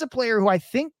 this is a player who I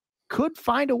think could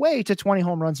find a way to 20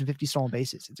 home runs and 50 stolen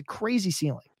bases. It's a crazy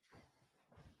ceiling.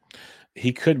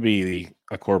 He could be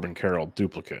a Corbin Carroll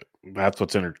duplicate. That's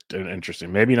what's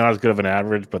interesting. Maybe not as good of an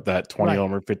average, but that 20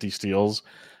 homer, 50 steals.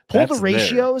 Pull the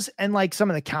ratios and like some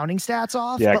of the counting stats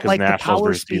off. Yeah, but like the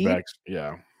power speed.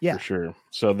 Yeah, for sure.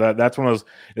 So that's one of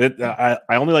those. I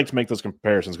only like to make those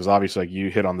comparisons because obviously like you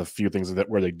hit on the few things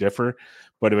where they differ.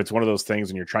 But if it's one of those things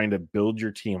and you're trying to build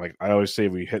your team, like I always say,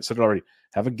 said it already,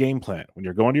 have a game plan. When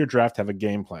you're going to your draft, have a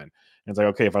game plan. And it's like,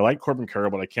 okay, if I like Corbin Carroll,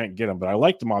 but I can't get him, but I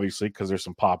liked him obviously because there's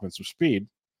some pop and some speed.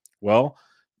 Well,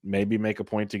 maybe make a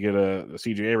point to get a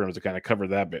CJ Abrams to kind of cover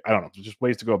that bit. I don't know. There's just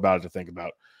ways to go about it to think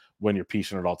about when you're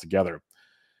piecing it all together.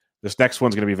 This next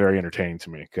one's going to be very entertaining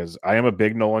to me because I am a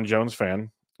big Nolan Jones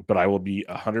fan, but I will be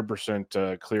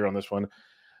 100% clear on this one.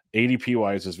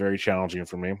 ADP-wise is very challenging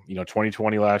for me.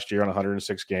 2020 last year on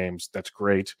 106 games. That's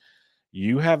great.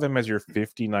 You have him as your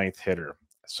 59th hitter.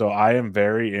 So I am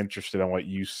very interested in what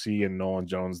you see in Nolan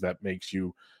Jones that makes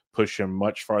you push him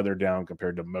much farther down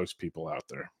compared to most people out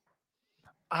there.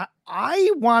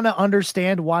 I want to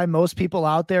understand why most people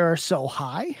out there are so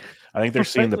high. I think they're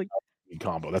seeing the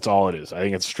combo. That's all it is. I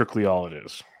think it's strictly all it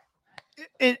is.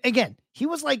 And again, he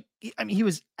was he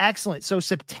was excellent. So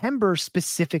September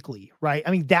specifically, right?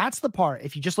 I mean, that's the part.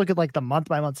 If you just look at like the month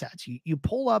by month stats, you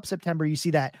pull up September, you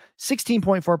see that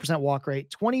 16.4% walk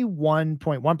rate, 21.1%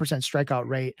 strikeout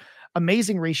rate,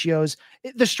 amazing ratios.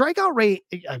 The strikeout rate,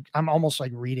 I'm almost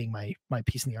like reading my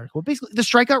piece in the article. Basically, the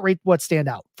strikeout rate, what stand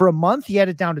out for a month, he had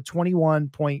it down to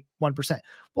 21.1%.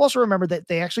 We'll also remember that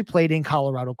they actually played in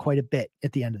Colorado quite a bit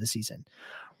at the end of the season,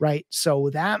 right? So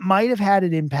that might have had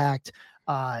an impact.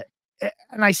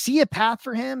 And I see a path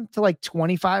for him to like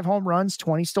 25 home runs,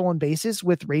 20 stolen bases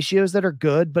with ratios that are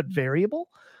good, but variable,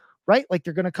 right? Like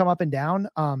they're going to come up and down.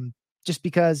 Just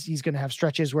because he's going to have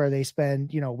stretches where they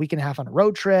spend, a week and a half on a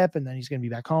road trip and then he's going to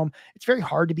be back home. It's very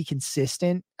hard to be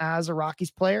consistent as a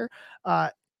Rockies player.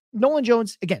 Nolan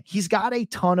Jones, again, he's got a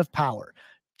ton of power.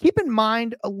 Keep in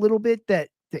mind a little bit that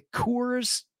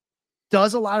Coors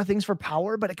does a lot of things for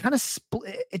power, but it kind of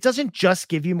it doesn't just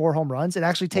give you more home runs. It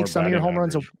actually takes some of your home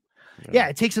runs. Yeah,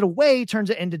 it takes it away, turns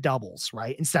it into doubles,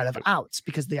 right? Instead of outs,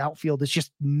 because the outfield is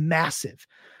just massive,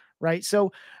 right?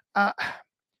 So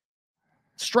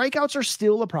strikeouts are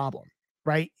still a problem,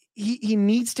 right? He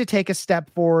needs to take a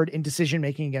step forward in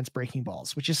decision-making against breaking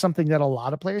balls, which is something that a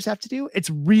lot of players have to do.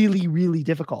 It's really, really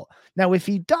difficult. Now, if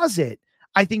he does it,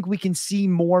 I think we can see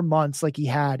more months like he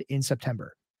had in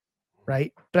September.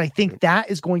 Right. But I think that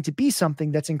is going to be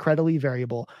something that's incredibly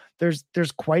variable. There's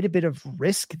quite a bit of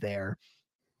risk there.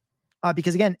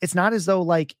 Because again, it's not as though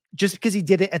like just because he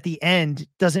did it at the end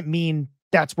doesn't mean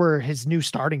that's where his new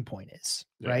starting point is.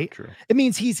 Right. True. It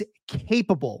means he's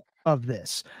capable of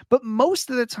this, but most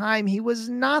of the time he was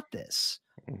not this.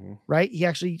 Mm-hmm. Right. He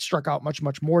actually struck out much,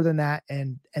 much more than that.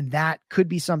 And that could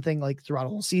be something like throughout a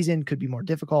whole season could be more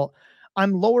difficult.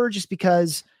 I'm lower just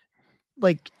because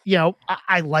I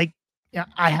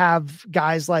have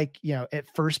guys like, at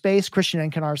first base, Christian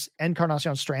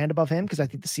Encarnacion Strand above him because I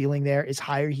think the ceiling there is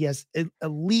higher. He has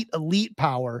elite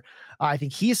power. I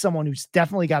think he is someone who's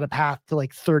definitely got a path to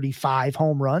like 35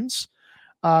 home runs.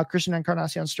 Christian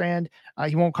Encarnacion Strand,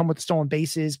 he won't come with stolen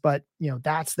bases, but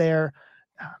that's there.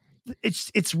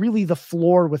 It's really the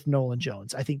floor with Nolan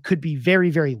Jones. I think could be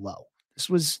very, very low.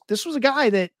 This was a guy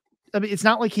that, I mean, it's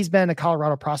not like he's been a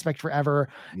Colorado prospect forever,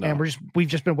 and we've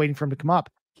just been waiting for him to come up.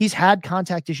 He's had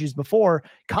contact issues before.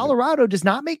 Colorado does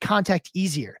not make contact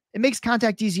easier. It makes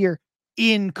contact easier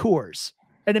in Coors,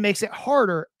 and it makes it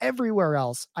harder everywhere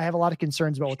else. I have a lot of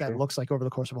concerns about what that looks like over the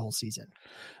course of a whole season.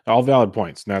 All valid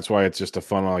points. And that's why it's just a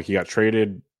fun one. Like, he got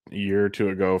traded a year or two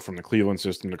ago from the Cleveland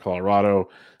system to Colorado,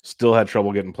 still had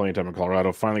trouble getting playing time in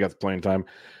Colorado, finally got the playing time.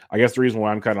 I guess the reason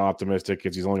why I'm kind of optimistic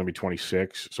is he's only going to be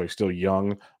 26, so he's still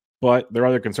young. But there are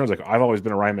other concerns. Like, I've always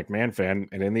been a Ryan McMahon fan,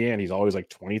 and in the end, he's always like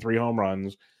 23 home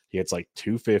runs. He hits like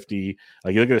 250.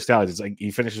 Like, you look at his stats, it's like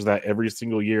he finishes that every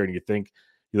single year, and you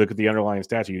look at the underlying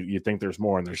stats, you think there's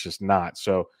more, and there's just not.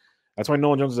 So that's why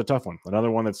Nolan Jones is a tough one.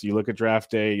 Another one that's, you look at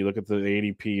draft day, you look at the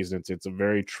ADPs, and it's a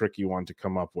very tricky one to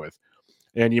come up with.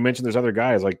 And you mentioned there's other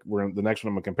guys, like the next one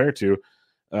I'm going to compare to.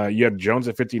 You had Jones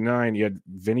at 59, you had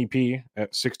Vinnie P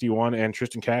at 61, and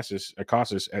Triston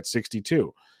Casas at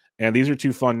 62. And these are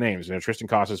two fun names. Triston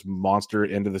Casas, monster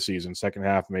into the season, second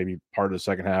half, maybe part of the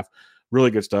second half,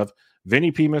 really good stuff.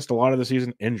 Vinnie P missed a lot of the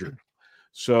season, injured.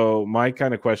 So my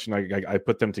kind of question, I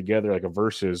put them together like a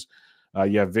versus.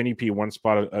 You have Vinnie P one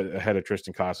spot ahead of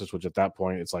Triston Casas, which at that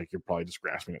point it's like you're probably just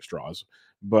grasping at straws.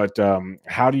 But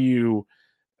how do you?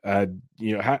 How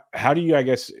do you, I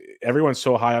guess everyone's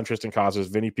so high on Triston Casas,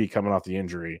 Vinnie P coming off the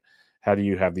injury. How do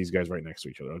you have these guys right next to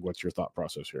each other? What's your thought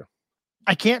process here?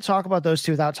 I can't talk about those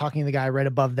two without talking to the guy right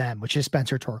above them, which is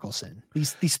Spencer Torkelson.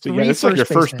 These so, three. Yeah, it's like your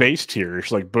first base tier.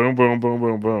 It's like boom, boom, boom,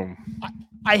 boom, boom.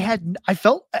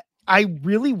 I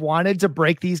really wanted to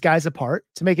break these guys apart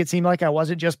to make it seem like I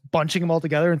wasn't just bunching them all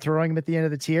together and throwing them at the end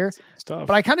of the tier.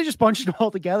 But I kind of just bunched them all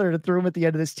together and threw them at the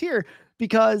end of this tier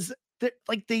because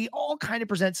they all kind of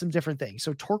present some different things.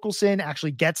 So Torkelson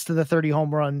actually gets to the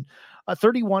 31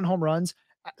 home runs.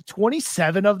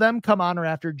 27 of them come on or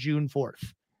after June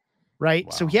 4th. Right.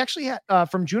 Wow. So he actually had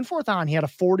from June 4th on, he had a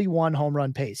 41 home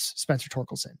run pace, Spencer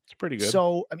Torkelson. It's pretty good.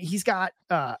 So, I mean, he's got,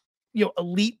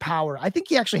 elite power. I think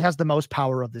he actually has the most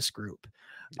power of this group.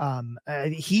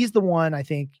 He's the one I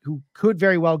think who could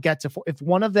very well get to, if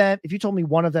you told me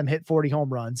one of them hit 40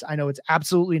 home runs, I know it's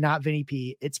absolutely not Vinnie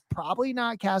P. It's probably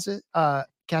not Casas.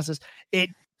 It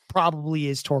probably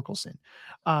is Torkelson.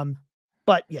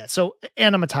 But yeah, so,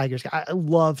 and I'm a Tigers guy. I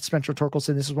love Spencer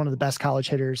Torkelson. This is one of the best college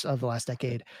hitters of the last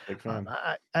decade.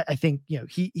 I think,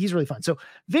 he's really fun. So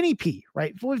Vinnie P,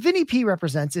 right? What Vinnie P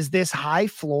represents is this high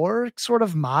floor, sort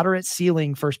of moderate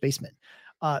ceiling first baseman.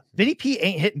 Vinnie P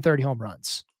ain't hitting 30 home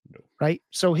runs, right?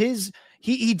 So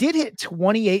he did hit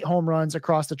 28 home runs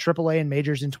across the AAA and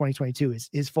majors in 2022,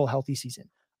 his full healthy season.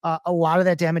 A lot of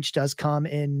that damage does come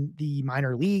in the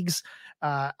minor leagues.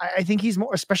 I think he's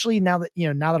more, especially now that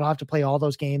I'll have to play all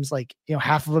those games,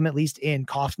 half of them at least in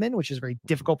Kauffman, which is a very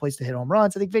difficult place to hit home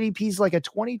runs. I think Vinnie P's like a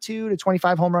 22 to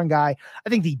 25 home run guy. I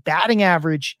think the batting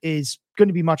average is going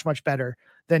to be much, much better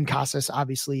than Casas,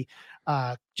 obviously,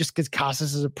 just because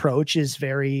Casas's approach is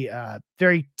very,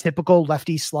 very typical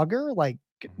lefty slugger,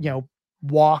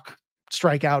 walk,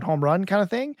 strikeout, home run kind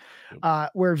of thing,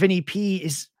 where Vinnie P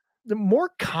is the more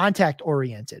contact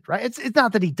oriented, right? It's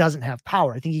not that he doesn't have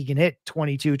power. I think he can hit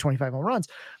 22, 25 home runs,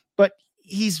 but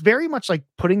he's very much like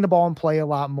putting the ball in play a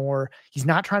lot more. He's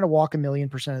not trying to walk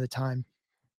 1,000,000% of the time.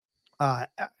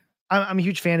 I'm a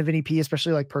huge fan of Vinnie P,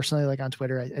 especially personally, on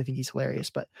Twitter. I think he's hilarious,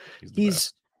 but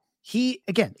he's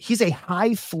a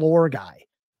high floor guy.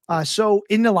 So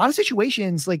in a lot of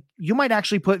situations, you might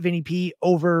actually put Vinnie P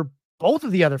over both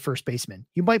of the other first basemen.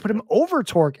 You might put him over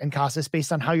Tork and Casas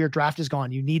based on how your draft is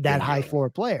gone. You need that high floor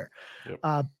player.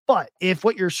 Yep. But if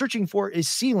what you're searching for is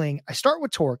ceiling, I start with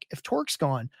Tork. If Tork's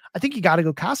gone, I think you got to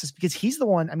go Casas because he's the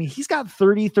one. I mean, he's got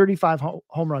 30, 35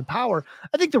 home run power.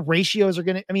 I think the ratios are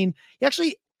going to, he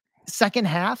actually second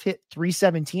half hit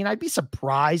 317. I'd be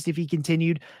surprised if he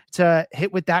continued to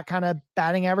hit with that kind of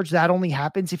batting average. That only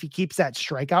happens if he keeps that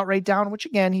strikeout rate down, which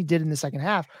again, he did in the second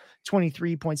half.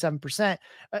 23.7%.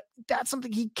 That's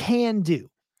something he can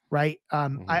do, right?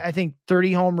 I think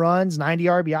 30 home runs, 90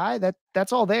 RBI,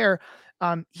 that's all there.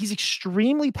 He's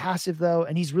extremely passive though,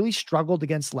 and he's really struggled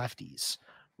against lefties,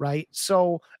 right?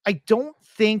 So I don't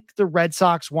think the Red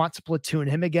Sox want to platoon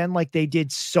him again like they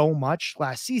did so much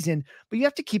last season, but you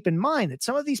have to keep in mind that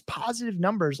some of these positive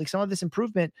numbers, some of this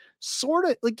improvement, sort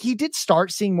of he did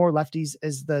start seeing more lefties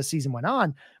as the season went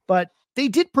on, but they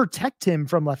did protect him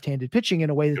from left-handed pitching in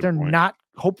a way that they're not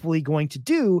hopefully going to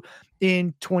do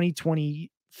in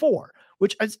 2024,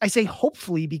 which I say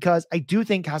hopefully because I do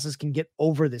think Casas can get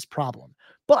over this problem,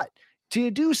 but to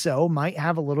do so might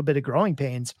have a little bit of growing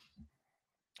pains.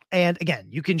 And again,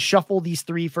 you can shuffle these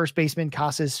three first basemen,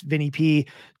 Casas, Vinnie P,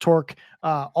 Tork,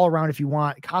 all around if you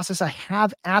want. Casas I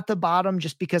have at the bottom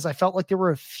just because I felt like there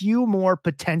were a few more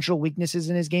potential weaknesses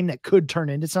in his game that could turn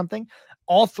into something.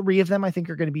 All three of them I think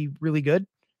are going to be really good.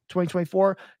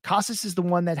 2024. Casas is the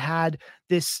one that had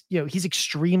this, he's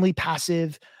extremely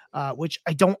passive, which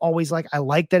I don't always like. I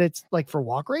like that it's like for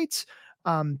walk rates.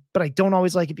 But I don't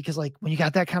always like it because like when you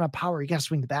got that kind of power, you got to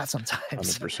swing the bat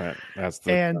sometimes. 100%. That's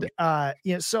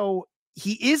the so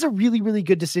he is a really, really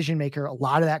good decision maker. A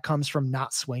lot of that comes from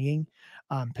not swinging.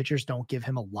 Pitchers don't give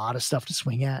him a lot of stuff to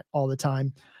swing at all the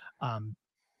time.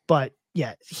 But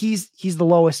yeah, he's the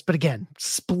lowest, but again,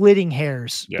 splitting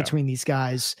hairs between these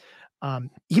guys.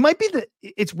 He might be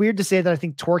it's weird to say that I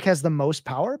think Torque has the most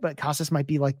power, but Casas might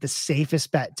be like the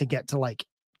safest bet to get to like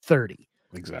 30.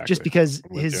 Exactly. Just because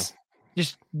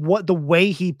the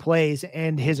way he plays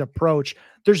and his approach,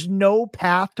 there's no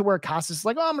path to where Casas is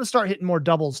like, oh, I'm going to start hitting more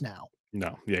doubles now.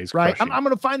 No. Yeah. He's right. I'm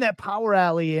going to find that power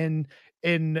alley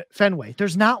in Fenway.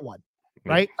 There's not one.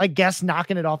 Right. I guess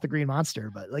knocking it off the Green Monster,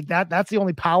 but like that's the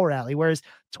only power alley. Whereas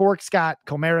Torque, Scott,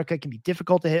 Comerica can be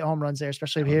difficult to hit home runs there,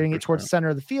 especially if you're hitting it towards the center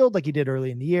of the field, like he did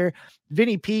early in the year.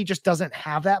 Vinnie P just doesn't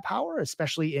have that power,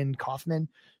 especially in Kaufman.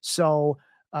 So,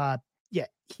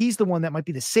 he's the one that might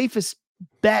be the safest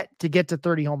bet to get to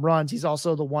 30 home runs. He's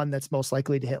also the one that's most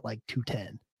likely to hit like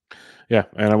 210. Yeah,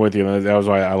 and I'm with you. That was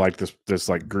why I like this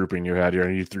like grouping you had here,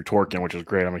 and you threw Torque in, which is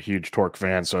great. I'm a huge Torque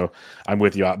fan, so I'm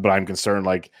with you. But I'm concerned,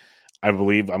 like, I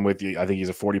believe I'm with you. I think he's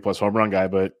a 40+ home run guy,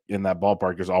 but in that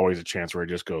ballpark, there's always a chance where it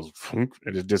just goes,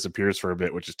 it just disappears for a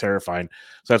bit, which is terrifying.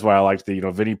 So that's why I like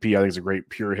Vinnie P. I think is a great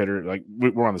pure hitter. Like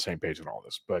we're on the same page in all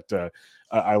this, but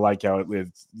I like how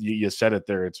you said it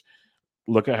there. It's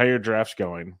look at how your draft's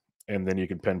going, and then you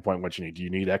can pinpoint what you need. Do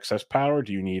you need excess power?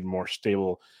 Do you need more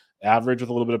stable average with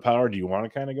a little bit of power? Do you want to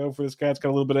kind of go for this guy? It's got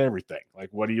a little bit of everything. Like,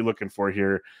 what are you looking for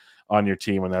here on your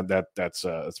team? And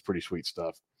that's pretty sweet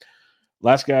stuff.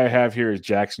 Last guy I have here is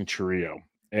Jackson Chourio.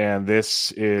 And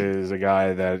this is a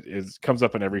guy that comes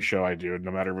up in every show I do, no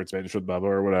matter if it's Bench with Bubba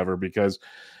or whatever, because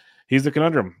he's the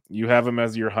conundrum. You have him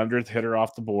as your 100th hitter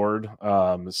off the board.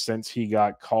 Since he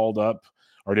got called up,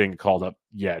 or didn't get called up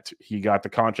yet, he got the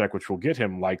contract, which will get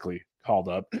him likely called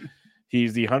up.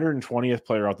 He's the 120th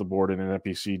player off the board in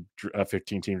NFBC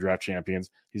 15-team draft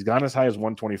champions. He's gone as high as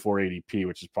 124 ADP,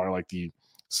 which is probably like the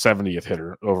 70th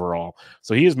hitter overall.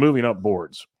 So he is moving up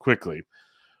boards quickly.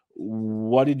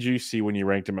 What did you see when you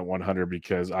ranked him at 100?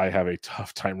 Because I have a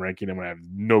tough time ranking him and I have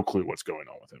no clue what's going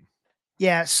on with him.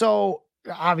 Yeah. So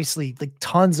obviously like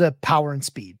tons of power and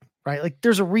speed, right? Like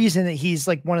there's a reason that he's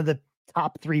like one of the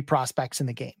top 3 prospects in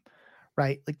the game,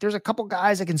 right? Like there's a couple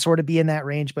guys that can sort of be in that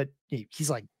range, but he's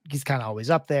kind of always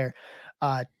up there.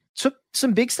 Took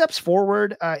some big steps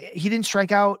forward. He didn't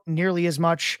strike out nearly as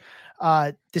much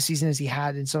this season as he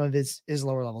had in some of his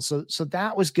lower levels. So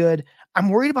that was good. I'm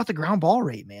worried about the ground ball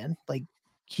rate, man. Like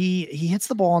he hits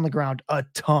the ball on the ground a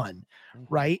ton,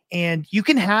 right? And you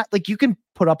can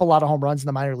put up a lot of home runs in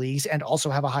the minor leagues and also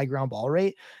have a high ground ball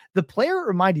rate. The player it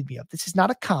reminded me of, this is not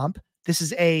a comp. This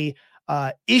is a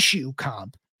issue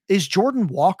comp, is Jordan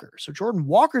Walker. So Jordan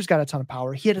Walker's got a ton of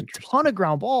power. He had a ton of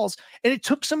ground balls, and it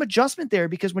took some adjustment there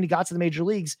because when he got to the major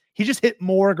leagues, he just hit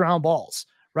more ground balls,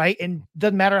 right? And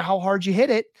doesn't matter how hard you hit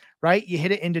it, right? You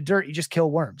hit it into dirt, you just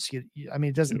kill worms.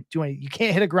 It doesn't do anything. You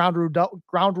can't hit a ground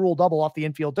rule double off the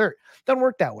infield dirt. Doesn't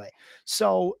work that way.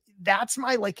 So that's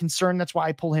my concern. That's why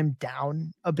I pull him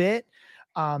down a bit.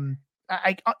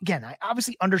 I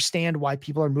obviously understand why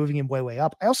people are moving him way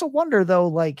up. I also wonder though,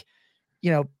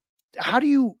 how do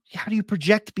you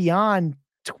project beyond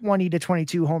 20 to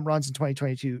 22 home runs in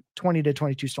 2022, 20 to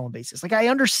 22 stolen bases? Like I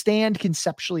understand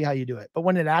conceptually how you do it, but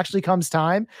when it actually comes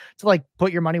time to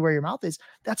put your money where your mouth is,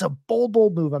 that's a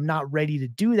bold move. I'm not ready to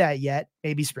do that yet.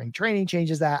 Maybe spring training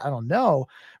changes that. I don't know.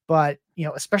 But,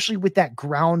 especially with that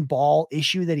ground ball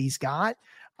issue that he's got,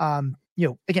 again,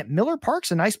 Miller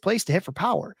Park's a nice place to hit for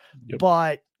power,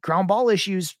 but ground ball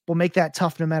issues will make that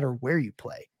tough no matter where you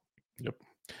play. Yep.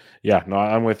 Yeah, no,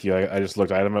 I'm with you. I just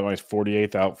looked. I had him at my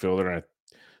 48th outfielder, and I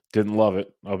didn't love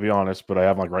it. I'll be honest, but I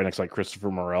have him right next to Christopher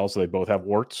Morel, so they both have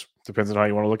warts. Depends on how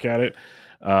you want to look at it.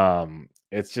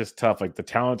 It's just tough. The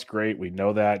talent's great, we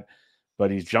know that,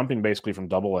 but he's jumping basically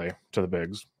from AA to the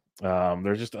bigs.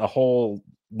 There's just a whole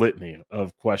litany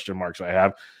of question marks I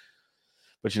have,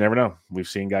 but you never know. We've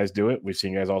seen guys do it. We've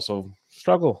seen guys also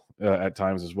struggle at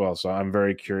times as well. So I'm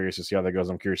very curious to see how that goes.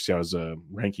 I'm curious to see how his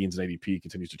rankings and ADP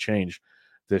continues to change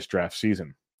this draft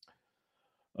season.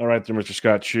 All right, there, Mr.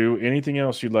 Scott Chu. Anything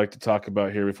else you'd like to talk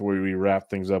about here before we wrap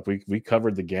things up? We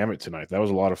covered the gamut tonight. That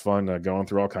was a lot of fun going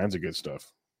through all kinds of good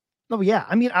stuff. Oh, yeah.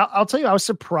 I mean, I'll tell you, I was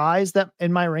surprised that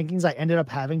in my rankings, I ended up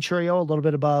having Chourio a little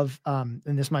bit above, and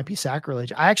this might be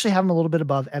sacrilege. I actually have him a little bit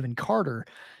above Evan Carter.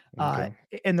 Okay.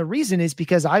 And the reason is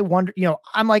because I wonder,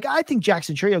 I'm like, I think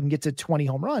Jackson Chourio can get to 20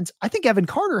 home runs. I think Evan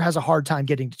Carter has a hard time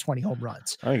getting to 20 home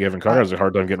runs. I think Evan Carter has a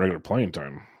hard time getting regular playing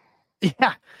time.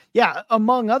 Yeah. Yeah.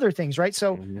 Among other things. Right.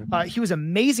 So he was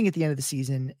amazing at the end of the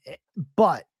season,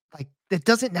 but like that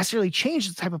doesn't necessarily change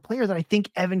the type of player that I think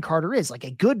Evan Carter is. Like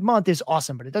a good month is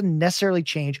awesome, but it doesn't necessarily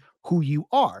change who you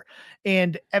are.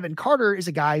 And Evan Carter is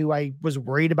a guy who I was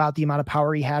worried about the amount of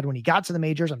power he had when he got to the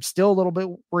majors. I'm still a little bit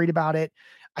worried about it.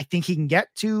 I think he can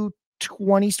get to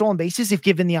 20 stolen bases if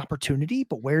given the opportunity,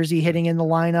 but where is he hitting in the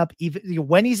lineup? Even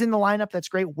when he's in the lineup, that's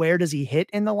great. Where does he hit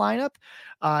in the lineup?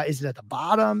 Is it at the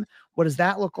bottom? What does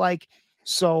that look like?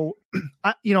 So,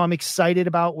 I'm excited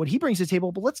about what he brings to the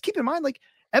table, but let's keep in mind, like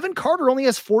Evan Carter only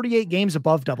has 48 games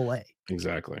above AA.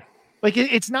 Exactly. Like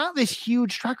it's not this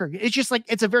huge track record. It's just like,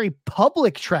 it's a very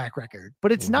public track record,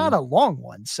 but it's not a long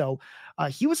one. So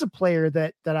he was a player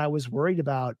that I was worried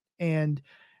about. And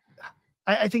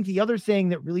I think the other thing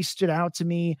that really stood out to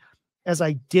me as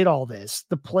I did all this,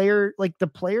 the players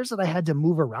that I had to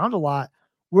move around a lot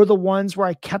were the ones where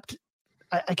I kept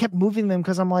moving them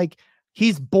because I'm like,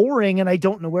 he's boring and I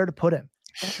don't know where to put him.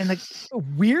 And like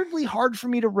weirdly hard for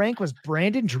me to rank was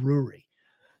Brandon Drury.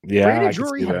 Yeah, Brandon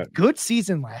Drury had a good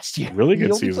season last year. Really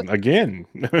good season again.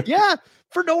 Yeah,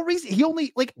 for no reason. He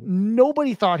only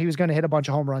nobody thought he was going to hit a bunch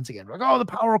of home runs again. Like, oh, the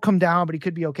power will come down, but he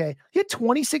could be okay. He had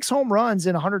 26 home runs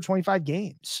in 125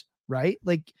 games, right?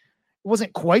 Like it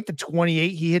wasn't quite the 28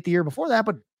 he hit the year before that,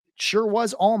 but sure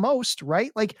was almost,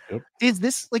 right? Like, is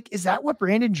that what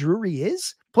Brandon Drury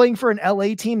is? Playing for an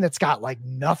LA team that's got like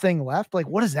nothing left? Like,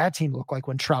 what does that team look like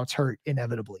when Trout's hurt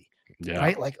inevitably? Yeah.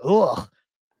 Right? Like, ugh.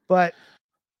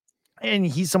 And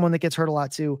he's someone that gets hurt a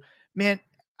lot too. Man,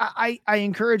 I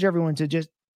encourage everyone to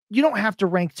you don't have to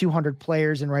rank 200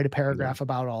 players and write a paragraph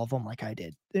about all of them like I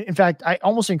did. In fact, I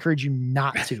almost encourage you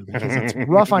not to because it's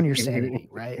rough on your sanity,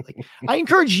 right? Like I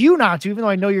encourage you not to, even though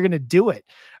I know you're going to do it.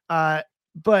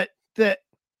 But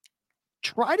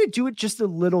try to do it just a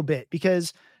little bit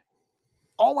because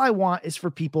all I want is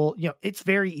for people, it's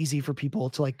very easy for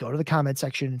people to like go to the comment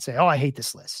section and say, oh, I hate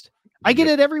this list. I get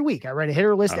it every week. I write a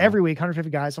hitter list every week,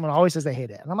 150 guys. Someone always says they hate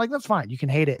it. And I'm like, that's fine. You can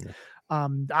hate it.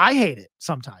 I hate it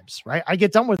sometimes, right? I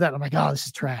get done with that. I'm like, oh, this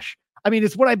is trash. I mean,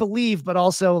 it's what I believe, but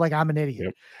also like I'm an idiot.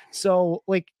 Yep. So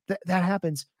like that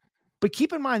happens. But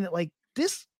keep in mind that like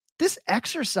this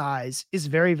exercise is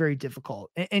very, very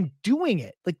difficult. And doing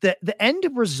it, like the end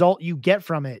result you get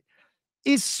from it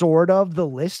is sort of the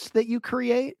list that you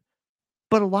create.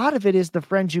 But a lot of it is the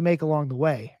friends you make along the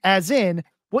way, as in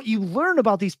what you learn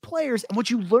about these players and what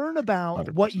you learn about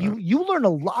 100%. What you learn a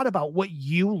lot about what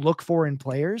you look for in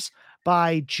players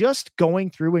by just going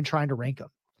through and trying to rank them.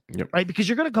 Yep. Right. Because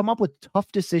you're going to come up with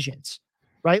tough decisions,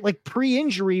 right? Like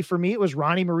pre-injury for me, it was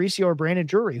Ronnie Mauricio or Brandon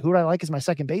Drury. Who do I like as my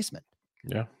second baseman?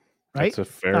 Yeah. Right. That's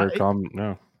a fair comment.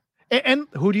 No. And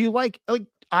who do you like? Like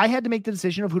I had to make the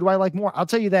decision of who do I like more. I'll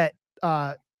tell you that,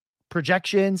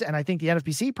 projections. And I think the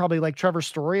NFBC probably like Trevor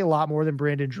Story a lot more than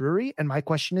Brandon Drury. And my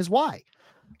question is why?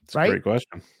 It's a great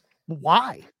question.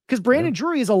 Why? Because Brandon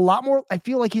Drury is a lot more, I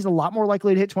feel like he's a lot more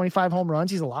likely to hit 25 home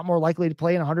runs. He's a lot more likely to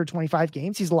play in 125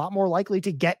 games. He's a lot more likely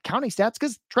to get counting stats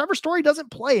because Trevor Story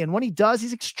doesn't play. And when he does,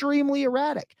 he's extremely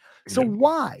erratic. So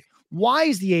why? Why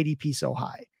is the ADP so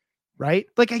high? Right?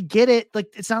 Like I get it. Like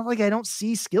it's not like I don't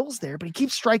see skills there, but he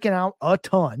keeps striking out a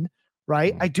ton.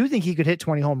 Right? I do think he could hit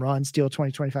 20 home runs, steal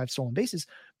 20, 25 stolen bases,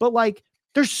 but like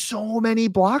there's so many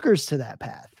blockers to that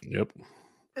path. Yep.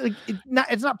 Like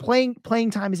it's not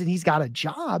playing time as in he's got a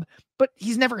job, but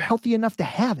he's never healthy enough to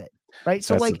have it. Right.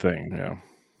 So that's the thing. Yeah.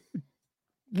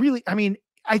 Really, I mean,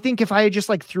 I think if I had just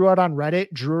like threw out on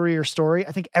Reddit Drury or Story,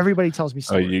 I think everybody tells me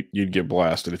Story. You'd get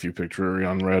blasted if you picked Drury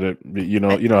on Reddit. You know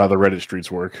how the Reddit streets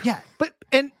work. Yeah. But,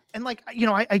 and like,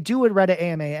 I do it Reddit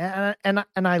AMA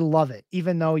and I love it,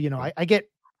 even though, I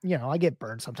get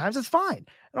burned sometimes. It's fine.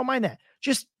 I don't mind that.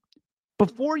 Just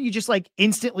before you just like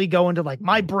instantly go into like,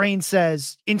 my brain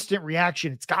says instant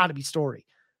reaction, it's gotta be Story.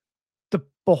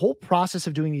 The whole process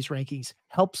of doing these rankings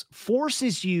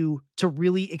forces you to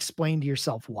really explain to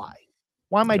yourself why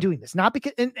am I doing this? Not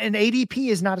because an ADP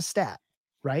is not a stat,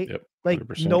 right? Yep, like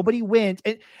nobody wins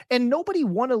and nobody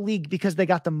won a league because they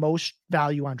got the most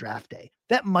value on draft day.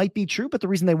 That might be true, but the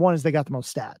reason they won is they got the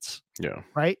most stats. Yeah.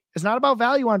 Right. It's not about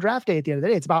value on draft day at the end of the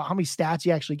day. It's about how many stats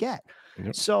you actually get.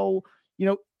 Yep. So,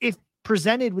 if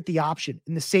presented with the option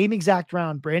in the same exact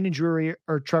round, Brandon Drury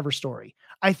or Trevor Story,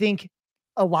 I think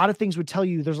a lot of things would tell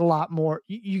you there's a lot more.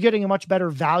 You're getting a much better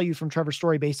value from Trevor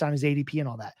Story based on his ADP and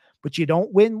all that, but you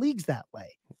don't win leagues that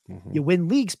way. Mm-hmm. You win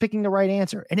leagues picking the right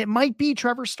answer. And it might be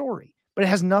Trevor Story. but it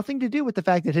has nothing to do with the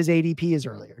fact that his ADP is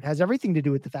earlier. It has everything to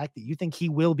do with the fact that you think he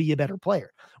will be a better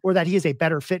player or that he is a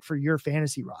better fit for your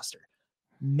fantasy roster.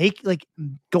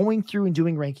 Going through and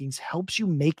doing rankings helps you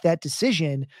make that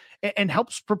decision and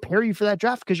helps prepare you for that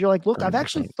draft. Cause you're like, look, I've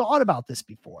actually thought about this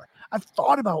before. I've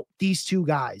thought about these two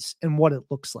guys and what it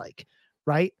looks like.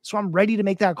 Right. So I'm ready to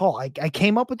make that call. I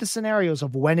came up with the scenarios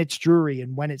of when it's Drury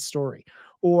and when it's Story,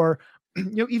 or,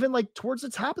 even like towards the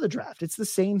top of the draft, it's the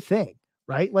same thing,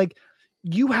 right? Like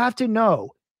you have to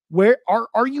know where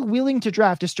are you willing to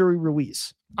draft a Story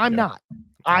Ruiz? I'm not.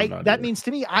 That means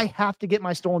to me, I have to get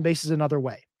my stolen bases another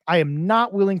way. I am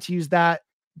not willing to use that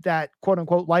quote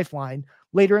unquote lifeline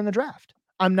later in the draft.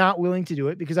 I'm not willing to do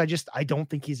it because I don't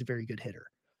think he's a very good hitter,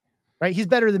 right? He's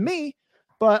better than me,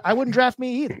 but I wouldn't draft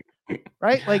me either,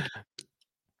 right? Like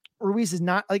Ruiz is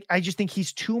not I just think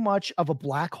he's too much of a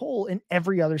black hole in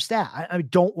every other stat. I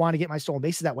don't want to get my stolen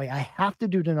bases that way. I have to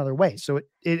do it another way. So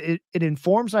it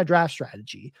informs my draft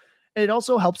strategy. And it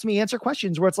also helps me answer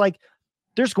questions where it's like,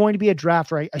 there's going to be a draft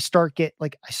where I start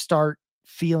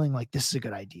feeling like this is a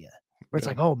good idea, where it's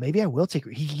like, oh, maybe I will take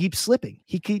it. He keeps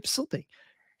slipping.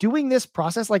 Doing this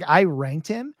process. Like I ranked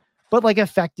him, but like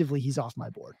effectively he's off my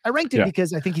board. I ranked him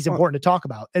because I think he's important to talk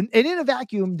about. And in a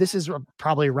vacuum, this is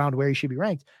probably around where he should be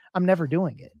ranked. I'm never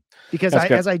doing it because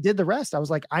as I did the rest, I was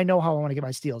like, I know how I want to get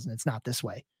my steals and it's not this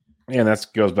way. And that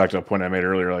goes back to a point I made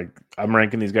earlier. Like I'm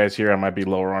ranking these guys here. I might be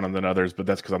lower on them than others, but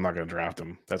that's because I'm not going to draft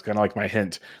them. That's kind of like my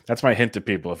hint. That's my hint to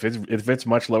people. If it's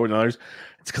much lower than others,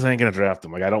 it's because I ain't going to draft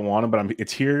them. Like I don't want them, but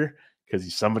it's here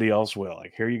because somebody else will.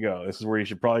 Like here you go. This is where you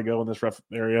should probably go in this rough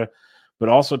area. But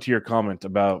also to your comment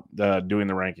about doing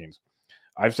the rankings,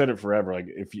 I've said it forever. Like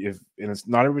if and it's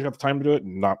not everybody's got the time to do it.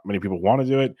 Not many people want to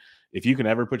do it. If you can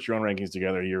ever put your own rankings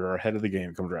together, you're ahead of the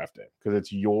game come draft day because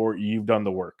you've done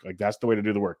the work. Like that's the way to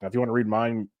do the work. Now, if you want to read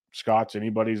mine, Scott's,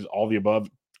 anybody's, all the above,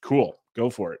 cool, go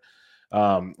for it.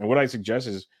 And what I suggest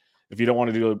is if you don't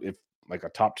want to do like a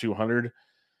top 200,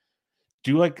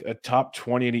 do like a top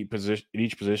 20 in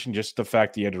each position. Just the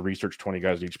fact that you had to research 20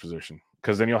 guys at each position,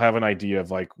 because then you'll have an idea of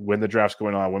like when the draft's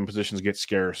going on, when positions get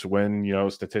scarce, when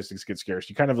statistics get scarce.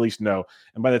 You kind of at least know.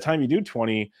 And by the time you do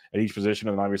 20 at each position,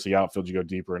 and obviously outfield you go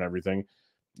deeper and everything,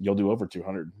 you'll do over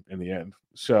 200 in the end.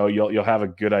 So you'll have a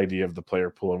good idea of the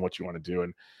player pool and what you want to do,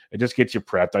 and it just gets you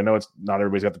prepped. I know it's not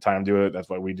everybody's got the time to do it. That's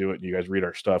why we do it. You guys read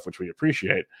our stuff, which we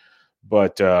appreciate.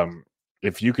 But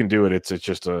if you can do it, it's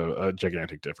just a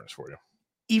gigantic difference for you.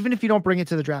 Even if you don't bring it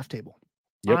to the draft table.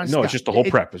 Yep. No, it's just the whole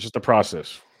prep. It's just the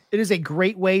process. It is a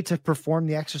great way to perform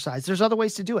the exercise. There's other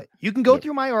ways to do it. You can go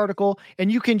through my article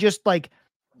and you can just like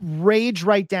rage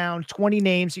write down 20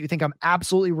 names that you think I'm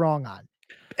absolutely wrong on,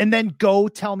 and then go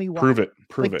tell me why. Prove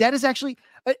it. That is actually,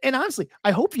 and honestly,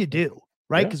 I hope you do,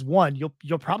 right? Because one,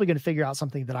 you're probably going to figure out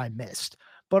something that I missed,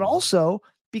 but also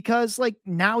because like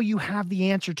now you have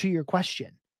the answer to your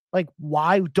question. Like,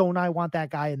 why don't I want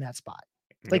that guy in that spot?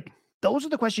 Like, those are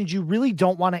the questions you really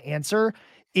don't want to answer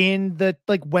in the,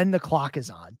 like when the clock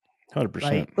is on. 100%.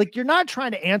 Right? Like you're not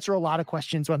trying to answer a lot of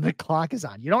questions when the clock is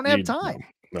on. You don't have time.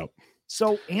 No.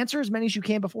 So answer as many as you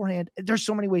can beforehand. There's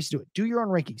so many ways to do it. Do your own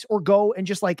rankings or go and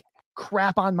just like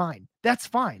crap on mine. That's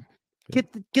fine.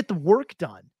 Get the work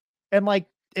done. And like,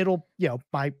 it'll,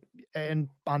 and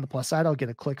on the plus side, I'll get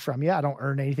a click from you. I don't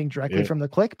earn anything directly from the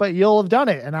click, but you'll have done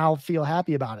it and I'll feel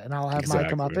happy about it and I'll have my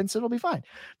comeuppance. It'll be fine.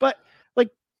 But like,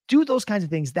 do those kinds of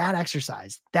things, that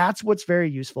exercise, that's what's very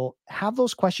useful. Have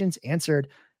those questions answered,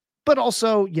 but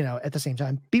also, at the same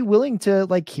time, be willing to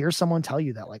like hear someone tell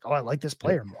you that like, oh, I like this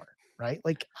player more, right?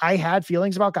 Like I had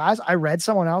feelings about guys. I read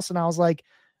someone else and I was like,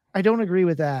 I don't agree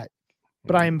with that,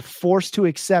 but I am forced to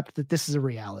accept that this is a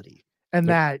reality and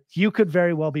that you could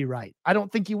very well be right. I don't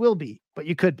think you will be, but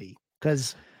you could be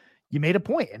because you made a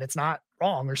point and it's not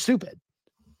wrong or stupid.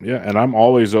 Yeah, and I'm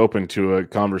always open to a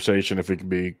conversation if we can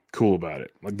be cool about it.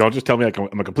 Like, don't just tell me like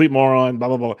I'm a complete moron, blah,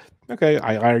 blah, blah. Okay,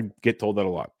 I get told that a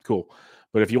lot. Cool.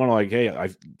 But if you want to like, hey,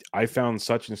 I found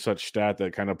such and such stat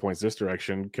that kind of points this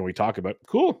direction. Can we talk about it?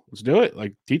 Cool, let's do it.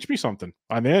 Like, teach me something.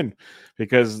 I'm in.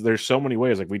 Because there's so many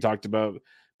ways. Like, we talked about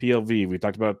PLV. We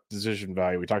talked about decision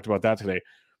value. We talked about that today.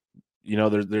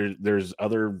 There's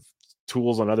other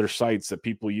tools on other sites that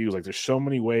people use. Like, there's so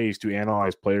many ways to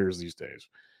analyze players these days.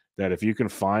 That if you can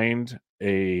find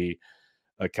a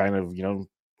kind of,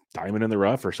 diamond in the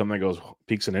rough or something that goes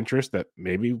piques an interest that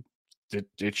maybe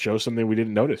it shows something we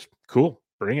didn't notice. Cool.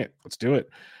 Bring it. Let's do it.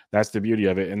 That's the beauty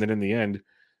of it. And then in the end,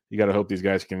 you got to hope these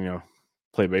guys can,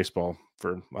 play baseball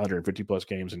for 150 plus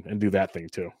games and do that thing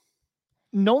too.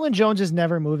 Nolan Jones is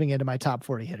never moving into my top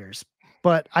 40 hitters,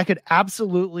 but I could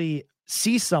absolutely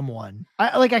see someone.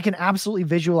 I can absolutely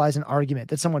visualize an argument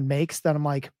that someone makes that I'm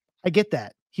like, I get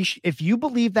that. If you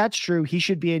believe that's true, he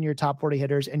should be in your top 40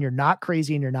 hitters, and you're not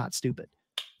crazy and you're not stupid.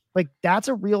 Like, that's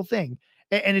a real thing.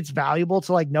 And it's valuable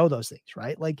to like know those things,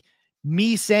 right? Like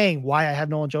me saying why I have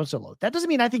Nolan Jones so low. That doesn't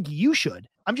mean I think you should.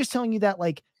 I'm just telling you that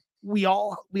like we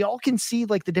all can see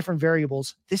like the different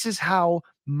variables. This is how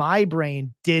my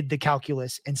brain did the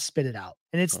calculus and spit it out.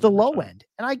 And it's 100%. The low end.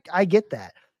 And I get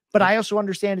that. But I also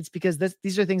understand it's because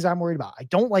these are things I'm worried about. I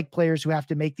don't like players who have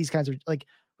to make these kinds of like,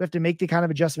 we have to make the kind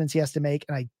of adjustments he has to make.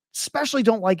 And I especially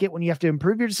don't like it when you have to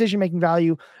improve your decision-making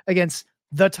value against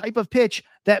the type of pitch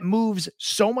that moves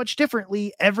so much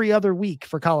differently every other week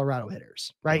for Colorado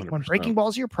hitters, right? 100%. When breaking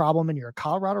balls are your problem and you're a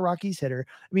Colorado Rockies hitter,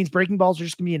 it means breaking balls are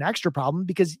just going to be an extra problem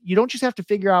because you don't just have to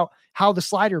figure out how the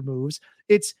slider moves.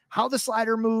 It's how the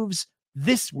slider moves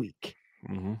this week.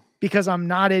 Mm-hmm. Because I'm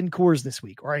not in Coors this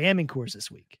week, or I am in Coors this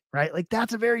week, right? Like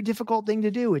that's a very difficult thing to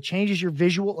do. It changes your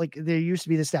visual. Like there used to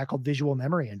be this stat called visual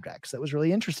memory index that was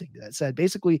really interesting. That said,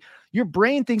 basically your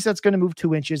brain thinks that's going to move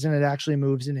 2 inches and it actually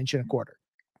moves 1.25 inches.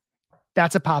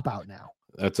 That's a pop out now.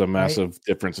 That's a massive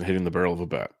difference in hitting the barrel of a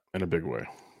bat in a big way.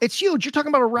 It's huge. You're talking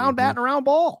about a round bat and a round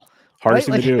ball. Hardest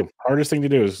thing to do. Hardest thing to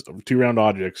do is 2 round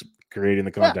objects creating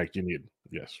the contact you need.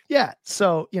 Yes. Yeah.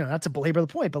 So, not to belabor the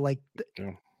point, but like,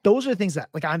 those are the things that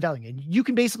like I'm valuing. And you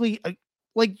can basically I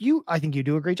think you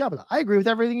do a great job of that. I agree with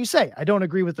everything you say. I don't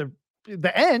agree with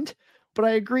the end, but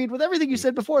I agreed with everything you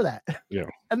said before that. Yeah.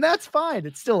 And that's fine.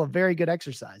 It's still a very good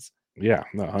exercise. Yeah,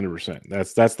 no,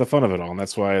 100%. That's the fun of it all. And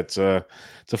that's why it's a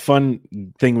fun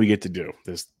thing we get to do,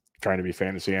 this trying to be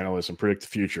fantasy analysts and predict the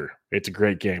future. It's a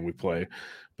great game we play,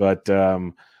 but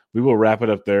we will wrap it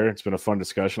up there. It's been a fun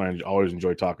discussion. I always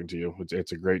enjoy talking to you.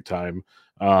 It's a great time.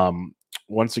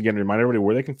 Once again, remind everybody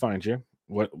where they can find you.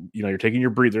 You're taking your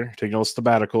breather, you're taking a little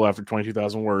sabbatical after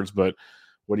 22,000 words, but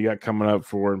what do you got coming up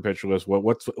for in PitcherList?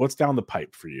 What's down the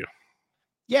pipe for you?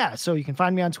 Yeah, so you can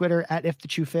find me on Twitter at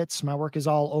IfTheChewFits. My work is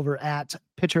all over at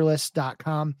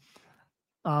PitcherList.com.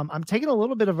 I'm taking a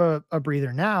little bit of a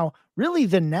breather now. Really,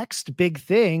 the next big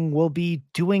thing will be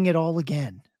doing it all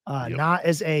again. Not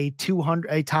as a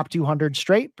top 200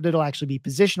 straight, but it'll actually be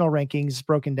positional rankings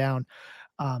broken down.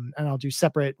 And I'll do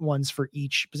separate ones for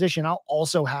each position. I'll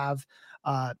also have,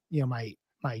 my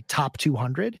top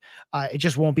 200. It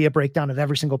just won't be a breakdown of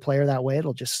every single player that way.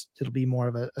 It'll be more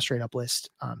of a straight up list.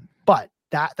 But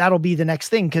that'll be the next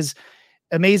thing. Cause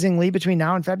amazingly between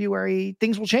now and February,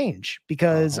 things will change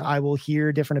because I will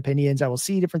hear different opinions. I will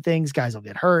see different things. Guys will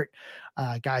get hurt.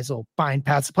 Guys will find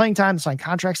paths to playing time, sign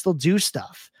contracts. They'll do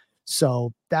stuff.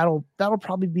 So that'll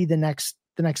probably be the next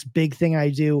big thing I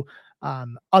do.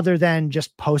 Other than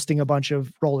just posting a bunch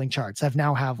of rolling charts. I've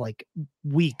now have like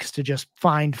weeks to just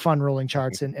find fun rolling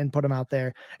charts and put them out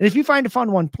there. And if you find a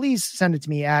fun one, please send it to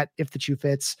me at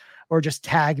IfTheChewFits or just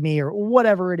tag me or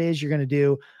whatever it is you're going to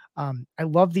do. I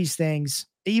love these things.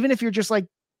 Even if you're just like,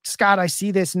 Scott, I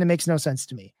see this and it makes no sense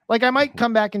to me. Like I might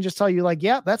come back and just tell you like,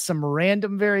 yeah, that's some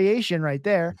random variation right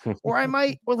there. Or I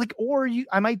might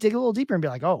dig a little deeper and be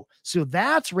like, oh, so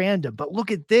that's random, but look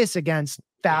at this against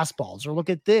fastballs, or look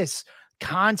at this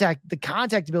the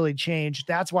contact ability changed.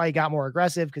 That's why he got more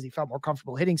aggressive because he felt more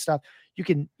comfortable hitting stuff. We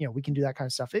can do that kind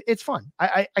of stuff. It's fun.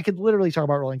 I could literally talk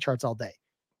about rolling charts all day.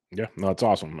 Yeah, no, it's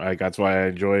awesome. That's why I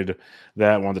enjoyed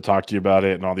that. Wanted to talk to you about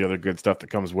it and all the other good stuff that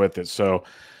comes with it. So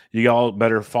you all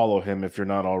better follow him if you're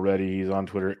not already. He's on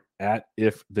Twitter at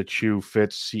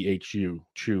IfTheChewFits,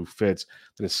 Chew Fits.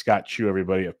 That is Scott Chu,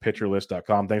 everybody, at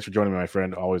PitcherList.com. Thanks for joining me, my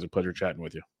friend. Always a pleasure chatting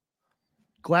with you.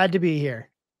 Glad to be here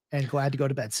and glad to go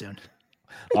to bed soon.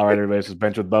 All right, everybody. This is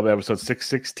Bench with Bubba, episode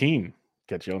 616.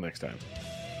 Catch you all next time.